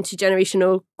seen that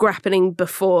intergenerational grappling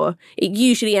before. It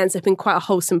usually ends up in quite a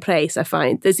wholesome place, I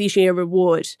find. There's usually a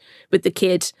reward with the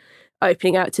kid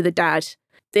opening out to the dad.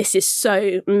 This is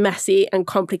so messy and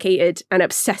complicated and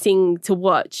upsetting to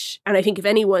watch. And I think if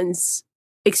anyone's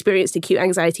experienced acute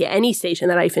anxiety at any stage in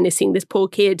their life and is seeing this poor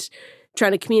kid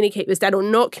trying to communicate with his dad or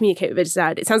not communicate with his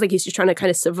dad, it sounds like he's just trying to kind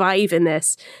of survive in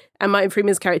this. And Martin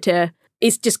Freeman's character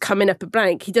is just coming up a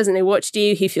blank. He doesn't know what to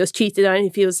do. He feels cheated on. He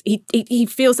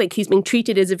feels like he's being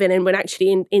treated as a villain when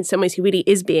actually in some ways he really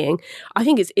is being. I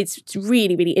think it's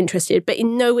really, really interesting. But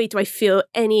in no way do I feel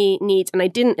any need, and I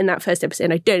didn't in that first episode,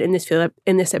 and I don't in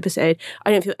this episode,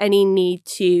 I don't feel any need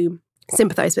to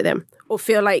sympathize with him or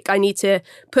feel like I need to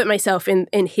put myself in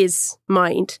his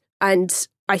mind. And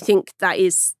I think that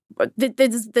is,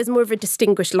 there's more of a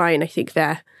distinguished line, I think,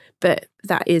 there. But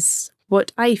that is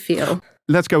what I feel.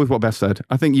 Let's go with what Beth said.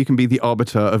 I think you can be the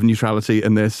arbiter of neutrality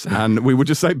in this, and we would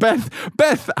just say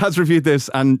Beth has reviewed this,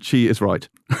 and she is right.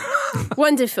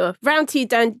 Wonderful. Round 2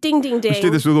 done. Ding, ding, ding. Let's do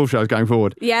this with all shows going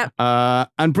forward. Yeah.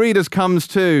 And Breeders comes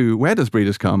to... Where does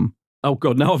Breeders come? Oh,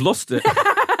 God, now I've lost it.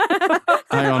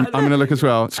 Hang on, I'm going to look as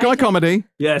well. Sky Comedy.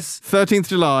 Yes. 13th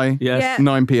July. Yes.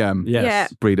 9 p.m. Yes. Yeah.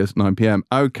 Breeders, 9 p.m.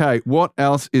 Okay, what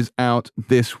else is out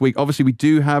this week? Obviously, we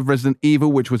do have Resident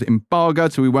Evil, which was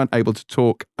embargoed, so we weren't able to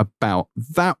talk about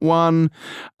that one.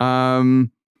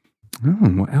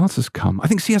 What else has come? I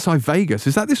think CSI Vegas.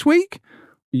 Is that this week?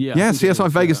 Yeah, CSI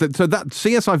Vegas. Yeah. So that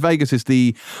CSI Vegas is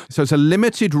it's a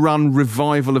limited run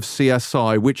revival of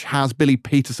CSI, which has Billy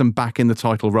Peterson back in the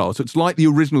title role. So it's like the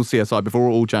original CSI before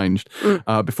it all changed,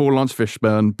 before Lawrence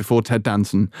Fishburne, before Ted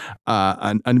Danson,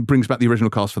 and brings back the original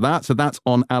cast for that. So that's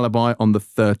on Alibi on the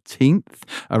 13th.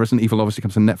 Resident Evil obviously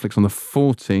comes to Netflix on the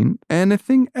 14th.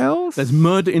 Anything else? There's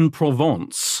Murder in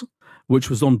Provence, which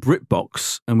was on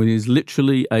BritBox, and it is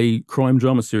literally a crime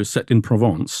drama series set in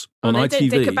Provence on ITV. They don't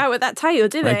think about with that title,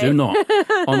 do they? They do not.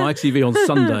 On ITV on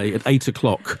Sunday at 8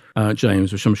 o'clock,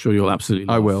 James, which I'm sure you'll absolutely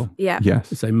love. I will. Yeah. Yes.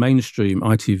 It's a mainstream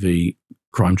ITV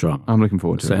crime drama. I'm looking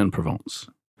forward to it. Set in Provence.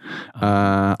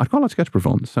 I'd quite like to go to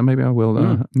Provence, so maybe I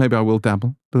will. Maybe I will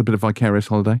dabble. A little bit of vicarious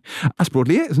holiday. That's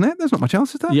broadly it, isn't it? There's not much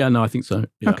else, is there? Yeah, no, I think so.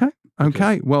 Yeah.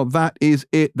 Okay. Well, that is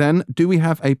it then. Do we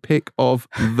have a pick of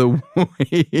the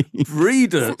week?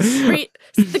 Breeders.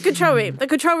 The Control Room. The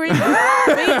Control Room.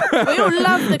 We all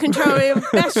love The Control Room.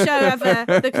 Best show ever.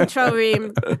 The Control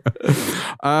Room.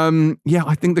 Yeah,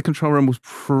 I think The Control Room was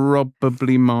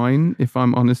probably mine, if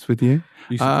I'm honest with you.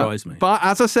 You surprised me. But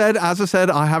as I said, I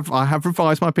have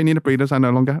revised my opinion of Breeders. I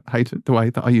no longer hate it the way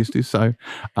that I used to. So,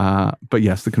 but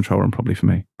yes, The Control Room probably for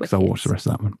me because I'll watch the rest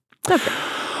of that one. Okay.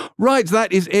 Right,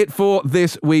 that is it for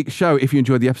this week's show. If you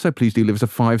enjoyed the episode, please do leave us a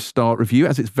 5-star review,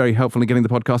 as it's very helpful in getting the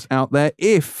podcast out there.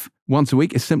 If once a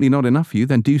week is simply not enough for you,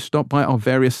 then do stop by our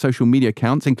various social media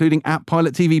accounts, including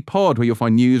 @Pilot TV Pod, where you'll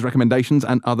find news, recommendations,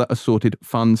 and other assorted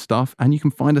fun stuff. And you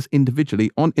can find us individually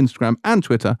on Instagram and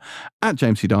Twitter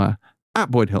 @James C. Dyer,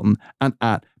 @Boyd Hilton, and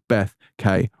 @Beth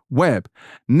K. Webb.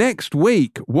 Next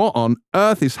week, what on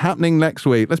earth is happening next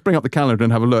week? Let's bring up the calendar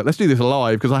and have a look. Let's do this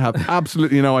live because I have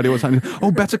absolutely no idea what's happening.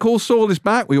 Oh, Better Call Saul is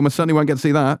back. We almost certainly won't get to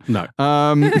see that. No.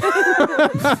 I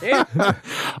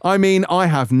mean, I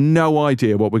have no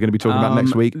idea what we're going to be talking about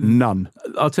next week. None.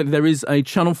 I'll tell you, there is a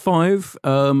Channel 5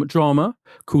 drama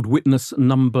called Witness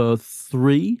Number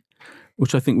 3,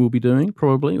 which I think we'll be doing,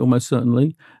 probably, almost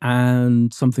certainly,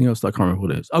 and something else that I can't remember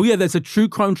what it is. Oh, yeah, there's a true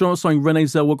crime drama starring Renee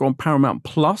Zellweger on Paramount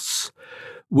Plus,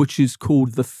 which is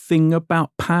called The Thing About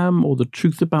Pam, or The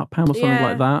Truth About Pam, or something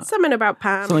like that. Something about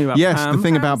Pam. Something about Pam. Yes, The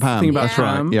Thing About Pam. The Thing About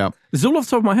Pam. Right, yeah. This is all off the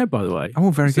top of my head, by the way.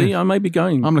 Oh, very good. See, I may be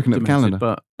going. I'm looking at the calendar.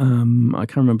 But I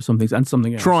can't remember some things and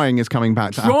something else. Trying is coming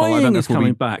back to Apple. Trying is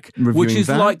coming back, which is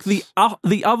like the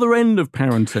other end of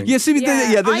parenting. Yeah, see,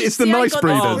 it's the nice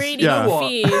Breeders. Really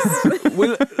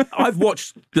well, I've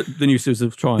watched the new series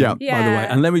of Trying, by the way,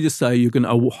 and let me just say,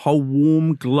 a whole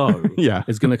warm glow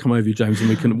is going to come over you, James,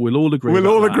 and we'll all agree. We'll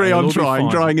all agree on Trying.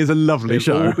 Trying is a lovely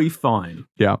show. It'll all be fine.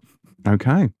 Yeah.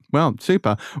 Okay. Well,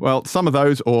 super. Well, some of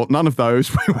those or none of those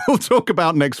we will talk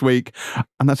about next week.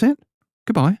 And that's it.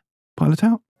 Goodbye. Pilot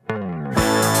out.